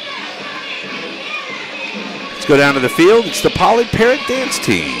 Let's go down to the field. It's the Poly Parrot Dance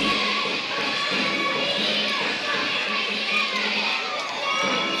Team.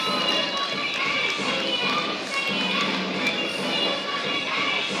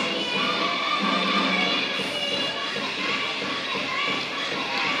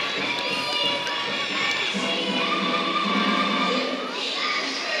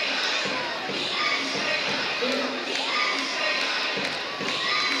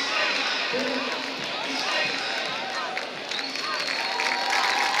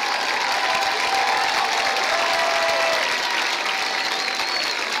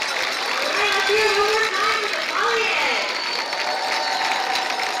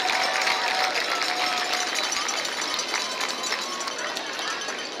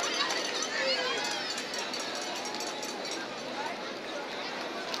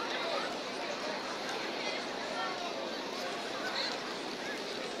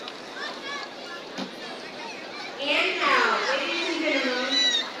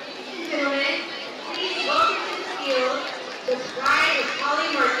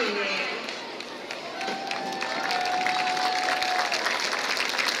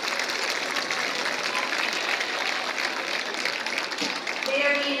 They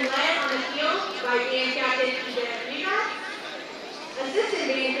are being led on the field by Band Captain Ida Rivas, Assistant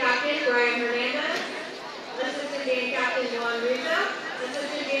Band Captain Brian Hernandez, Assistant Band Captain Juan Rizzo,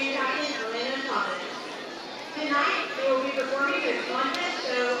 Assistant Band Captain Elena Thomas. Tonight, they will be performing their contest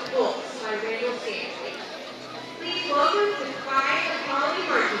show, Bolts by Randall Stanley. Please welcome the choir of Poly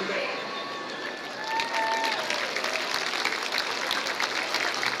Marching Band.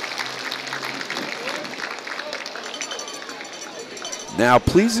 Now,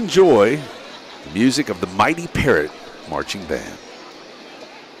 please enjoy the music of the Mighty Parrot Marching Band.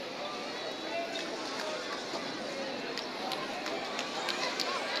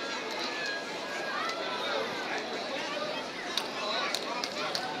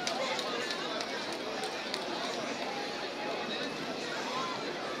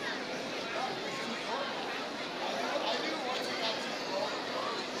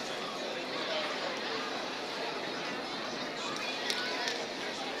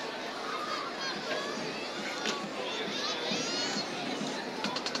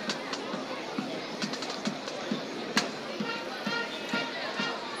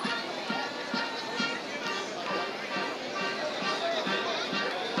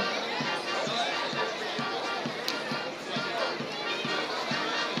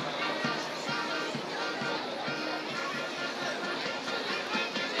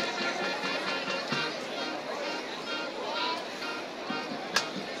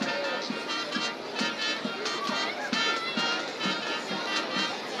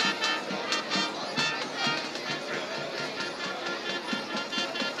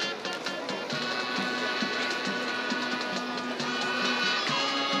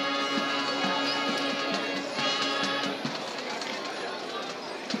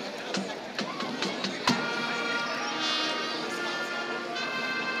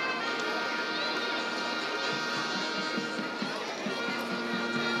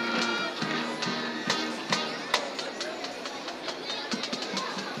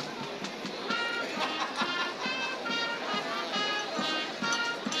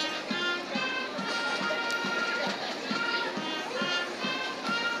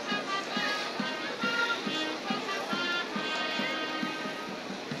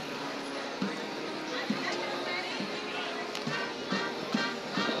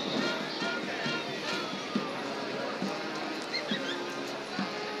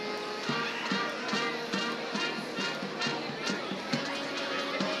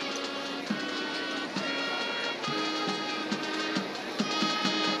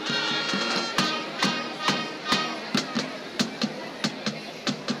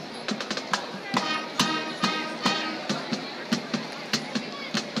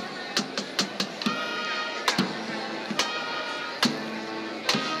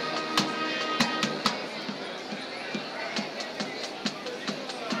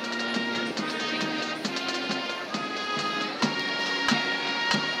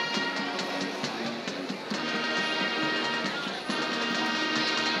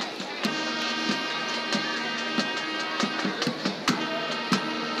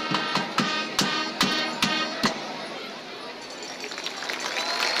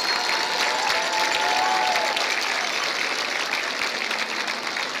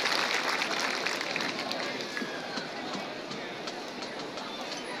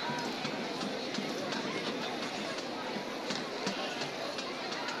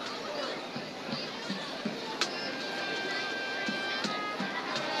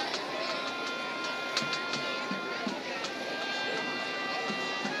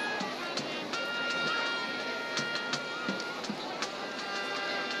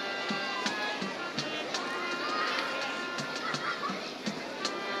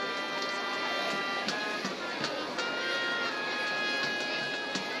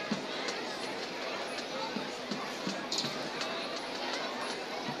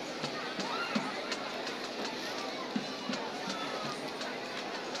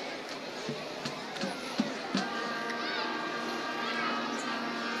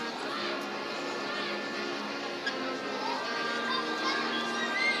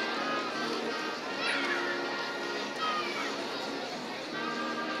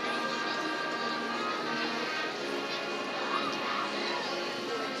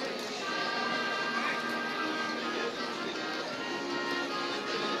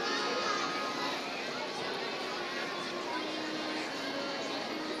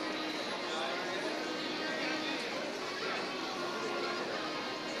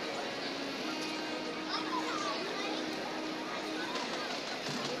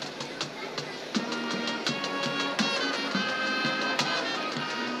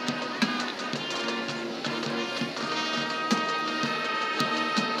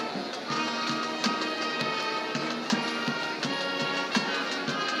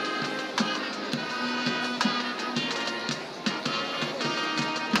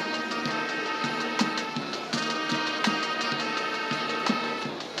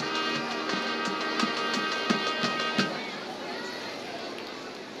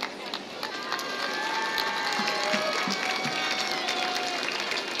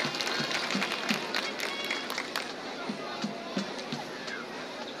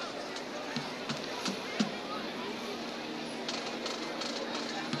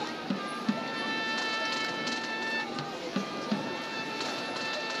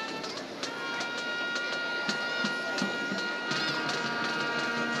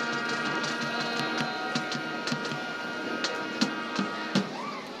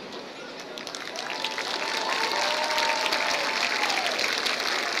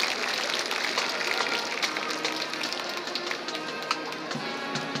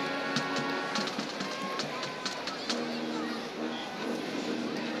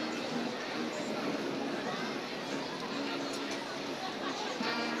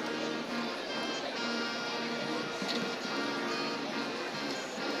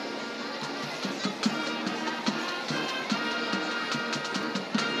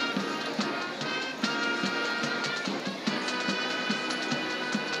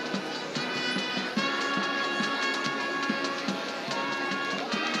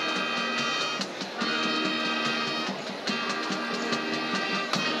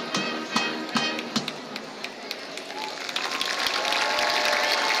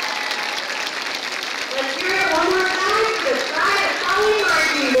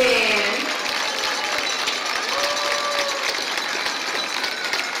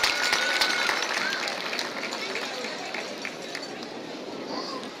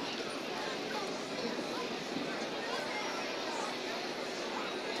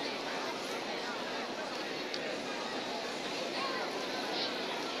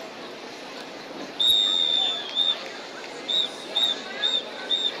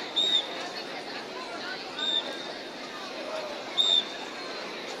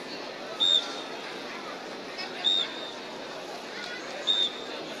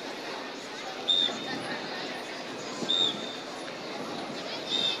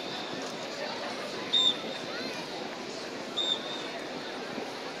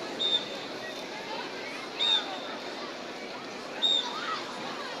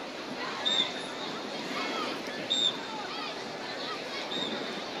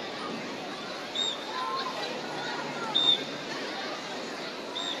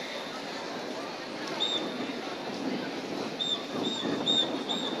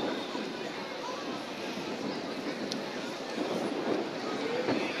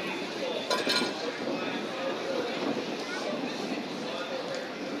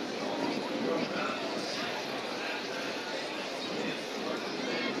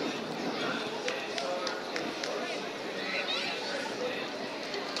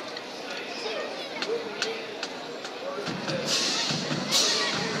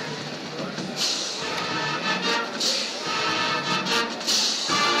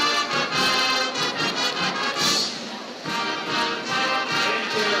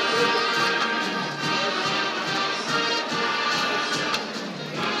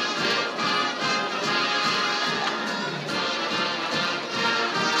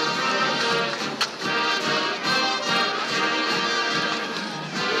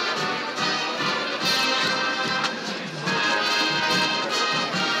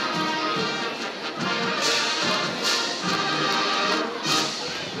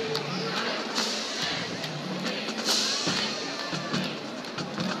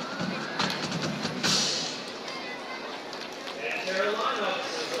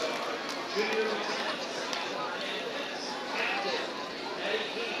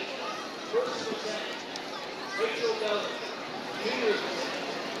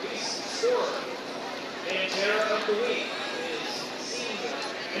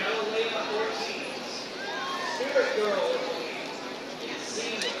 Spirit Girl of the Week is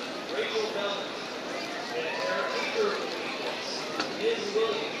Zena Rachel Bellman. And her Leader of the Week is Ms.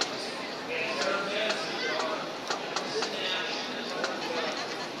 Williams. And her Manager are Allison Nash and Lauren Bell.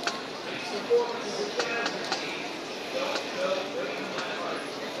 Next performance is a jazz routine, Don't Go Breaking My Heart.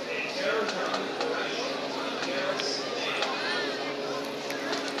 And Tara Herman direction on Harris Dale.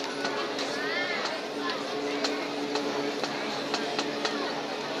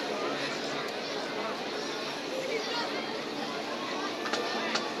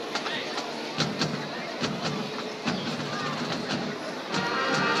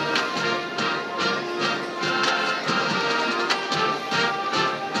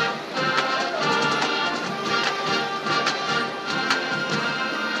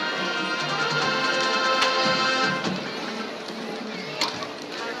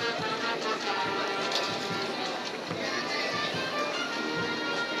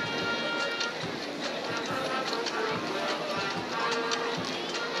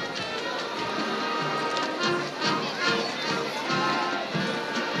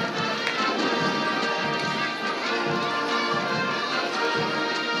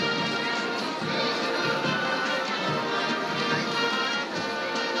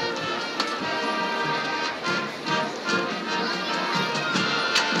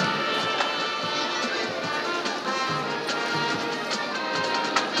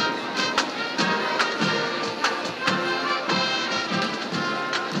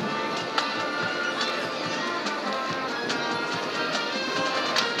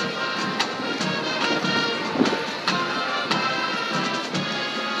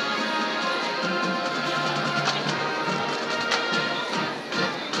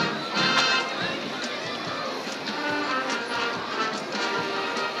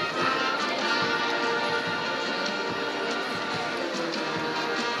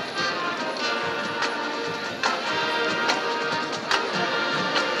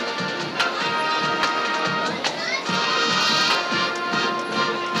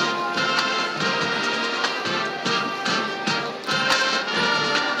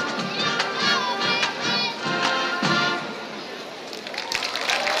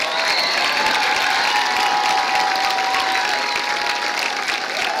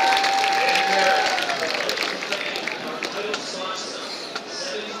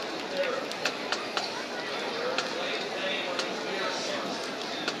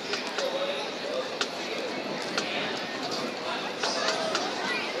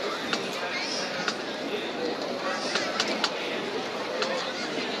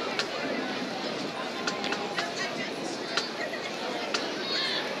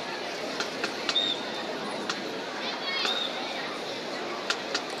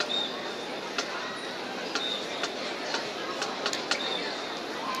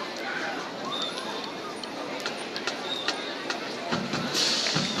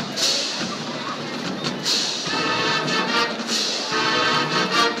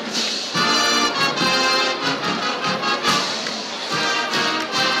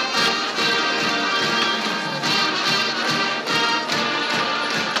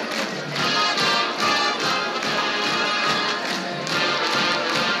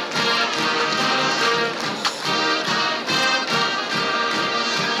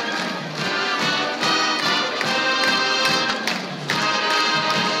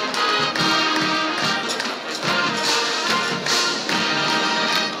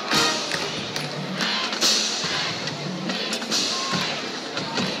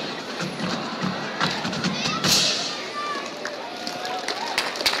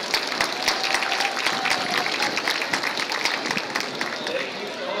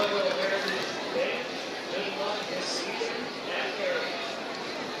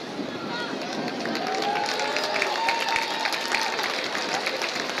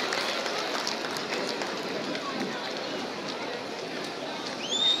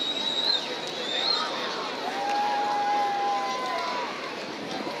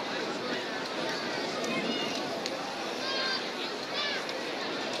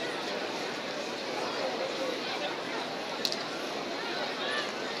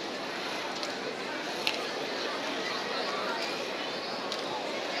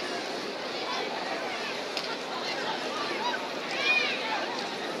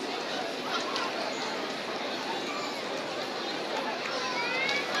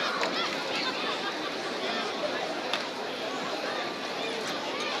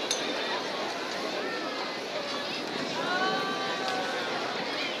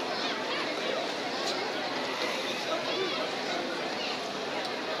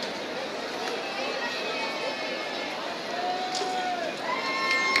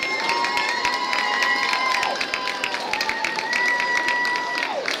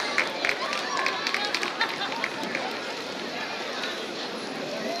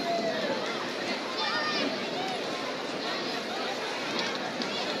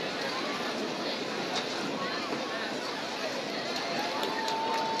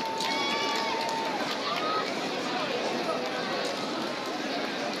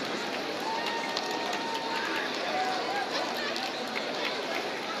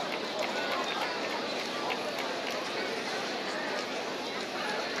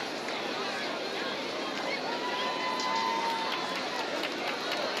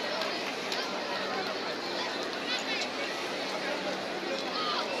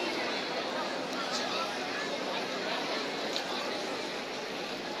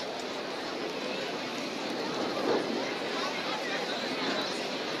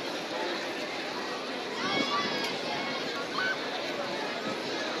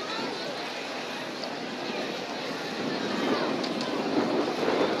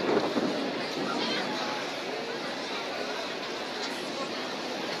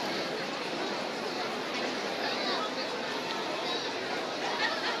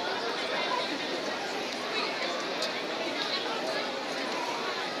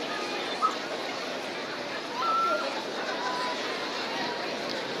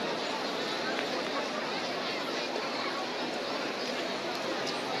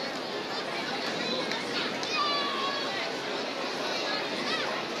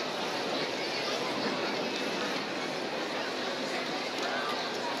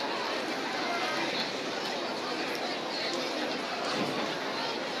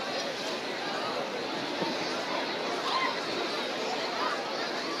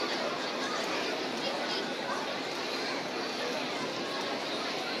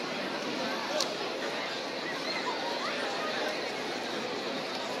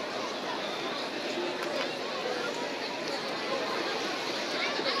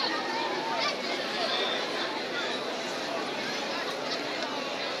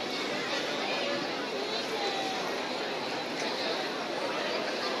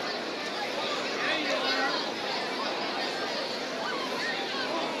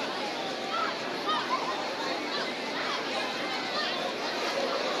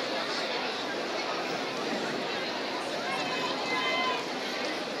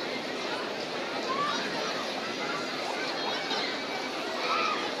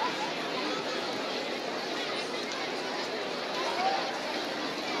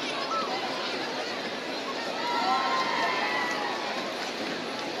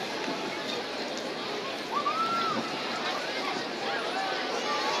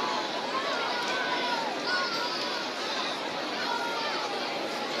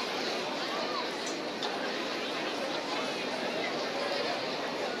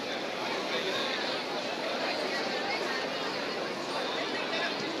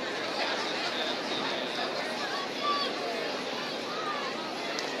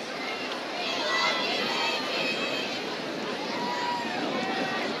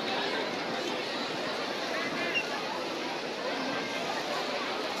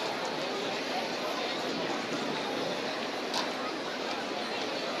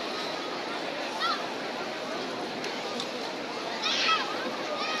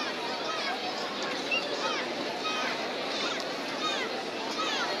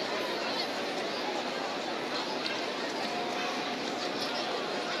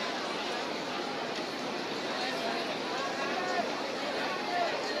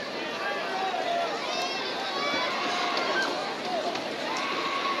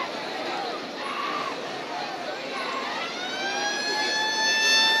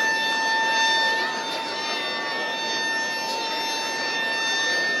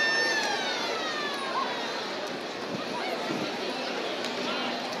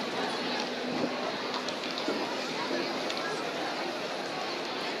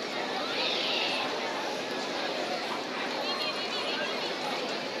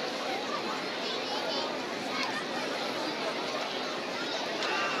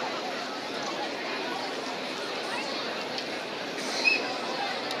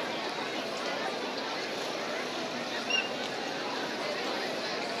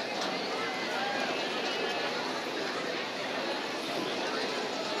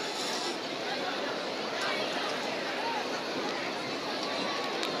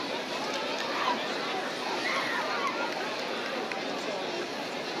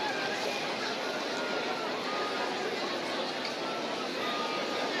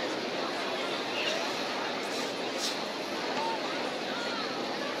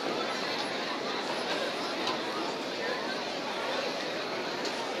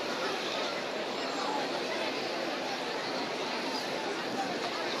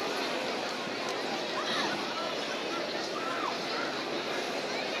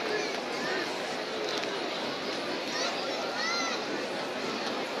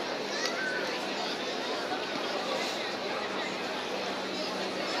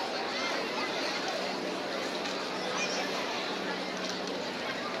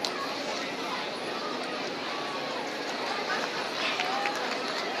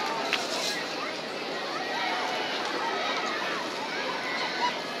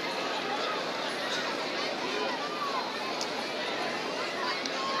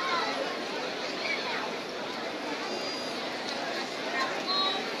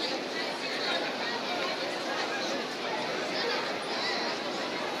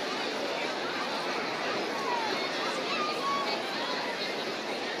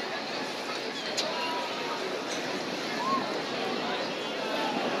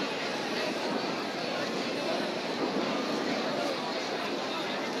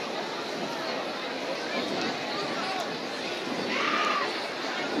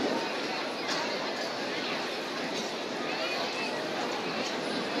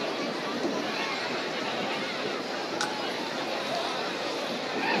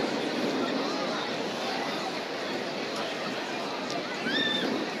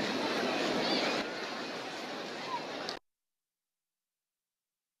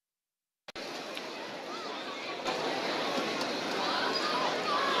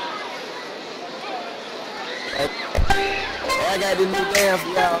 I got this new dance for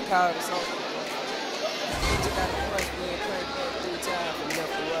y'all called the Soldier Boy. Just got to punch, then crank back 3 times from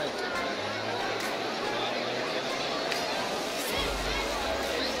left to right.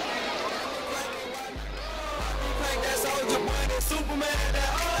 Crank that Soldier Boy, that Superman,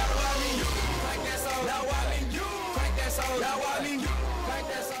 that all I mean you. Crank that Soldier, now I mean you. Crank that Soldier, now I mean you. Crank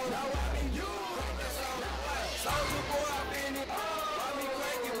that Soldier, now I mean you. Crank that Soldier, Soldier Boy, I been it. Why me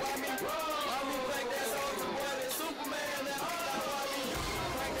crank it? Why me crank that Soldier Boy, that Superman, that all I mean you.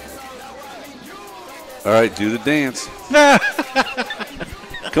 Crank that Soldier, now I mean you. All right, do the dance.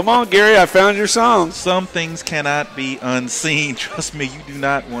 Come on, Gary, I found your song. Some things cannot be unseen. Trust me, you do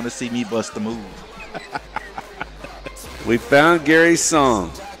not want to see me bust a move. We found Gary's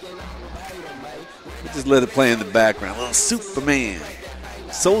song. We'll just let it play in the background. Little Superman,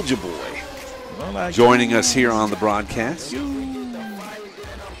 Soldier Boy, joining us here on the broadcast.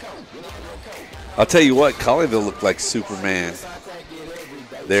 I'll tell you what, Colleyville looked like Superman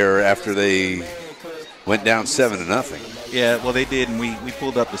there after they went down 7-0. Yeah, well, they did, and we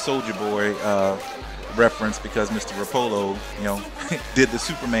pulled up the Soldier Boy reference because Mr. Rapolo, did the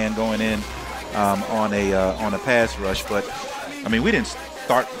Superman going in on a pass rush. But I mean, we didn't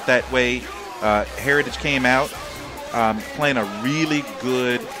start that way. Heritage came out playing a really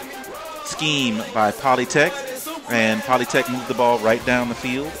good scheme by Polytech, and Polytech moved the ball right down the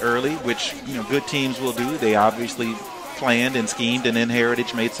field early, which good teams will do. They obviously planned and schemed, and then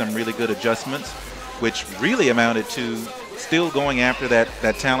Heritage made some really good adjustments, which really amounted to still going after that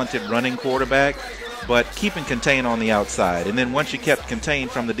talented running quarterback, but keeping contained on the outside. And then once you kept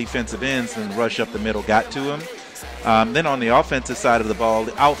contained from the defensive ends and rush up the middle got to him, then on the offensive side of the ball,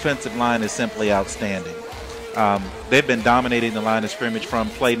 the offensive line is simply outstanding. They've been dominating the line of scrimmage from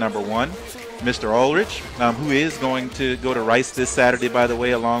play number 1. Mr. Ulrich, who is going to go to Rice this Saturday, by the way,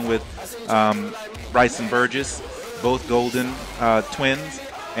 along with Rice and Burgess, both Golden twins,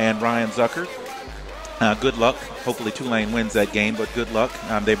 and Ryan Zucker. Good luck. Hopefully Tulane wins that game, but good luck.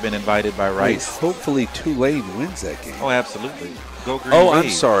 They've been invited by Rice. Wait, hopefully Tulane wins that game. Oh, absolutely. Go Green Oh, Wave.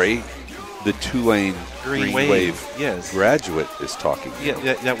 I'm sorry. The Tulane Green Wave yes. graduate is talking.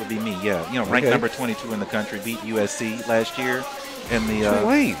 Yeah, that would be me, yeah. Ranked number 22 in the country, beat USC last year. And the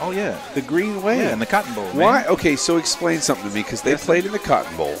Tulane. Oh, yeah. The Green Wave. Yeah, in the Cotton Bowl. Why? Man. Okay, so explain something to me, because they played in the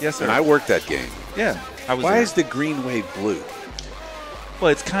Cotton Bowl. Yes, sir. And I worked that game. Yeah, I was Why there. is the Green Wave blue?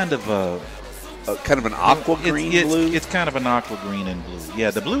 Well, it's kind of kind of an aqua green blue? It's kind of an aqua green and blue.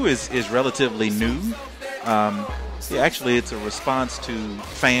 Yeah, the blue is relatively new. Actually, it's a response to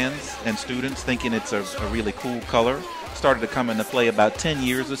fans and students thinking it's a really cool color. Started to come into play about 10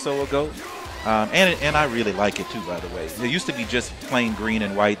 years or so ago. And I really like it too, by the way. It used to be just plain green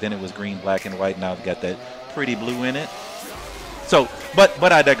and white, then it was green, black, and white. Now it's got that pretty blue in it. So,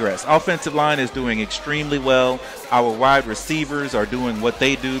 but I digress. Offensive line is doing extremely well. Our wide receivers are doing what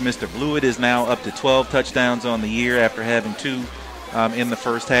they do. Mr. Blewett is now up to 12 touchdowns on the year after having 2 in the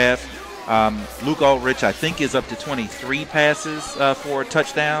first half. Luke Ulrich, I think, is up to 23 passes for a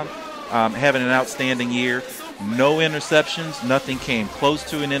touchdown, having an outstanding year. No interceptions. Nothing came close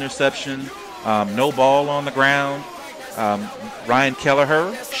to an interception. No ball on the ground. Ryan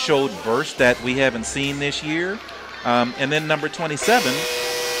Kelleher showed burst that we haven't seen this year. And then number 27,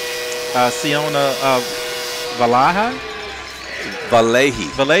 Siona Valehi.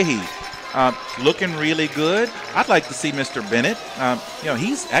 Looking really good. I'd like to see Mr. Bennett.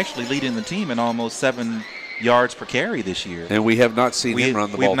 He's actually leading the team in almost 7 yards per carry this year. And we have not seen him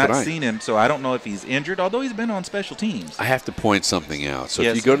run the ball tonight. We've not seen him, so I don't know if he's injured, although he's been on special teams. I have to point something out. So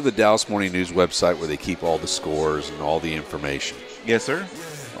Yes, if you go to the Dallas Morning News website where they keep all the scores and all the information. Yes, sir.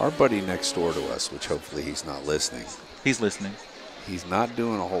 Our buddy next door to us, which hopefully he's not listening. He's listening. He's not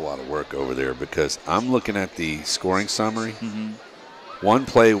doing a whole lot of work over there because I'm looking at the scoring summary. Mm-hmm. 1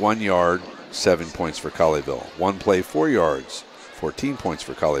 play, 1 yard, 7 points for Colleyville. 1 play, 4 yards, 14 points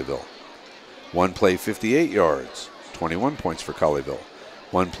for Colleyville. 1 play, 58 yards, 21 points for Colleyville.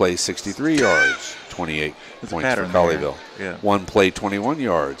 1 play, 63 yards, 28 points for Colleyville. Yeah. 1 play, 21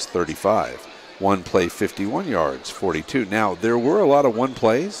 yards, 35. 1 play, 51 yards, 42. Now, there were a lot of 1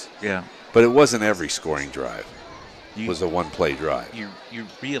 plays. Yeah. But it wasn't every scoring drive. It was a 1-play drive. You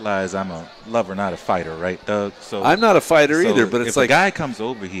realize I'm a lover, not a fighter, right, Doug? So I'm not a fighter either, but it's if like a guy comes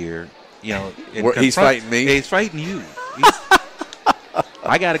over here, he's fighting me. He's fighting you.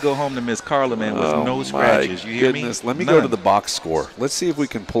 I got to go home to Miss Carla, man, with no scratches. You hear me? Let me go to the box score. Let's see if we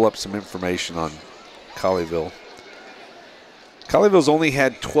can pull up some information on Colleyville. Colleyville's only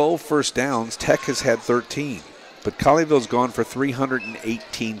had 12 first downs. Tech has had 13. But Colleyville's gone for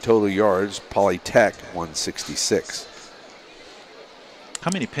 318 total yards. Polytech 166.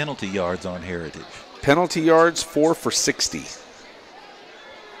 How many penalty yards on Heritage? Penalty yards, 4 for 60.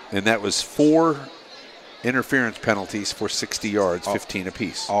 And that was 4 interference penalties for 60 yards, 15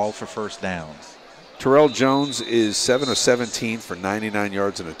 apiece. All for first downs. Terrell Jones is 7 of 17 for 99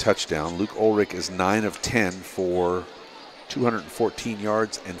 yards and a touchdown. Luke Ulrich is 9 of 10 for 214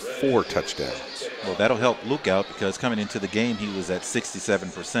 yards and 4 touchdowns. Well, that'll help Luke out because coming into the game, he was at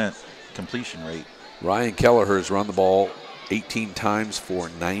 67% completion rate. Ryan Kelleher has run the ball 18 times for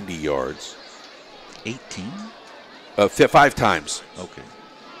 90 yards. 18? 5 times. Okay.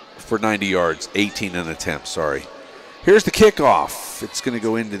 For 90 yards, 18 in attempts, sorry. Here's the kickoff. It's going to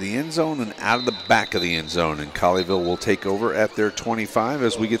go into the end zone and out of the back of the end zone, and Colleyville will take over at their 25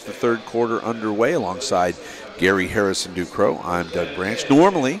 as we get the third quarter underway alongside Gary Harrison Ducrow. I'm Doug Branch.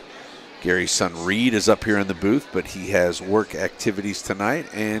 Normally, Gary's son Reed is up here in the booth, but he has work activities tonight,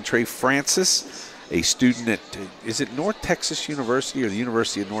 and Trey Francis, a student at, is it North Texas University or the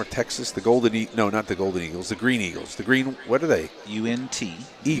University of North Texas? The Golden no, not the Golden Eagles, the Green Eagles. The Green, what are they? UNT.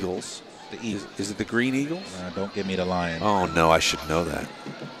 Eagles. The Eagles. Is it the Green Eagles? Don't give me the Lion. Oh, no, I should know that.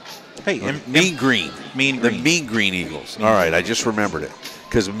 Hey, Mean Green. Mean The Green. Mean Green Eagles. All right, I just remembered it.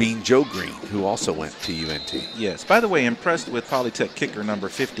 Because Mean Joe Green, who also went to UNT. Yes. By the way, impressed with Polytech kicker number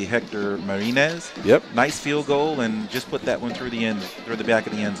 50, Hector Marinez. Yep. Nice field goal, and just put that one through the back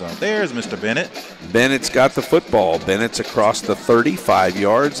of the end zone. There's Mr. Bennett. Bennett's got the football. Bennett's across the 35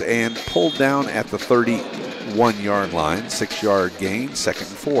 yards and pulled down at the 31-yard line. 6-yard gain, 2nd and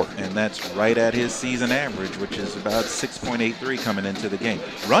 4. And that's right at his season average, which is about 6.83 coming into the game.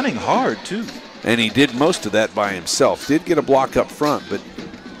 Running hard, too. And he did most of that by himself. Did get a block up front, but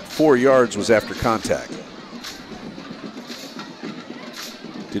 4 yards was after contact.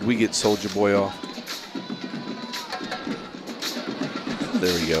 Did we get Soldier Boy off?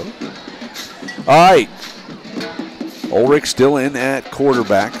 There we go. All right. Ulrich still in at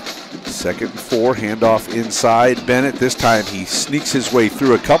quarterback. 2nd and 4, handoff inside. Bennett, this time he sneaks his way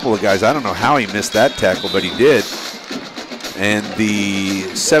through a couple of guys. I don't know how he missed that tackle, but he did. And the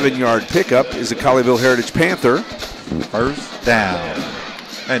 7-yard pickup is a Colleyville Heritage Panther. First down.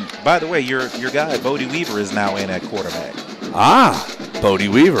 And by the way, your guy, Bodie Weaver, is now in at quarterback. Ah, Bodie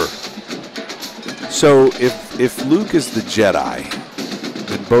Weaver. So if Luke is the Jedi,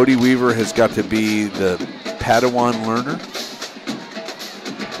 then Bodie Weaver has got to be the Padawan learner.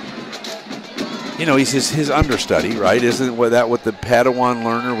 You know, he's his understudy, right? Isn't that what the Padawan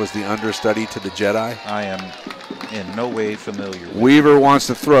learner was, the understudy to the Jedi? I am in no way familiar with Weaver wants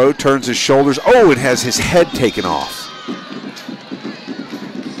to throw, turns his shoulders. Oh, it has his head taken off.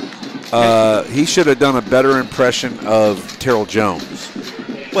 He should have done a better impression of Terrell Jones.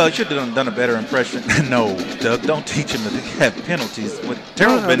 Well, he should have done a better impression. No, Doug, don't teach him to have penalties. What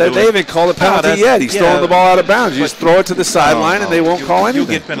Terrell's been doing. They haven't called a penalty yet. He's throwing the ball out of bounds. You just throw it to the sideline, and they won't call anything.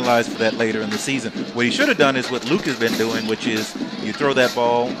 You'll get penalized for that later in the season. What he should have done is what Luke has been doing, which is you throw that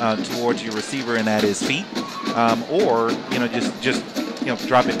ball towards your receiver and at his feet, or just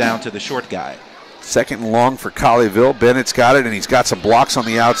drop it down to the short guy. 2nd and long for Colleyville. Bennett's got it, and he's got some blocks on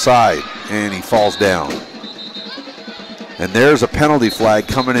the outside, and he falls down. And there's a penalty flag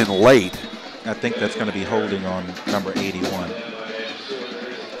coming in late. I think that's going to be holding on number 81.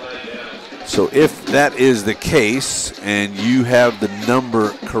 So if that is the case, and you have the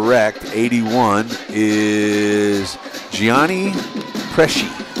number correct, 81 is Gianni Presci.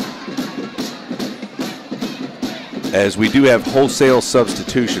 As we do have wholesale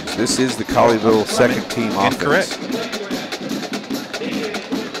substitutions. This is the Colleyville second team offense. Incorrect.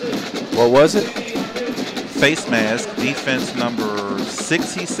 What was it? Face mask, defense number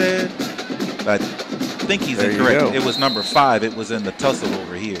 6, he said. I think he's incorrect. It was number 5. It was in the tussle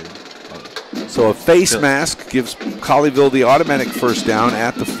over here. So a face mask gives Colleyville the automatic first down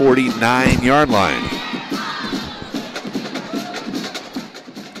at the 49-yard line.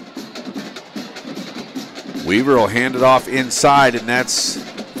 Weaver will hand it off inside, and that's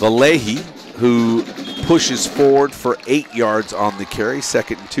Valehi, who pushes forward for 8 yards on the carry.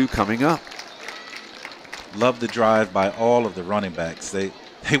 2nd and 2 coming up. Love the drive by all of the running backs. They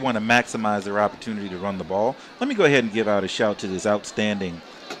want to maximize their opportunity to run the ball. Let me go ahead and give out a shout to this outstanding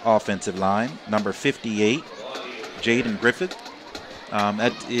offensive line. Number 58, Jaden Griffith.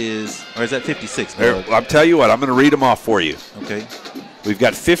 That is, or is that 56? I'll tell you what, I'm going to read them off for you. Okay. We've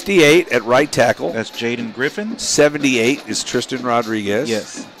got 58 at right tackle. That's Jaden Griffin. 78 is Tristan Rodriguez.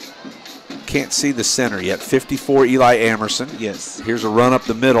 Yes. Can't see the center yet. 54, Eli Amerson. Yes. Here's a run up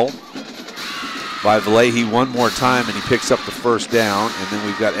the middle by Valehi one more time, and he picks up the first down. And then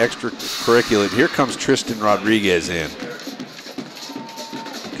we've got extracurricular. Here comes Tristan Rodriguez in.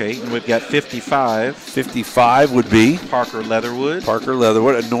 Okay, and we've got 55. 55 would be Parker Leatherwood. Parker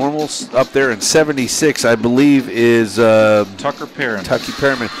Leatherwood. A normal up there, and 76, I believe, is Tucker Perriman. Tucky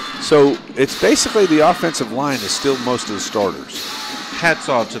Perriman. So it's basically the offensive line is still most of the starters. Hats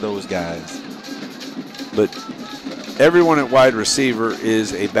off to those guys. But everyone at wide receiver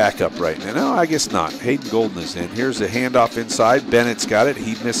is a backup right now. No, I guess not. Hayden Golden is in. Here's a handoff inside. Bennett's got it.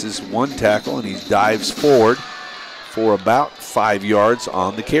 He misses one tackle, and he dives forward for about 5 yards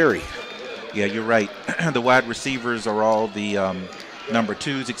on the carry. Yeah, you're right. The wide receivers are all the number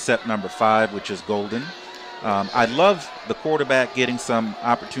 2s except number 5, which is Golden. I love the quarterback getting some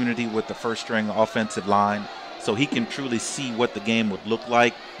opportunity with the first-string offensive line so he can truly see what the game would look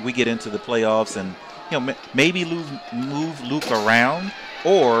like. We get into the playoffs and, maybe move Luke around,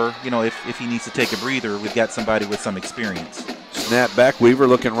 or, if he needs to take a breather, we've got somebody with some experience. Snap back, Weaver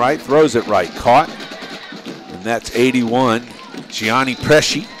looking right, throws it right, caught. And that's 81, Gianni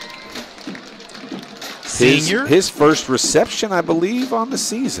Presci. Senior. His first reception, I believe, on the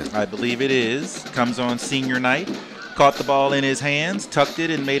season. I believe it is. Comes on senior night. Caught the ball in his hands, tucked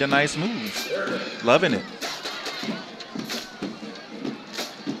it, and made a nice move. Loving it.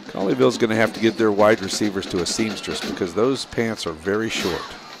 Colleyville's going to have to get their wide receivers to a seamstress because those pants are very short.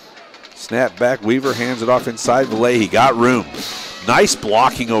 Snap back, Weaver hands it off inside. He got room. Nice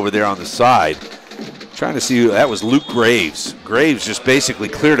blocking over there on the side. Trying to see who that was. Luke Graves. Graves just basically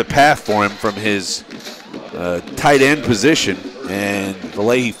cleared a path for him from his tight end position, and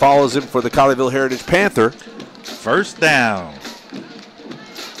Vallejo follows him for the Colleyville Heritage Panther. First down.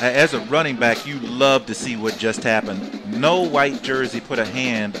 As a running back, you love to see what just happened. No white jersey put a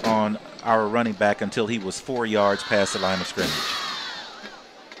hand on our running back until he was 4 yards past the line of scrimmage.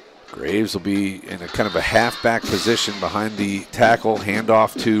 Graves will be in a kind of a halfback position behind the tackle.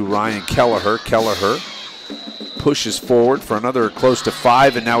 Handoff to Ryan Kelleher. Kelleher pushes forward for another close to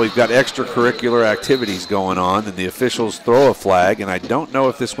 5, and now we've got extracurricular activities going on, and the officials throw a flag, and I don't know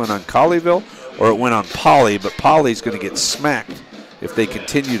if this went on Colleyville or it went on Poly, but Poly's going to get smacked if they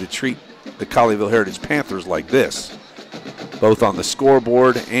continue to treat the Colleyville Heritage Panthers like this, both on the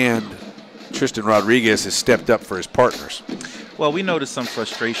scoreboard, and Tristan Rodriguez has stepped up for his partners. Well, we noticed some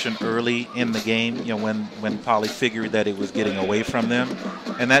frustration early in the game, when Poly figured that it was getting away from them,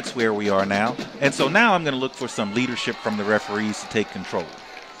 and that's where we are now. And so now I'm going to look for some leadership from the referees to take control.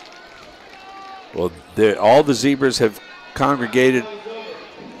 Well, all the Zebras have congregated.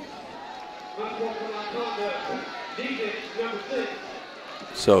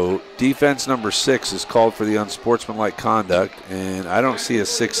 So defense number 6 is called for the unsportsmanlike conduct, and I don't see a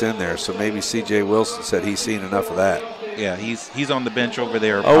 6 in there, so maybe C.J. Wilson said he's seen enough of that. Yeah, he's on the bench over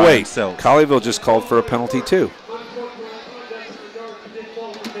there. Oh, wait, himself. Colleyville just called for a penalty too.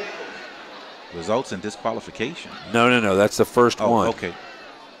 Results in disqualification. No, that's the first one. Okay.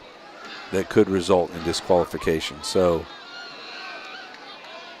 That could result in disqualification. So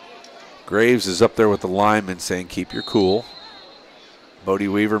Graves is up there with the lineman saying, keep your cool. Bodie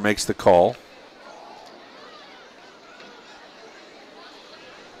Weaver makes the call.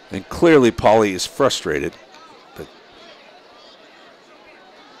 And clearly Poly is frustrated, but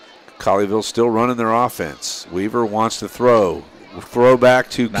Colleyville's still running their offense. Weaver wants to throw. Throw back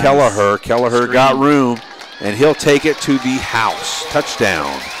to nice. Kelleher. Kelleher got room, and he'll take it to the house.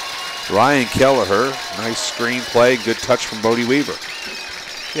 Touchdown. Ryan Kelleher, nice screen play, good touch from Bodie Weaver.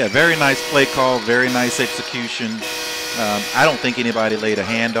 Yeah, very nice play call, very nice execution. I don't think anybody laid a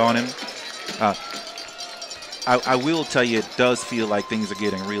hand on him. I will tell you, it does feel like things are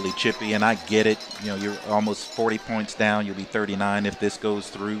getting really chippy, and I get it. You're almost 40 points down. You'll be 39 if this goes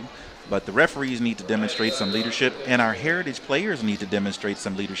through. But the referees need to demonstrate some leadership, and our heritage players need to demonstrate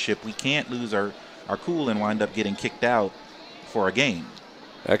some leadership. We can't lose our cool and wind up getting kicked out for a game.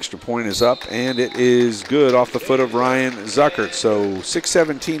 Extra point is up, and it is good off the foot of Ryan Zuckert. So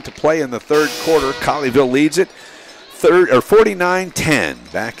 6:17 to play in the third quarter. Colleyville leads it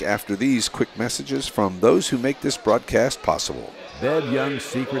 49-10. Back after these quick messages from those who make this broadcast possible. Bev Young's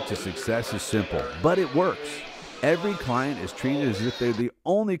secret to success is simple, but it works. Every client is treated as if they're the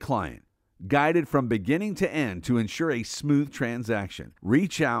only client, guided from beginning to end to ensure a smooth transaction.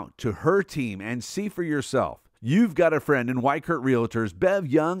 Reach out to her team and see for yourself. You've got a friend in Whitekert Realtors, Bev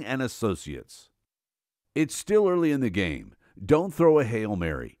Young and Associates. It's still early in the game. Don't throw a Hail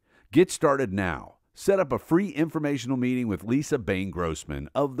Mary. Get started now. Set up a free informational meeting with Lisa Bain-Grossman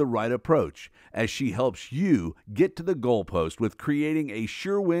of The Right Approach as she helps you get to the goalpost with creating a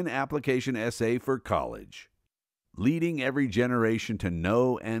sure-win application essay for college. Leading every generation to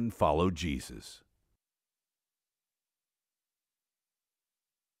know and follow Jesus.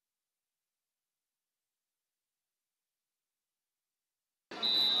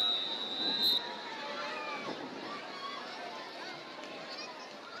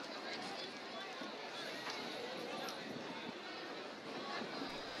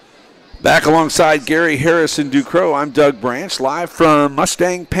 Back alongside Gary Harris and Ducrow, I'm Doug Branch, live from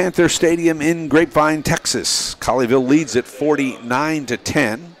Mustang Panther Stadium in Grapevine, Texas. Colleyville leads at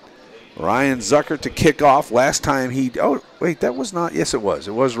 49-10. Ryan Zucker to kick off. Last time that was not, yes it was.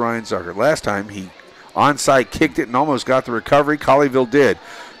 It was Ryan Zucker. Last time he onside kicked it and almost got the recovery. Colleyville did.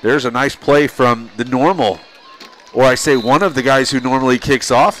 There's a nice play from the normal, or I say one of the guys who normally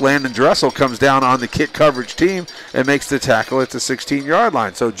kicks off. Landon Dressel comes down on the kick coverage team and makes the tackle at the 16-yard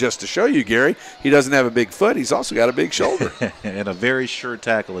line. So just to show you, Gary, he doesn't have a big foot. He's also got a big shoulder. And a very sure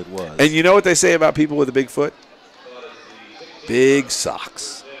tackle it was. And you know what they say about people with a big foot? Big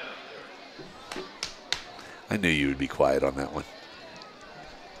socks. I knew you would be quiet on that one.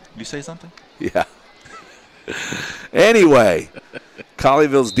 You say something? Yeah. Anyway,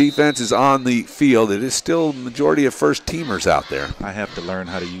 Colleyville's defense is on the field. It is still a majority of first-teamers out there. I have to learn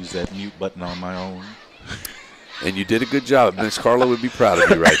how to use that mute button on my own. And you did a good job. Miss Carla would be proud of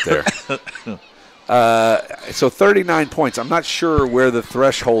you right there. So 39 points. I'm not sure where the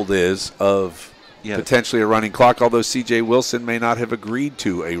threshold is of potentially a running clock, although C.J. Wilson may not have agreed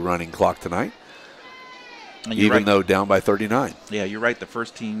to a running clock tonight, even though down by 39. Yeah, you're right. The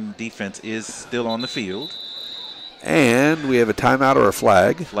first-team defense is still on the field. And we have a timeout or a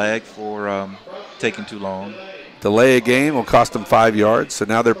flag. Flag for taking too long. Delay a game will cost them 5 yards, so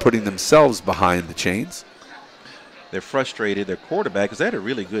now they're putting themselves behind the chains. They're frustrated. Their quarterback has had a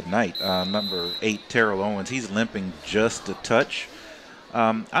really good night. Number 8, Terrell Owens, he's limping just a touch.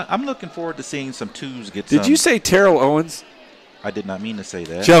 I'm looking forward to seeing some twos get some. Did you say Terrell Owens? I did not mean to say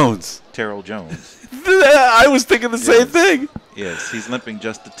that. Jones. Terrell Jones. I was thinking the same thing. Yes, he's limping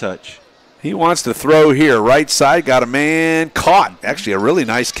just a touch. He wants to throw here. Right side, got a man caught. Actually, a really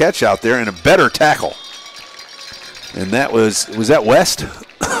nice catch out there and a better tackle. And that was that West?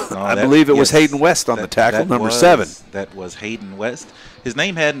 No, I believe it was Hayden West on the tackle, number 7. That was Hayden West. His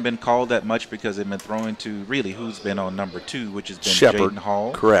name hadn't been called that much because it had been thrown to really who's been on number 2, which has been Shepard. Jaden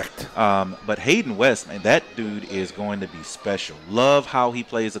Hall. Correct. But Hayden West, man, that dude is going to be special. Love how he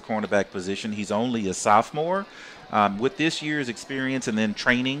plays the cornerback position. He's only a sophomore. With this year's experience and then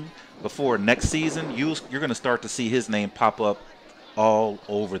training before next season, you're going to start to see his name pop up all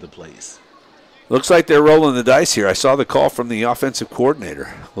over the place. Looks like they're rolling the dice here. I saw the call from the offensive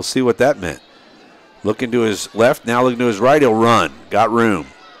coordinator. We'll see what that meant. Looking to his left, now looking to his right, he'll run. Got room.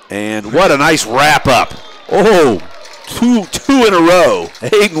 And what a nice wrap-up. Oh, two in a row.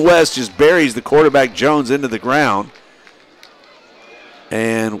 Hayden West just buries the quarterback Jones into the ground.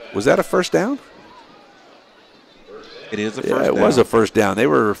 And was that a first down? It is a first down. Yeah, it was a first down. They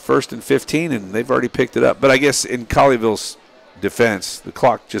were 1st and 15, and they've already picked it up. But I guess in Colleyville's defense, the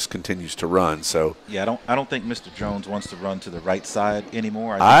clock just continues to run. So yeah, I don't think Mr. Jones wants to run to the right side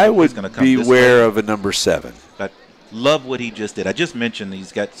anymore. I would beware of a number 7. But love what he just did. I just mentioned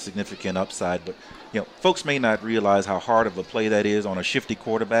he's got significant upside, but folks may not realize how hard of a play that is on a shifty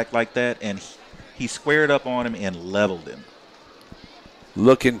quarterback like that, and he squared up on him and leveled him.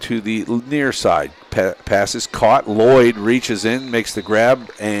 Looking to the near side. Passes caught. Lloyd reaches in, makes the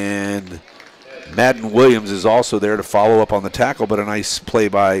grab, and Madden Williams is also there to follow up on the tackle, but a nice play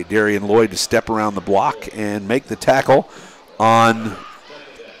by Darian Lloyd to step around the block and make the tackle on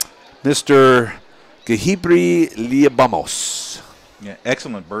Mr. Gehibri Liabamos. Yeah,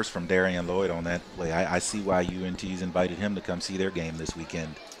 excellent burst from Darian Lloyd on that play. I see why UNT's invited him to come see their game this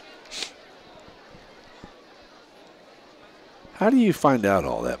weekend. How do you find out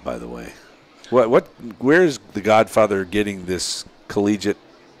all that, by the way? Where's the Godfather getting this collegiate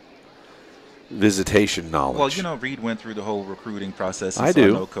visitation knowledge? Well, Reed went through the whole recruiting process. I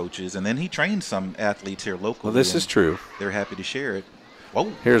do. Know coaches, and then he trained some athletes here locally. Well, this is true. They're happy to share it.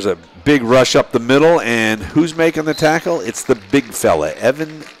 Whoa. Here's a big rush up the middle, and who's making the tackle? It's the big fella,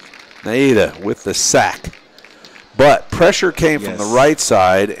 Evan Naida, with the sack. But pressure came from the right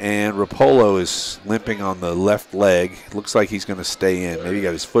side, and Rapolo is limping on the left leg. Looks like he's going to stay in. Maybe he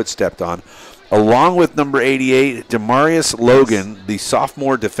got his foot stepped on. Along with number 88, Demarius Logan, the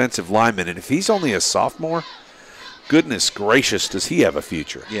sophomore defensive lineman. And if he's only a sophomore, goodness gracious, does he have a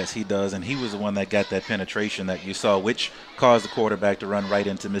future? Yes, he does, and he was the one that got that penetration that you saw, which caused the quarterback to run right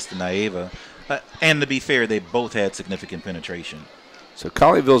into Mr. Naiva. And to be fair, they both had significant penetration. So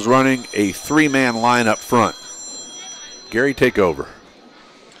Colleyville's running a 3-man line up front. Gary, take over.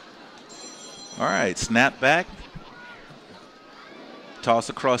 All right, snap back. Toss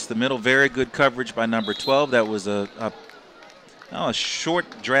across the middle. Very good coverage by number 12. That was a short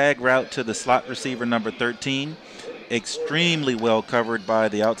drag route to the slot receiver, number 13. Extremely well covered by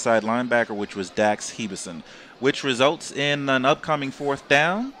the outside linebacker, which was Dax Hebeson, which results in an upcoming 4th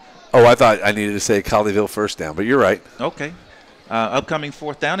down. Oh, I thought I needed to say Colleyville first down, but you're right. Okay. upcoming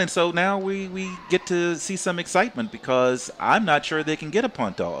 4th down. And so now we get to see some excitement because I'm not sure they can get a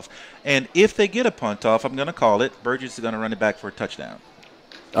punt off. And if they get a punt off, I'm going to call it. Burgess is going to run it back for a touchdown.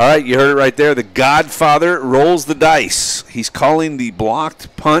 All right, you heard it right there. The Godfather rolls the dice. He's calling the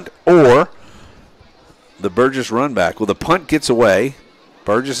blocked punt or the Burgess run back. Well, the punt gets away.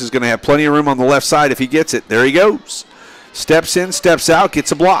 Burgess is going to have plenty of room on the left side if he gets it. There he goes. Steps in, steps out,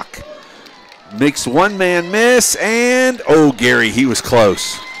 gets a block. Makes one man miss, and, oh, Gary, he was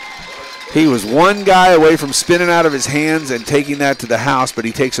close. He was one guy away from spinning out of his hands and taking that to the house, but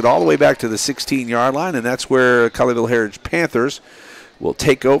he takes it all the way back to the 16-yard line, and that's where Colleyville Heritage Panthers will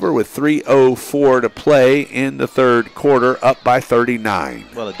take over with 3:04 to play in the 3rd quarter, up by 39.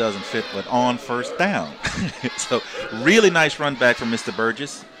 Well, it doesn't fit, but on 1st down. So really nice run back from Mr.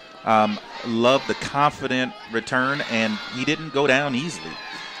 Burgess. Love the confident return, and he didn't go down easily.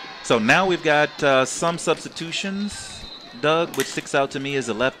 So now we've got some substitutions. Doug, which sticks out to me is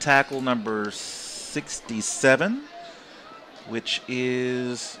the left tackle number 67, which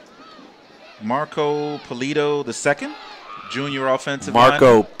is Marco Polito II. Junior offensive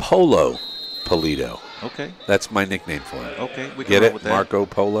Marco lineman. Polo Polito. Okay. That's my nickname for him. Okay, we can get roll it? with that. Marco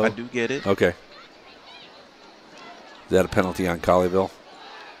Polo? I do get it. Okay. Is that a penalty on Colleyville?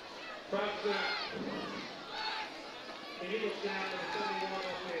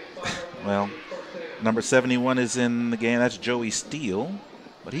 Well, number 71 is in the game. That's Joey Steele,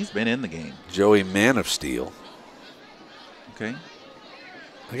 but he's been in the game. Joey Man of Steel. Okay.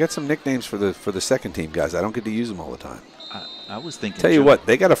 I got some nicknames for the second team guys. I don't get to use them all the time. I was thinking. Tell you what,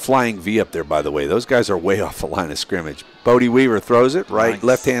 they got a flying V up there, by the way. Those guys are way off the line of scrimmage. Bodie Weaver throws it right,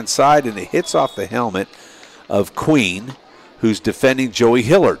 left-hand side, and it hits off the helmet of Queen, who's defending Joey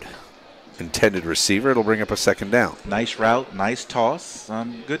Hillard. Intended receiver. It'll bring up a 2nd down. Nice route, nice toss.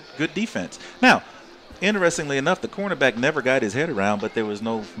 Good defense. Now, interestingly enough, the cornerback never got his head around, but there was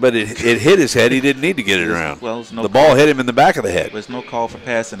no. But it hit his head. He didn't need to get it around. Well, no the ball hit him in the back of the head. There's no call for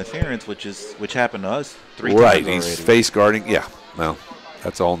pass interference, which happened to us 3 times Right, already. he's face guarding. Yeah, well,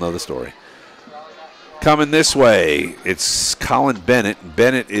 that's a whole nother story. Coming this way, it's Colin Bennett.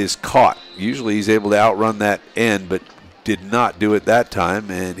 Bennett is caught. Usually he's able to outrun that end, but did not do it that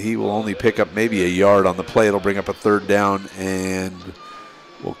time, and he will only pick up maybe a yard on the play. It'll bring up a 3rd down, and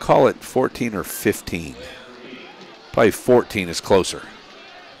we'll call it 14 or 15. Probably 14 is closer.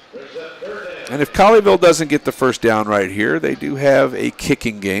 And if Colleyville doesn't get the 1st down right here, they do have a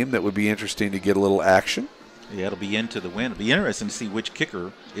kicking game that would be interesting to get a little action. Yeah, it'll be into the win. It'll be interesting to see which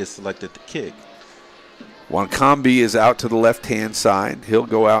kicker is selected to kick. Wankambi is out to the left-hand side. He'll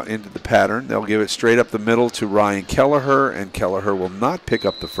go out into the pattern. They'll give it straight up the middle to Ryan Kelleher, and Kelleher will not pick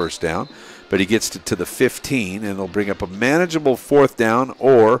up the 1st down, but he gets to the 15, and it'll bring up a manageable 4th down,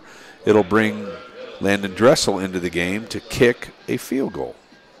 or it'll bring Landon Dressel into the game to kick a field goal.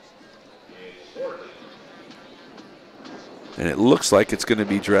 And it looks like it's going to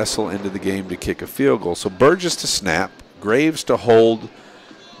be Dressel into the game to kick a field goal. So Burgess to snap, Graves to hold,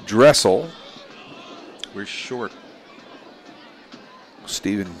 Dressel. We're short.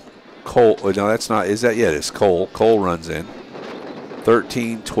 Stephen Cole. Oh, no, that's not. Is that yet? It's Cole. Cole runs in.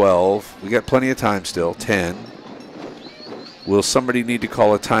 13, 12. We got plenty of time still. 10. Will somebody need to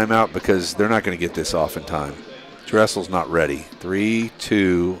call a timeout because they're not going to get this off in time? Dressel's not ready. 3,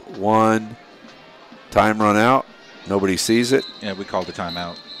 2, 1. Time run out. Nobody sees it. Yeah, we called the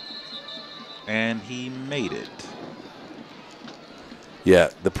timeout. And he made it. Yeah,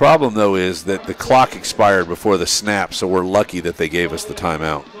 the problem, though, is that the clock expired before the snap, so we're lucky that they gave us the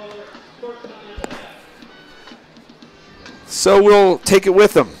timeout. So we'll take it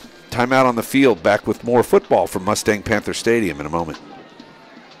with them. Timeout on the field. Back with more football from Mustang Panther Stadium in a moment.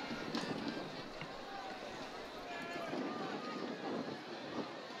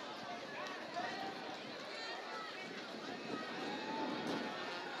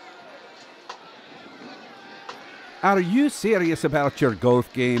 Are you serious about your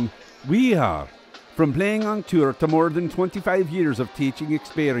golf game? We are. From playing on tour to more than 25 years of teaching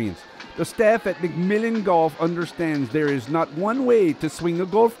experience, the staff at McMillan Golf understands there is not one way to swing a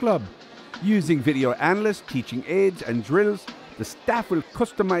golf club. Using video analysts, teaching aids, and drills, the staff will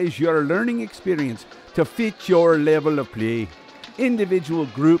customize your learning experience to fit your level of play. Individual,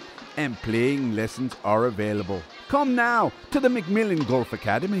 group, and playing lessons are available. Come now to the McMillan Golf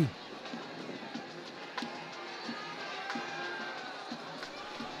Academy.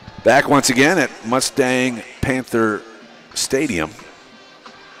 Back once again at Mustang Panther Stadium.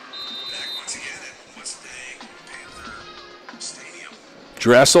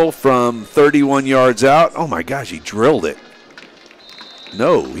 Dressel from 31 yards out. Oh my gosh, he drilled it.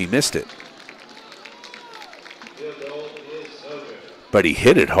 No, he missed it. But he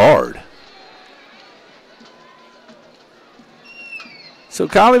hit it hard. So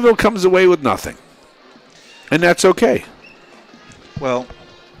Colleyville comes away with nothing. And that's okay. Well,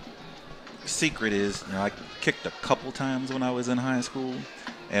 the secret is, I kicked a couple times when I was in high school.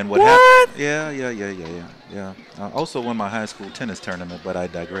 And what happened? Yeah. I also won my high school tennis tournament, but I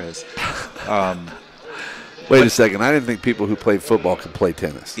digress. Wait a second. I didn't think people who played football could play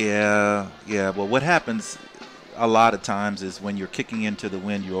tennis. Yeah. Well, what happens a lot of times is when you're kicking into the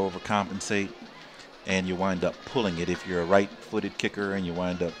wind, you overcompensate, and you wind up pulling it. If you're a right-footed kicker and you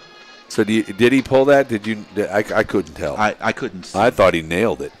wind up. So did he pull that? I couldn't tell. I couldn't see. I thought he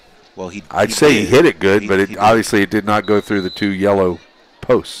nailed it. Well, I'd say he hit it good, but obviously it did not go through the 2 yellow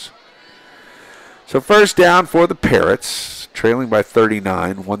posts. So first down for the Parrots, trailing by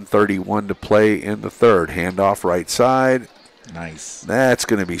 39, 1:31 to play in the third. Handoff right side. Nice. That's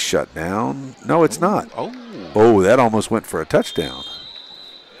going to be shut down. No, it's not. Oh, that almost went for a touchdown.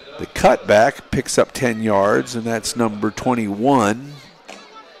 The cutback picks up 10 yards, and that's number 21,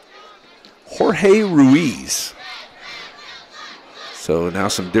 Jorge Ruiz. So now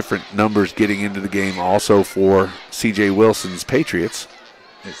some different numbers getting into the game also for C.J. Wilson's Patriots.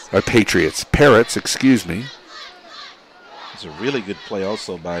 Parrots, excuse me. It's a really good play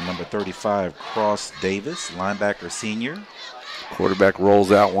also by number 35, Cross Davis, linebacker senior. Quarterback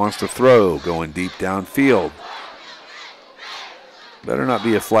rolls out, wants to throw, going deep downfield. Better not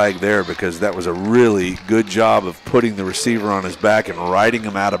be a flag there because that was a really good job of putting the receiver on his back and riding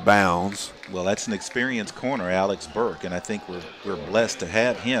him out of bounds. Well, that's an experienced corner, Alex Burke, and I think we're blessed to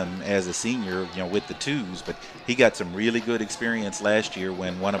have him as a senior, with the twos. But he got some really good experience last year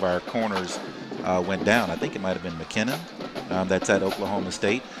when one of our corners went down. I think it might have been McKinnon. That's at Oklahoma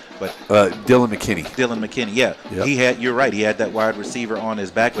State. But Dylan McKinney. Yeah. Yep. You're right. He had that wide receiver on his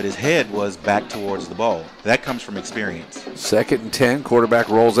back, but his head was back towards the ball. That comes from experience. 2nd and 10. Quarterback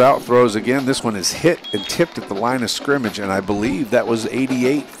rolls out, throws again. This one is hit and tipped at the line of scrimmage, and I believe that was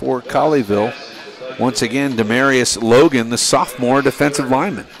 88 for Colleyville. Once again, Demarius Logan, the sophomore defensive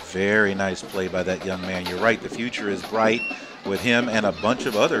lineman. Very nice play by that young man. You're right. The future is bright with him and a bunch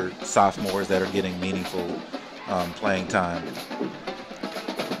of other sophomores that are getting meaningful playing time.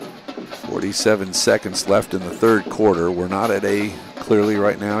 47 seconds left in the third quarter. We're not at clearly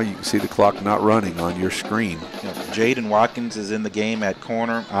right now, you can see the clock not running on your screen. Jaden Watkins is in the game at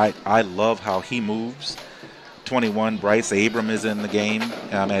corner. I love how he moves. 21, Bryce Abram is in the game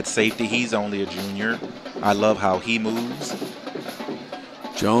at safety. He's only a junior. I love how he moves.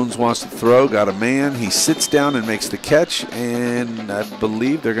 Jones wants to throw, got a man. He sits down and makes the catch, and I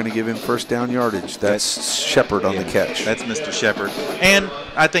believe they're going to give him first down yardage. That's Shepard on the catch. That's Mr. Shepard. And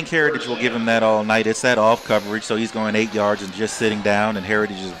I think Heritage will give him that all night. It's that off coverage, so he's going 8 yards and just sitting down, and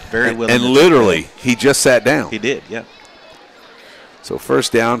Heritage is very willing. And literally, he just sat down. He did, yeah. So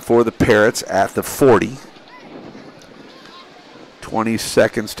first down for the Parrots at the 40. 20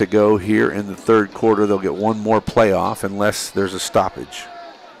 seconds to go here in the third quarter. They'll get one more playoff unless there's a stoppage.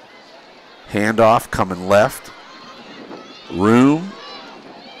 Handoff coming left. Room.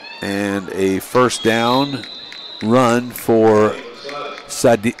 And a first down run for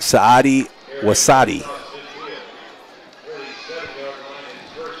Saadi Wasadi.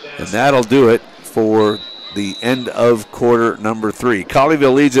 And that'll do it for the end of quarter number 3.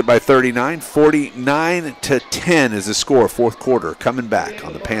 Colleyville leads it by 39. 49-10 is the score. Fourth quarter coming back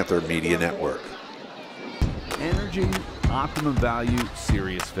on the Panther Media Network. Energy, optimum value,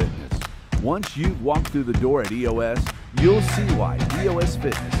 serious fitness. Once you've walked through the door at EOS, you'll see why EOS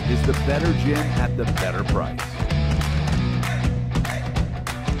Fitness is the better gym at the better price.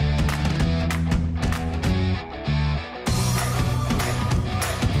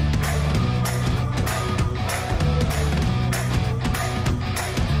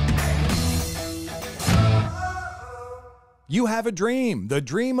 You have a dream, the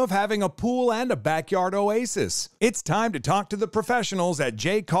dream of having a pool and a backyard oasis. It's time to talk to the professionals at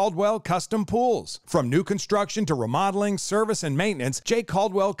J. Caldwell Custom Pools. From new construction to remodeling, service, and maintenance, J.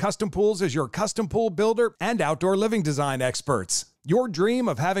 Caldwell Custom Pools is your custom pool builder and outdoor living design experts. Your dream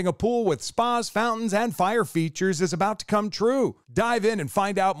of having a pool with spas, fountains, and fire features is about to come true. Dive in and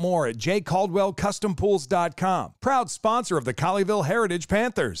find out more at jcaldwellcustompools.com. Proud sponsor of the Colleyville Heritage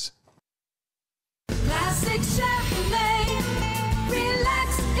Panthers. Classic Chevrolet.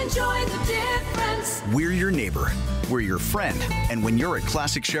 Relax, enjoy the difference. We're your neighbor. We're your friend. And when you're at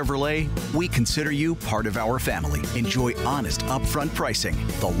Classic Chevrolet, we consider you part of our family. Enjoy honest, upfront pricing,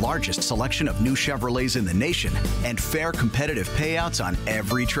 the largest selection of new Chevrolets in the nation, and fair, competitive payouts on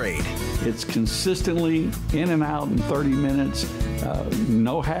every trade. It's consistently in and out in 30 minutes.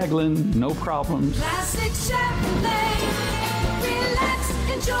 No haggling, no problems. Classic Chevrolet. Relax.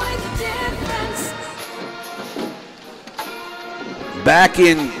 enjoy the difference. Back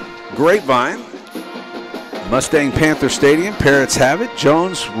in Grapevine, Mustang Panther Stadium, Parrots have it.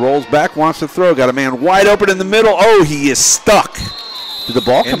 Jones rolls back, wants to throw. Got a man wide open in the middle. Oh, he is stuck. Did the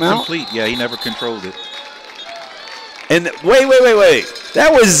ball come out? Incomplete. Yeah, he never controlled it. And wait.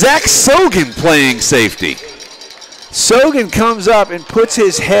 That was Zach Sogan playing safety. Sogan comes up and puts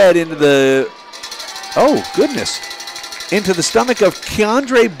his head into the, oh, goodness, into the stomach of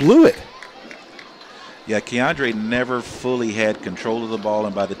Keandre Blewett. Yeah, Keandre never fully had control of the ball,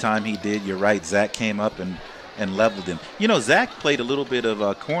 and by the time he did, you're right, Zach came up and leveled him. You know, Zach played a little bit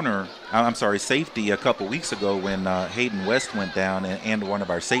of safety a couple weeks ago when Hayden West went down, and one of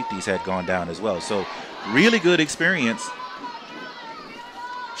our safeties had gone down as well. So really good experience.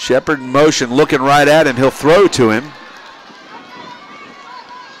 Shepard in motion, looking right at him. He'll throw to him.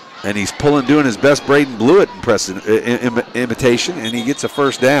 And he's doing his best Braden Blewett imitation, and he gets a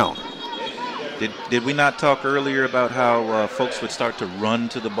first down. Did we not talk earlier about how folks would start to run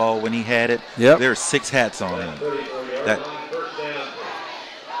to the ball when he had it? Yep. There are 6 hats on him. That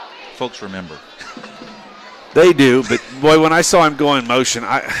folks remember. They do, but boy, when I saw him go in motion,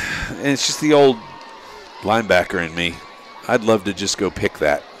 and it's just the old linebacker in me. I'd love to just go pick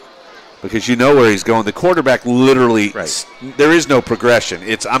that because you know where he's going. The quarterback literally, there is no progression.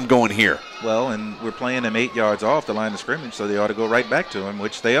 It's I'm going here. Well, and we're playing them 8 yards off the line of scrimmage, so they ought to go right back to him,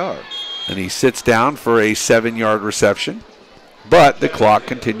 which they are. And he sits down for a 7-yard reception, but the clock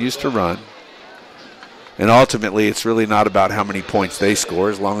continues to run. And ultimately, it's really not about how many points they score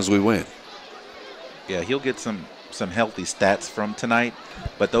as long as we win. Yeah, he'll get some healthy stats from tonight,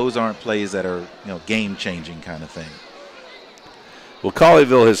 but those aren't plays that are game-changing kind of thing. Well,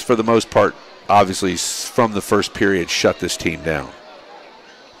 Colleyville has, for the most part, obviously from the first period, shut this team down.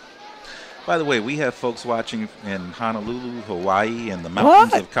 By the way, we have folks watching in Honolulu, Hawaii, and the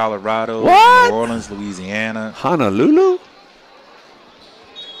mountains of Colorado, New Orleans, Louisiana. Honolulu?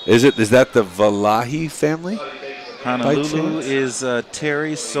 Is that the Valahi family? Honolulu is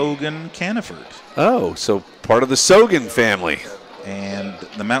Terry Sogan Caniford. Oh, so part of the Sogan family. And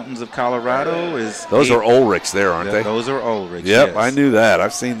the mountains of Colorado is... Those are Ulrichs there, aren't they? Those are Ulrichs, Yep, yes. I knew that.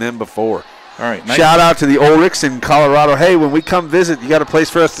 I've seen them before. All right. Shout out to the Ulrichs in Colorado. Hey, when we come visit, you got a place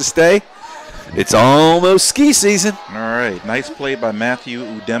for us to stay? It's almost ski season. All right. Nice play by Matthew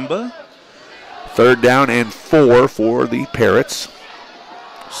Udemba. 3rd down and 4 for the Parrots.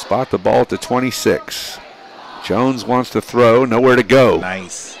 Spot the ball at the 26. Jones wants to throw. Nowhere to go.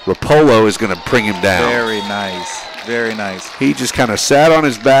 Nice. Rapolo is going to bring him down. Very nice. Very nice. He just kind of sat on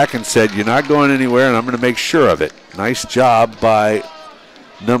his back and said, you're not going anywhere, and I'm going to make sure of it. Nice job by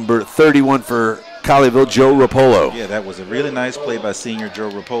number 31 for Colleyville, Joe Rapolo. Yeah, that was a really nice play by senior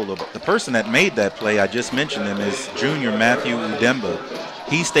Joe Rapolo. But the person that made that play, I just mentioned him, is junior Matthew Udemba.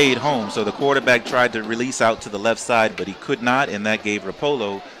 He stayed home, so the quarterback tried to release out to the left side, but he could not, and that gave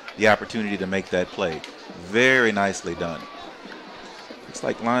Rapolo the opportunity to make that play. Very nicely done. Looks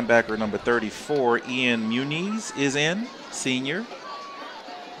like linebacker number 34, Ian Muniz, is in, senior.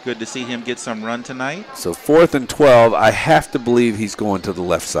 Good to see him get some run tonight. So 4th and 12, I have to believe he's going to the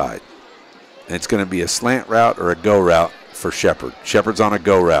left side. And it's going to be a slant route or a go route for Shepard. Shepard's on a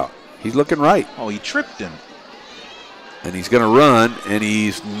go route. He's looking right. Oh, he tripped him. And he's going to run, and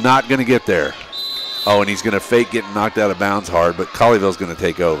he's not going to get there. Oh, and he's going to fake getting knocked out of bounds hard, but Colleyville's going to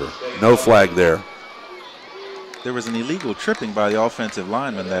take over. No flag there. There was an illegal tripping by the offensive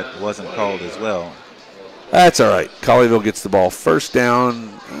lineman that wasn't called as well. That's all right. Colleyville gets the ball 1st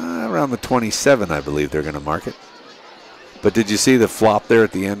down around the 27, I believe they're going to mark it. But did you see the flop there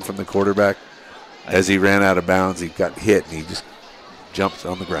at the end from the quarterback? As he ran out of bounds, he got hit, and he just jumped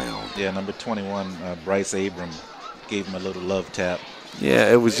on the ground. Yeah, number 21, Bryce Abram, gave him a little love tap.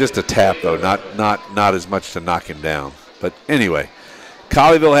 Yeah, it was just a tap, though, not as much to knock him down. But anyway,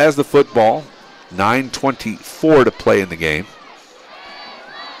 Colleyville has the football. 9:24 to play in the game.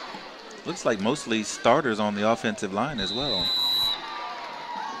 Looks like mostly starters on the offensive line as well.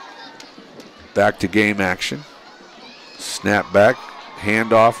 Back to game action. Snap back,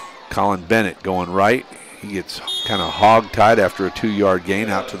 handoff. Colin Bennett going right. He gets kind of hog-tied after a 2-yard gain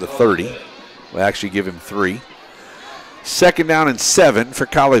out to the 30. We'll actually give him 3. 2nd down and 7 for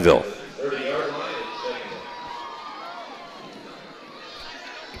Colleyville.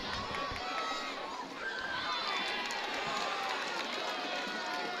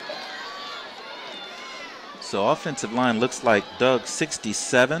 So offensive line looks like Doug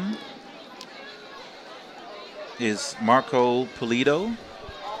 67 is Marco Polito.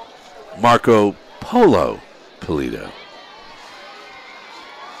 Marco Polo Polito.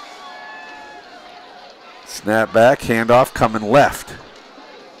 Snap back, handoff coming left.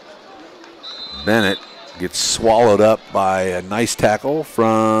 Bennett gets swallowed up by a nice tackle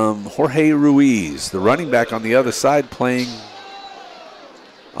from Jorge Ruiz, the running back on the other side, playing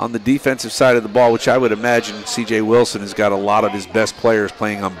on the defensive side of the ball, which I would imagine C.J. Wilson has got a lot of his best players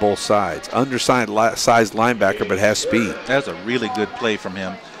playing on both sides. Undersized linebacker, but has speed. That's a really good play from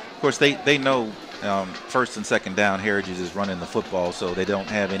him. Of course, they know first and second down, Heritage is running the football, so they don't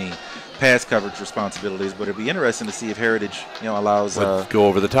have any pass coverage responsibilities. But it'd be interesting to see if Heritage, allows go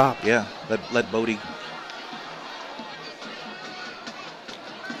over the top. Yeah, let Bodie.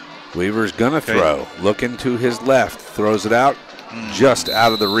 Weaver's gonna throw. Looking to his left, throws it out, just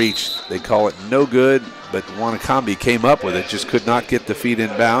out of the reach. They call it no good, but Wanakambi came up with it, just could not get the feet in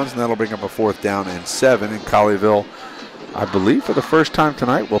bounds, and that'll bring up a 4th down and 7. And Colleyville, I believe for the first time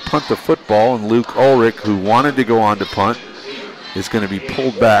tonight, will punt the football, and Luke Ulrich, who wanted to go on to punt, is going to be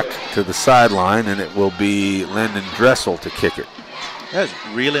pulled back to the sideline, and it will be Landon Dressel to kick it. That's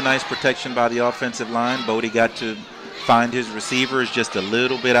really nice protection by the offensive line. Bodie got to find his receivers just a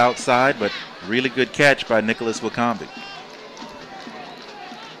little bit outside, but really good catch by Nicholas Wakambi.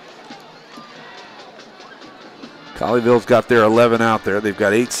 Colleyville's got their 11 out there. They've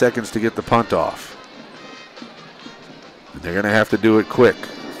got 8 seconds to get the punt off. And they're going to have to do it quick.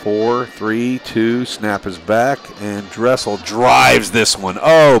 4, 3, 2, snap is back, and Dressel drives this one.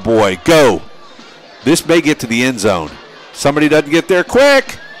 Oh, boy, go. This may get to the end zone. Somebody doesn't get there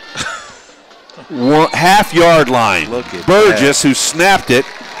quick. Half-yard line. Burgess, who snapped it,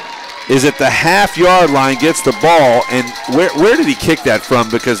 is at the half-yard line, gets the ball, and where did he kick that from?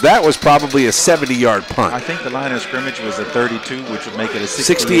 Because that was probably a 70-yard punt. I think the line of scrimmage was a 32, which would make it a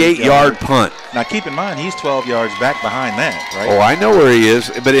 68-yard punt. Now, keep in mind, he's 12 yards back behind that, right? Oh, I know where he is,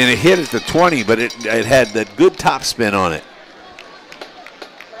 but it hit at the 20, but it had that good top spin on it.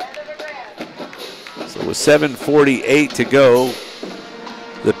 So with 7:48 to go,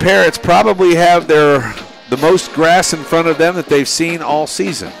 the Parrots probably have the most grass in front of them that they've seen all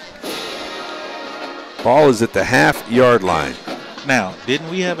season. Ball is at the half-yard line. Now, didn't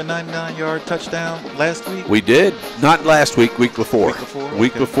we have a 99-yard touchdown last week? We did. Not last week, week before.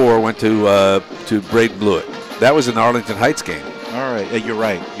 Week before went to Braden Blewett. That was an Arlington Heights game. All right, you're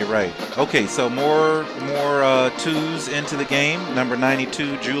right. Okay, so more twos into the game. Number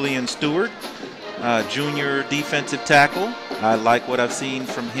 92, Julian Stewart, junior defensive tackle. I like what I've seen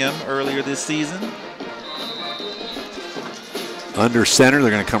from him earlier this season. Under center,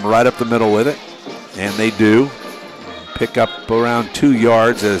 they're going to come right up the middle with it. And they do. Pick up around 2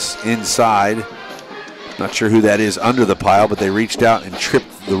 yards as inside. Not sure who that is under the pile, but they reached out and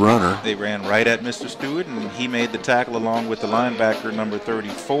tripped the runner. They ran right at Mr. Stewart, and he made the tackle along with the linebacker, number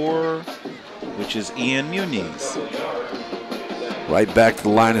 34, which is Ian Muniz. Right back to the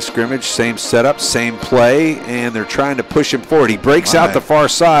line of scrimmage. Same setup, same play, and they're trying to push him forward. He breaks out the far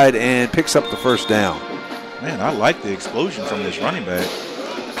side and picks up the 1st down. Man, I like the explosion from this running back.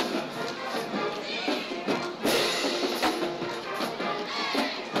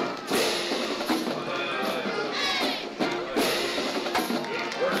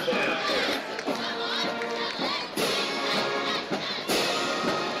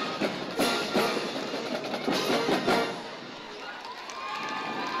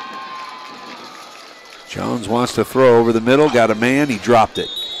 Jones wants to throw over the middle, got a man, he dropped it.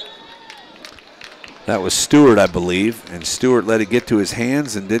 That was Stewart, I believe, and Stewart let it get to his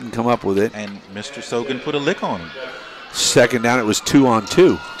hands and didn't come up with it. And Mr. Sogan put a lick on him. 2nd down, it was 2 on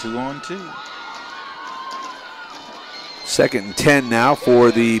 2. 2 on 2. 2nd and 10 now for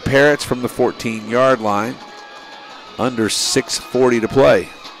the Parrots from the 14-yard line. Under 6:40 to play.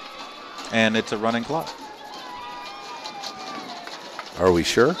 And it's a running clock. Are we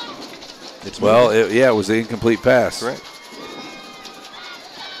sure? It's it was the incomplete pass. Correct.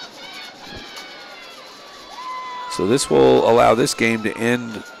 So this will allow this game to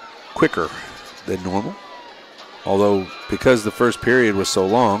end quicker than normal. Although, because the first period was so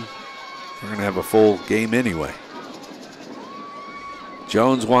long, we're going to have a full game anyway.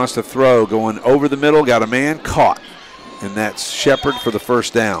 Jones wants to throw, going over the middle, got a man, caught. And that's Shepard for the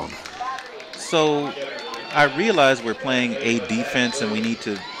 1st down. So I realize we're playing a defense and we need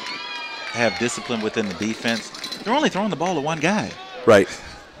to have discipline within the defense. They're only throwing the ball to one guy. Right.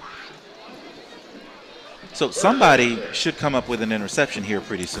 So somebody should come up with an interception here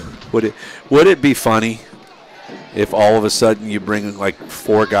pretty soon. Would it be funny if all of a sudden you bring like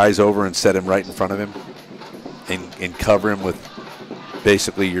 4 guys over and set him right in front of him and cover him with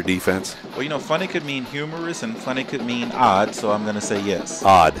basically your defense? Well, funny could mean humorous and funny could mean odd, so I'm going to say yes.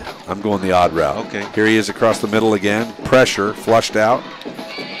 Odd. I'm going the odd route. Okay. Here he is across the middle again. Pressure, flushed out.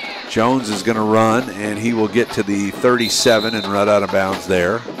 Jones is going to run, and he will get to the 37 and run out of bounds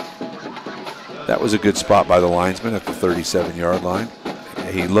there. That was a good spot by the linesman at the 37-yard line.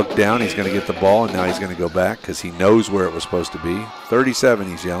 He looked down, he's going to get the ball, and now he's going to go back because he knows where it was supposed to be. 37,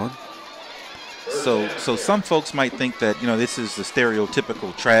 he's yelling. So some folks might think that, this is the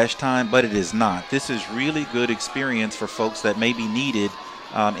stereotypical trash time, but it is not. This is really good experience for folks that may be needed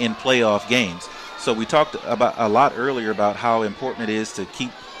in playoff games. So we talked about a lot earlier about how important it is to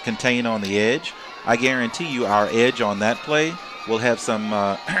keep contained on the edge. I guarantee you our edge on that play will have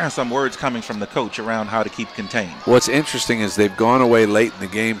some words coming from the coach around how to keep contained. What's interesting is they've gone away late in the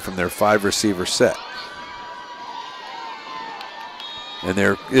game from their 5-receiver set. And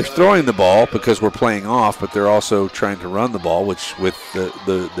they're throwing the ball because we're playing off, but they're also trying to run the ball, which with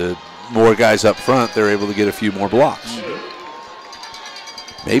the more guys up front, they're able to get a few more blocks.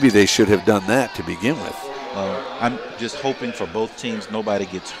 Maybe they should have done that to begin with. I'm just hoping for both teams nobody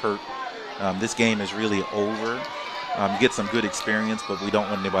gets hurt. This game is really over. Get some good experience, but we don't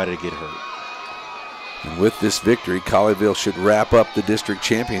want anybody to get hurt. And with this victory, Colleyville should wrap up the district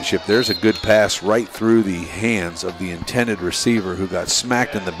championship. There's a good pass right through the hands of the intended receiver who got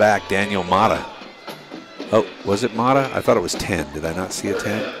smacked in the back, Daniel Mata. Oh, was it Mata? I thought it was 10. Did I not see a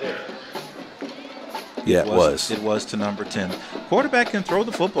 10? Yeah, it was. It was to number 10. Quarterback can throw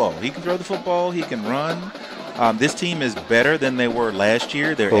the football. He can throw the football. He can run. This team is better than they were last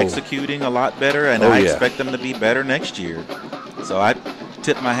year. They're executing a lot better, and I expect them to be better next year. So I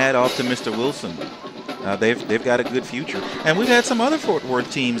tip my hat off to Mr. Wilson. They've got a good future. And we've had some other Fort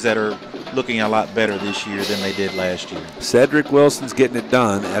Worth teams that are looking a lot better this year than they did last year. Cedric Wilson's getting it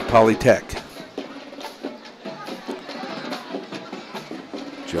done at Polytech.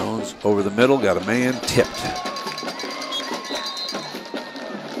 Jones over the middle, got a man tipped.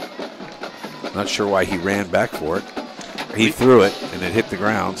 Not sure why he ran back for it. He threw it and it hit the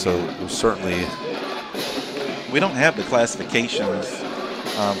ground, so it was certainly. We don't have the classifications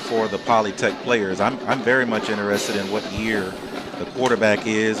for the Polytech players. I'm very much interested in what year the quarterback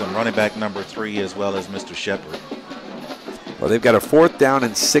is and running back number 3 as well as Mr. Shepard. Well, they've got a 4th down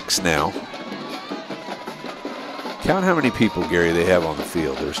and 6 now. Count how many people, Gary, they have on the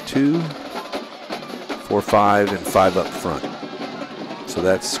field. There's 2, 4, 5, and 5 up front. So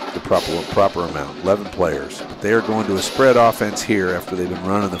that's the proper amount, 11 players. But they are going to a spread offense here after they've been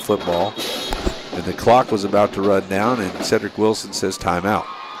running the football. And the clock was about to run down, and Cedric Wilson says timeout.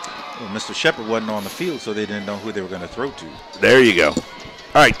 Well, Mr. Shepard wasn't on the field, so they didn't know who they were going to throw to. There you go. All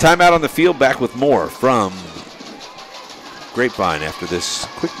right, timeout on the field. Back with more from Grapevine after this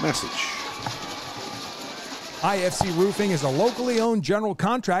quick message. IFC Roofing is a locally owned general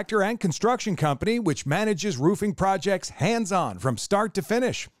contractor and construction company which manages roofing projects hands-on from start to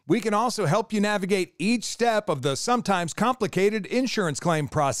finish. We can also help you navigate each step of the sometimes complicated insurance claim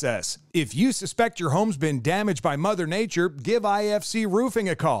process. If you suspect your home's been damaged by Mother Nature, give IFC Roofing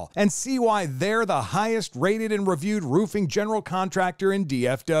a call and see why they're the highest rated and reviewed roofing general contractor in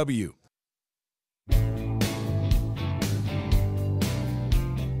DFW.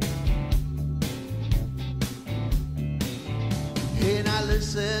 Hey, now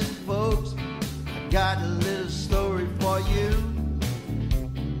listen, folks, I got a little story for you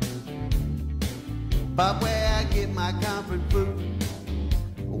about where I get my comfort food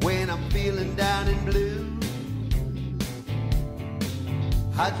when I'm feeling down and blue.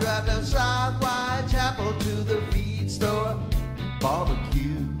 I drive down South Whitechapel to the feed store,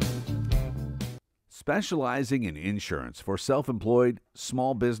 barbecue. Specializing in insurance for self-employed,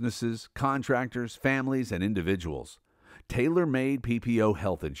 small businesses, contractors, families, and individuals. Tailor-made PPO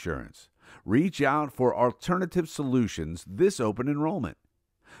health insurance. Reach out for alternative solutions this open enrollment.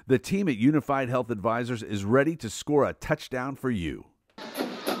 The team at Unified Health Advisors is ready to score a touchdown for you.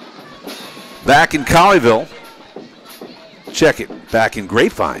 Back in Colleyville. Check it. Back in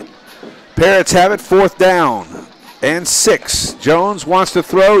Grapevine. Parrots have it, 4th down and 6. Jones wants to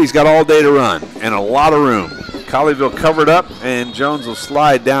throw. He's got all day to run and a lot of room. Colleyville covered up, and Jones will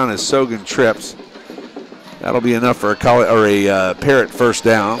slide down as Sogan trips. That'll be enough for a Parrot first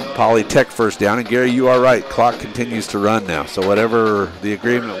down, Polytech first down. And Gary, you are right. Clock continues to run now. So whatever the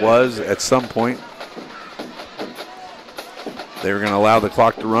agreement was, at some point, they were going to allow the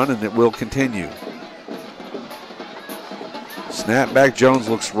clock to run, and it will continue. Snap back. Jones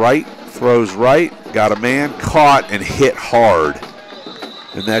looks right, throws right, got a man, caught, and hit hard.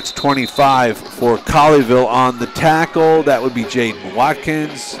 And that's 25 for Colleyville on the tackle. That would be Jaden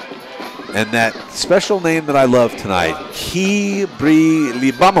Watkins. And that special name that I love tonight,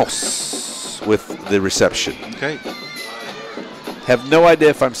 Libamos, with the reception. Okay. Have no idea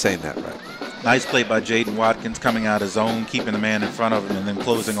if I'm saying that right. Nice play by Jaden Watkins, coming out of zone, keeping the man in front of him, and then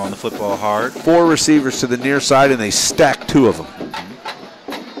closing on the football hard. 4 receivers to the near side, and they stacked 2 of them.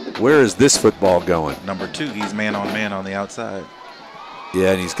 Where is this football going? Number 2, he's man on the outside.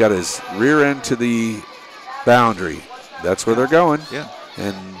 Yeah, and he's got his rear end to the boundary. That's where they're going. Yeah.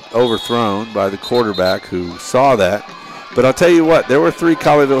 And overthrown by the quarterback who saw that. But I'll tell you what, there were 3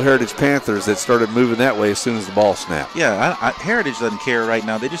 Colleyville Heritage Panthers that started moving that way as soon as the ball snapped. Yeah, Heritage doesn't care right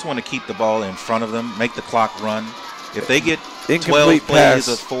now. They just want to keep the ball in front of them, make the clock run. If they get incomplete 12 plays pass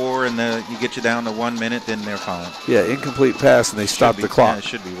of 4 and you get you down to 1 minute, then they're fine. Yeah, incomplete pass, and they stop the clock. Yeah, it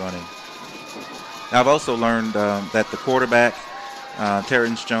should be running. Now, I've also learned that the quarterback,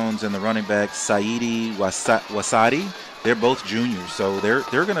 Terrence Jones, and the running back, Saidi Wasadi, they're both juniors, so they're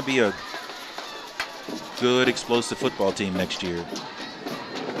going to be a good, explosive football team next year.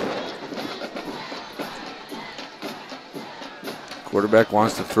 Quarterback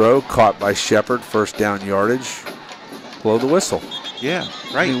wants to throw, caught by Shepard, first down yardage. Blow the whistle. Yeah,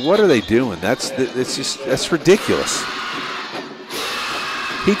 right. I mean, what are they doing? That's ridiculous.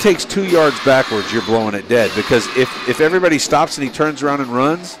 He takes 2 yards backwards, you're blowing it dead, because if everybody stops and he turns around and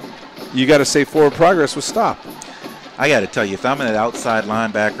runs, you got to say forward progress with stop. I got to tell you, if I'm an outside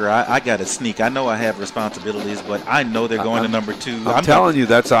linebacker, I got to sneak. I know I have responsibilities, but I know they're going to number 2. I'm telling you,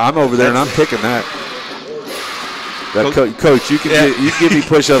 I'm over there and I'm picking that. Coach, you can give me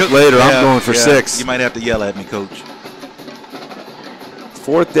push-ups later. I'm going for 6. You might have to yell at me, Coach.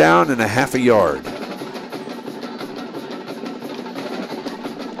 4th down and a half a yard.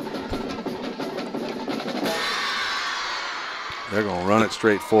 They're going to run it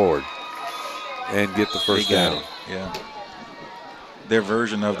straight forward and get the first down. Yeah. Their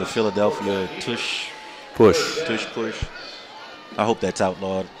version of the Philadelphia push. I hope that's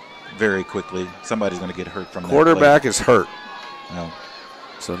outlawed very quickly. Somebody's going to get hurt from that. Quarterback is hurt. No.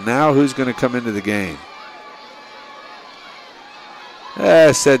 So now who's going to come into the game?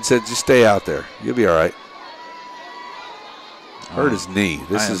 Said, just stay out there. You'll be all right. Hurt his knee.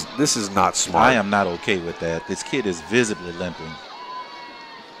 This is not smart. I am not okay with that. This kid is visibly limping.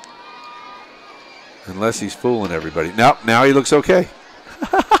 Unless he's fooling everybody. Now he looks okay.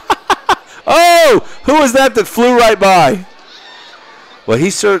 Oh, who was that flew right by? Well, he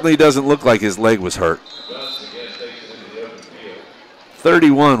certainly doesn't look like his leg was hurt.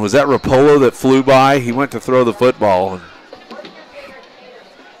 31, was that Rapolo that flew by? He went to throw the football. And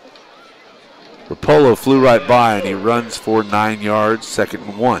Rapolo flew right by, and he runs for 9 yards, 2nd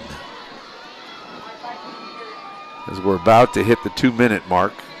and 1. As we're about to hit the 2-minute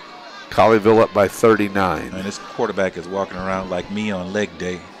mark, Colleyville up by 39. And this quarterback is walking around like me on leg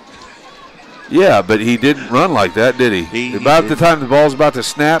day. Yeah, but he didn't run like that, did he? About the time the ball's about to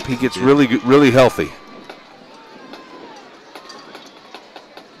snap, he gets really healthy.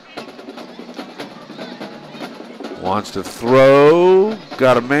 Wants to throw,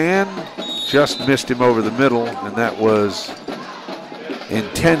 got a man, just missed him over the middle, and that was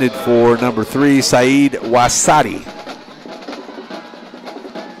intended for number 3, Said Wasadi.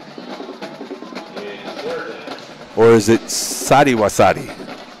 Or is it Sadi Wasadi?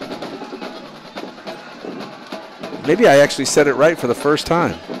 Maybe I actually said it right for the first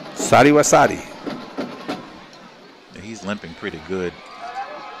time. Sadi Wasadi. He's limping pretty good.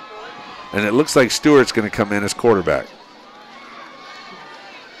 And it looks like Stewart's going to come in as quarterback.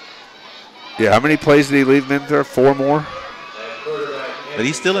 Yeah, how many plays did he leave him in there? 4 more? But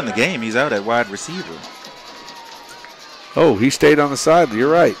he's still in the game. He's out at wide receiver. Oh, he stayed on the side.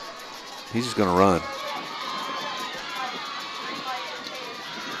 You're right. He's just going to run.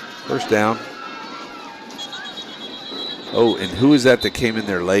 First down. Oh, and who is that came in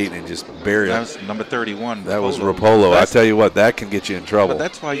there late and just buried him? That was number 31. That was Rapolo. I tell you what, that can get you in trouble. But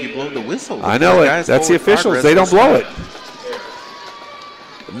that's why you blow the whistle. I know it. That's the officials. They don't blow it.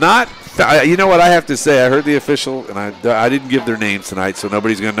 You know what I have to say? I heard the official, and I didn't give their names tonight, so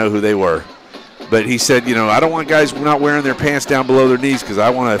nobody's going to know who they were. But he said, I don't want guys not wearing their pants down below their knees because I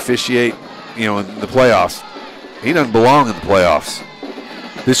want to officiate, in the playoffs. He doesn't belong in the playoffs.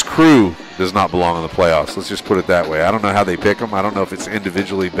 This crew does not belong in the playoffs. Let's just put it that way. I don't know how they pick them. I don't know if it's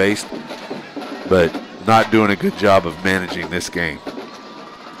individually based, but not doing a good job of managing this game.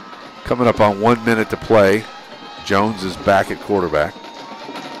 Coming up on 1 minute to play. Jones is back at quarterback.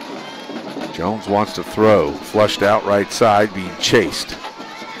 Jones wants to throw. Flushed out right side, being chased.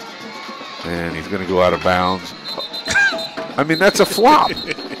 And he's going to go out of bounds. I mean, that's a flop.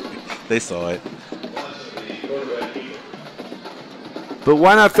 They saw it. But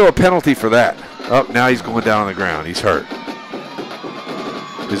why not throw a penalty for that? Oh, now he's going down on the ground. He's hurt.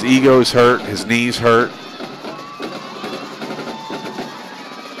 His ego's hurt. His knee's hurt.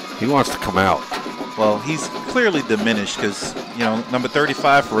 He wants to come out. Well, he's clearly diminished because, number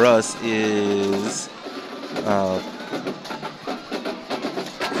 35 for us is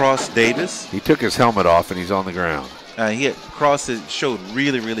Cross Davis. He took his helmet off and he's on the ground. Cross showed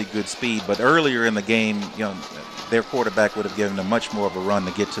really, really good speed, but earlier in the game, their quarterback would have given him much more of a run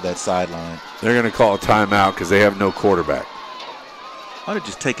to get to that sideline. They're going to call a timeout because they have no quarterback. Ought to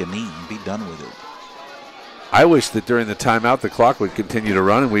just take a knee and be done with it. I wish that during the timeout the clock would continue to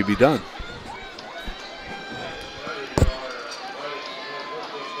run and we'd be done.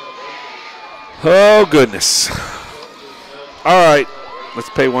 Oh, goodness. All right,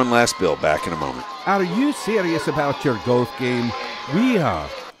 let's pay one last bill. Back in a moment. Are you serious about your golf game? We are.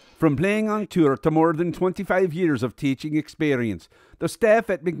 From playing on tour to more than 25 years of teaching experience, the staff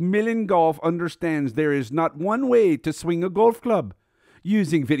at McMillan Golf understands there is not one way to swing a golf club.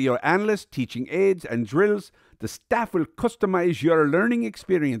 Using video analysts, teaching aids, and drills, the staff will customize your learning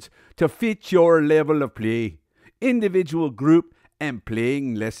experience to fit your level of play. Individual, group, and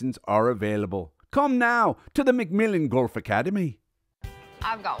playing lessons are available. Come now to the McMillan Golf Academy.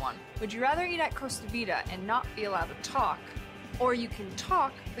 I've got one. Would you rather eat at Costa Vida and not be allowed to talk, or you can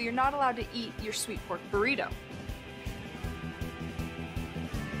talk, but you're not allowed to eat your sweet pork burrito?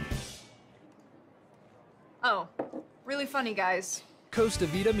 Oh, really funny, guys. Costa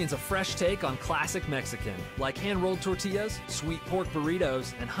Vida means a fresh take on classic Mexican, like hand-rolled tortillas, sweet pork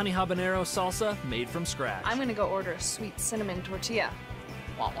burritos, and honey habanero salsa made from scratch. I'm gonna go order a sweet cinnamon tortilla.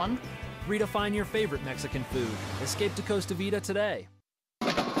 Want one? Redefine your favorite Mexican food. Escape to Costa Vida today.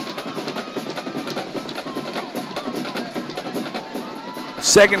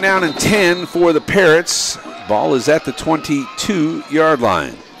 Second down and 10 for the Parrots. Ball is at the 22-yard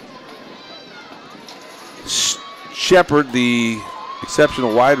line. Shepard, the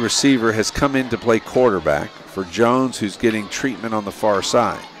exceptional wide receiver, has come in to play quarterback for Jones, who's getting treatment on the far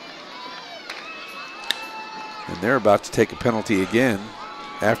side. And they're about to take a penalty again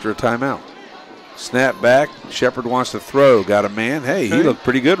after a timeout. Snap back. Shepard wants to throw. Got a man. Hey, he looked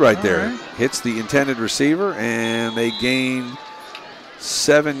pretty good right there. Right. Hits the intended receiver, and they gain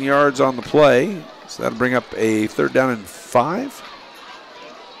 7 yards on the play. So that'll bring up a 3rd down and 5.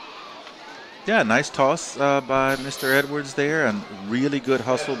 Yeah, nice toss by Mr. Edwards there, and really good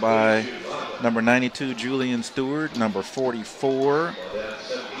hustle by number 92, Julian Stewart, number 44,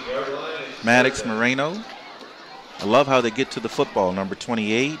 Maddox Moreno. I love how they get to the football. Number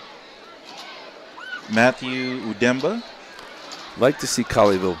 28, Matthew Udemba. Like to see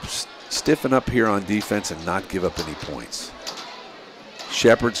Colleyville stiffen up here on defense and not give up any points.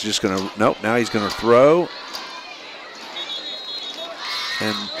 Shepard's just going to, nope, now he's going to throw.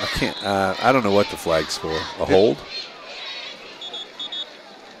 And I don't know what the flag's for. A hold?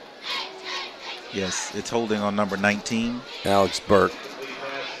 Yes, it's holding on number 19. Alex Burke.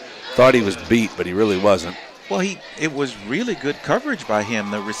 Thought he was beat, but he really wasn't. Well, it was really good coverage by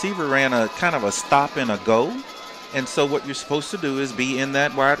him. The receiver ran a kind of a stop and a go. And so what you're supposed to do is be in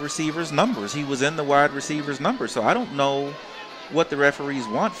that wide receiver's numbers. He was in the wide receiver's numbers. So I don't know what the referees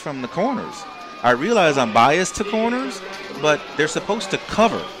want from the corners. I realize I'm biased to corners, but they're supposed to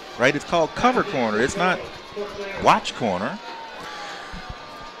cover, right? It's called cover corner. It's not watch corner.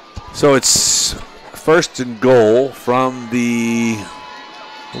 So it's 1st and goal from the,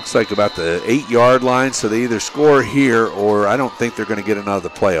 looks like about the 8-yard line. So they either score here or I don't think they're going to get another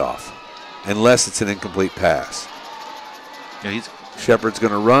playoff unless it's an incomplete pass. Yeah, Shepard's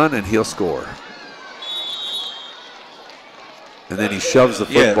going to run and he'll score. And then he shoves the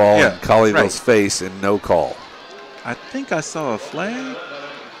football in Colleyville's face and no call. I think I saw a flag.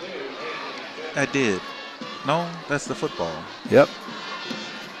 I did. No, that's the football. Yep.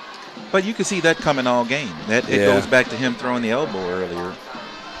 But you can see that coming all game. It goes back to him throwing the elbow earlier.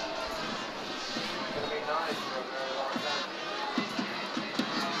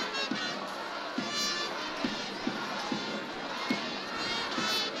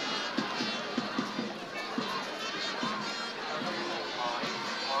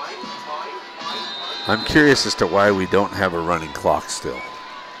 I'm curious as to why we don't have a running clock still.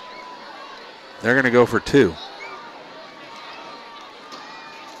 They're going to go for 2.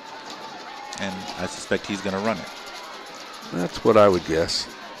 And I suspect he's going to run it. That's what I would guess.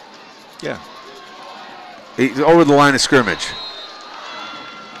 Yeah. He's over the line of scrimmage.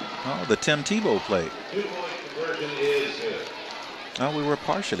 Oh, the Tim Tebow play. 2-point conversion is good. Oh, we were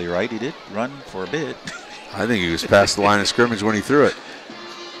partially right. He did run for a bit. I think he was past the line of scrimmage when he threw it.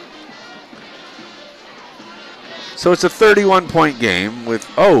 So it's a 31-point game with,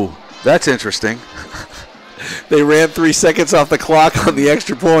 oh, that's interesting. They ran 3 seconds off the clock on the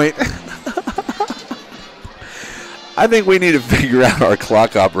extra point. I think we need to figure out our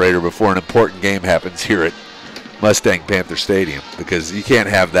clock operator before an important game happens here at Mustang Panther Stadium, because you can't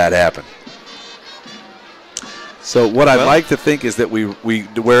have that happen. So what I'd like to think is that we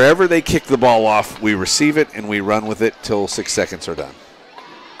wherever they kick the ball off, we receive it and we run with it till 6 seconds are done,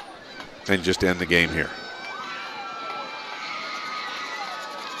 and just end the game here.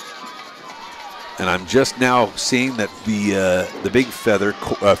 And I'm just now seeing that the big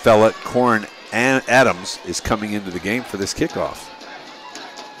fella, Corin Adams, is coming into the game for this kickoff.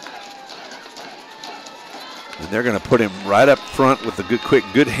 And they're going to put him right up front with the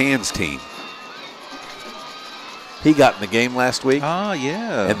good hands team. He got in the game last week. Oh,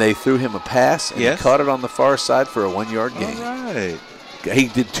 yeah. And they threw him a pass, and he caught it on the far side for a 1-yard gain. All right. He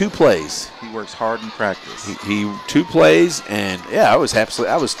did 2 plays. He works hard in practice. He 2 plays, and I was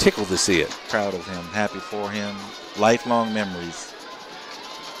tickled to see it. Proud of him, happy for him. Lifelong memories.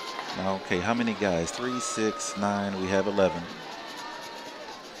 Okay, how many guys? 3, 6, 9. We have 11.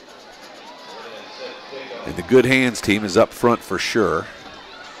 And the good hands team is up front for sure.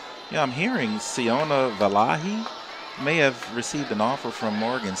 Yeah, I'm hearing Siona Valahi may have received an offer from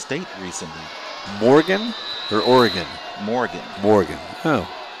Morgan State recently. Morgan or Oregon? Morgan. Morgan. Oh.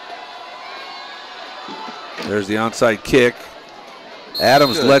 There's the onside kick.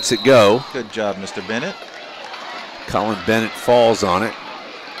 Adams lets it go. Good job, Mr. Bennett. Colin Bennett falls on it.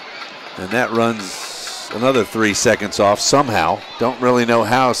 And that runs another 3 seconds off somehow. Don't really know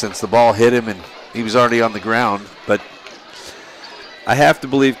how, since the ball hit him and he was already on the ground. But I have to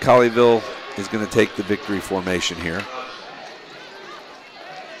believe Colleyville is going to take the victory formation here.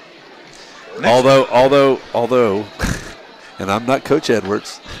 Although, and I'm not Coach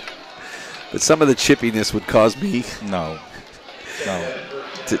Edwards, but some of the chippiness would cause me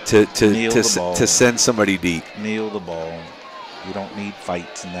to send somebody deep. Kneel the ball. You don't need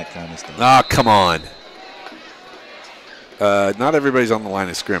fights and that kind of stuff. Ah, come on. Not everybody's on the line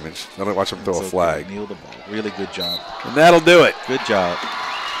of scrimmage. I don't watch them throw a flag. Kneel the ball. Really good job. And that'll do it. Good job.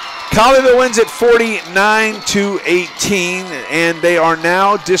 Colleyville wins at 49-18, and they are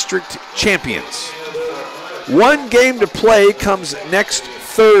now district champions. 1 game to play comes next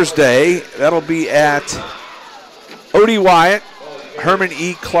Thursday. That'll be at O.D. Wyatt, Herman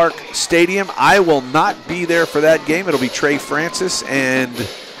E. Clark Stadium. I will not be there for that game. It'll be Trey Francis and,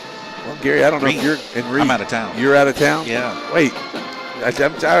 well, Gary, I don't know if you're in Reed. I'm out of town. You're out of town? Yeah. Wait,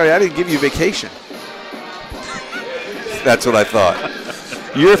 I'm sorry, I didn't give you vacation. That's what I thought.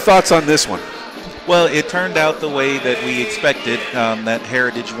 Your thoughts on this one? Well, it turned out the way that we expected, that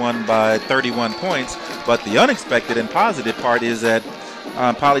Heritage won by 31 points. But the unexpected and positive part is that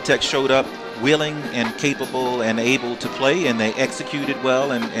Polytech showed up willing and capable and able to play, and they executed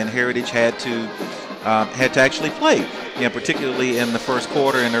well, and Heritage had to actually play, particularly in the first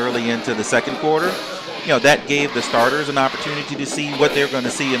quarter and early into the second quarter. That gave the starters an opportunity to see what they're going to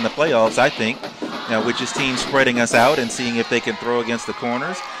see in the playoffs, I think, which is teams spreading us out and seeing if they can throw against the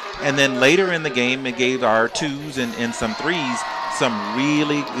corners. And then later in the game, it gave our 2s and some 3s some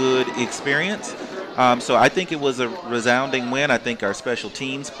really good experience. So I think it was a resounding win. I think our special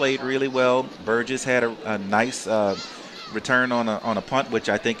teams played really well. Burgess had a nice return on a punt, which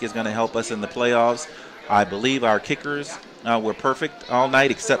I think is going to help us in the playoffs. I believe our kickers were perfect all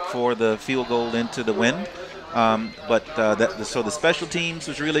night except for the field goal into the wind. So the special teams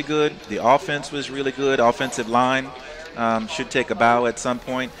was really good. The offense was really good. Offensive line should take a bow at some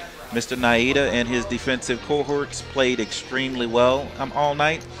point. Mr. Naida and his defensive cohorts played extremely well all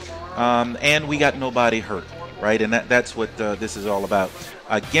night. And we got nobody hurt, right? And that's what this is all about.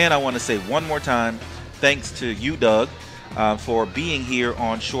 Again, I want to say one more time, thanks to you, Doug, for being here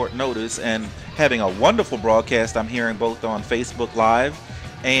on short notice and having a wonderful broadcast. I'm hearing both on Facebook Live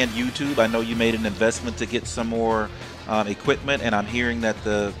and YouTube. I know you made an investment to get some more equipment, and I'm hearing that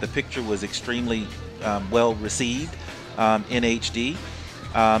the picture was extremely well received in HD.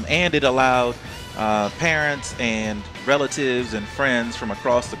 And it allowed parents and relatives and friends from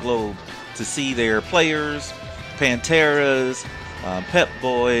across the globe to see their players, Panteras, Pep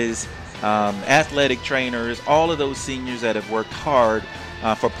Boys, athletic trainers, all of those seniors that have worked hard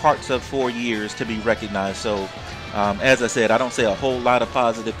for parts of 4 years to be recognized. So, as I said, I don't say a whole lot of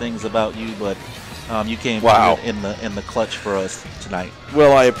positive things about you, but you came in the clutch for us tonight.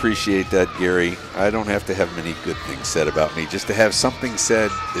 Well, I appreciate that, Gary. I don't have to have many good things said about me. Just to have something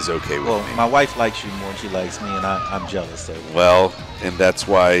said is okay with me. Well, my wife likes you more than she likes me, and I'm jealous. So. Well, and that's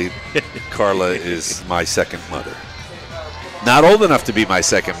why Carla is my second mother. Not old enough to be my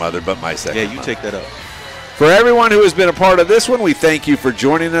second mother, but my second Yeah, you take that up. For everyone who has been a part of this one, we thank you for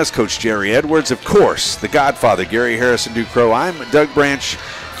joining us. Coach Jerry Edwards, of course, the Godfather, Gary Harrison Ducrow. I'm Doug Branch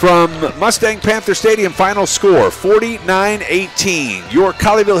from Mustang Panther Stadium. Final score, 49-18. Your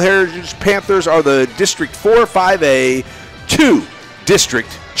Colleyville Heritage Panthers are the District 4-5A 2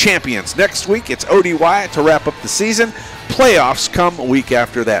 district champions. Next week, it's ODY to wrap up the season. Playoffs come a week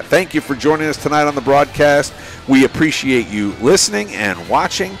after that. Thank you for joining us tonight on the broadcast. We appreciate you listening and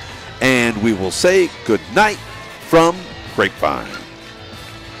watching, and we will say good night from Grapevine.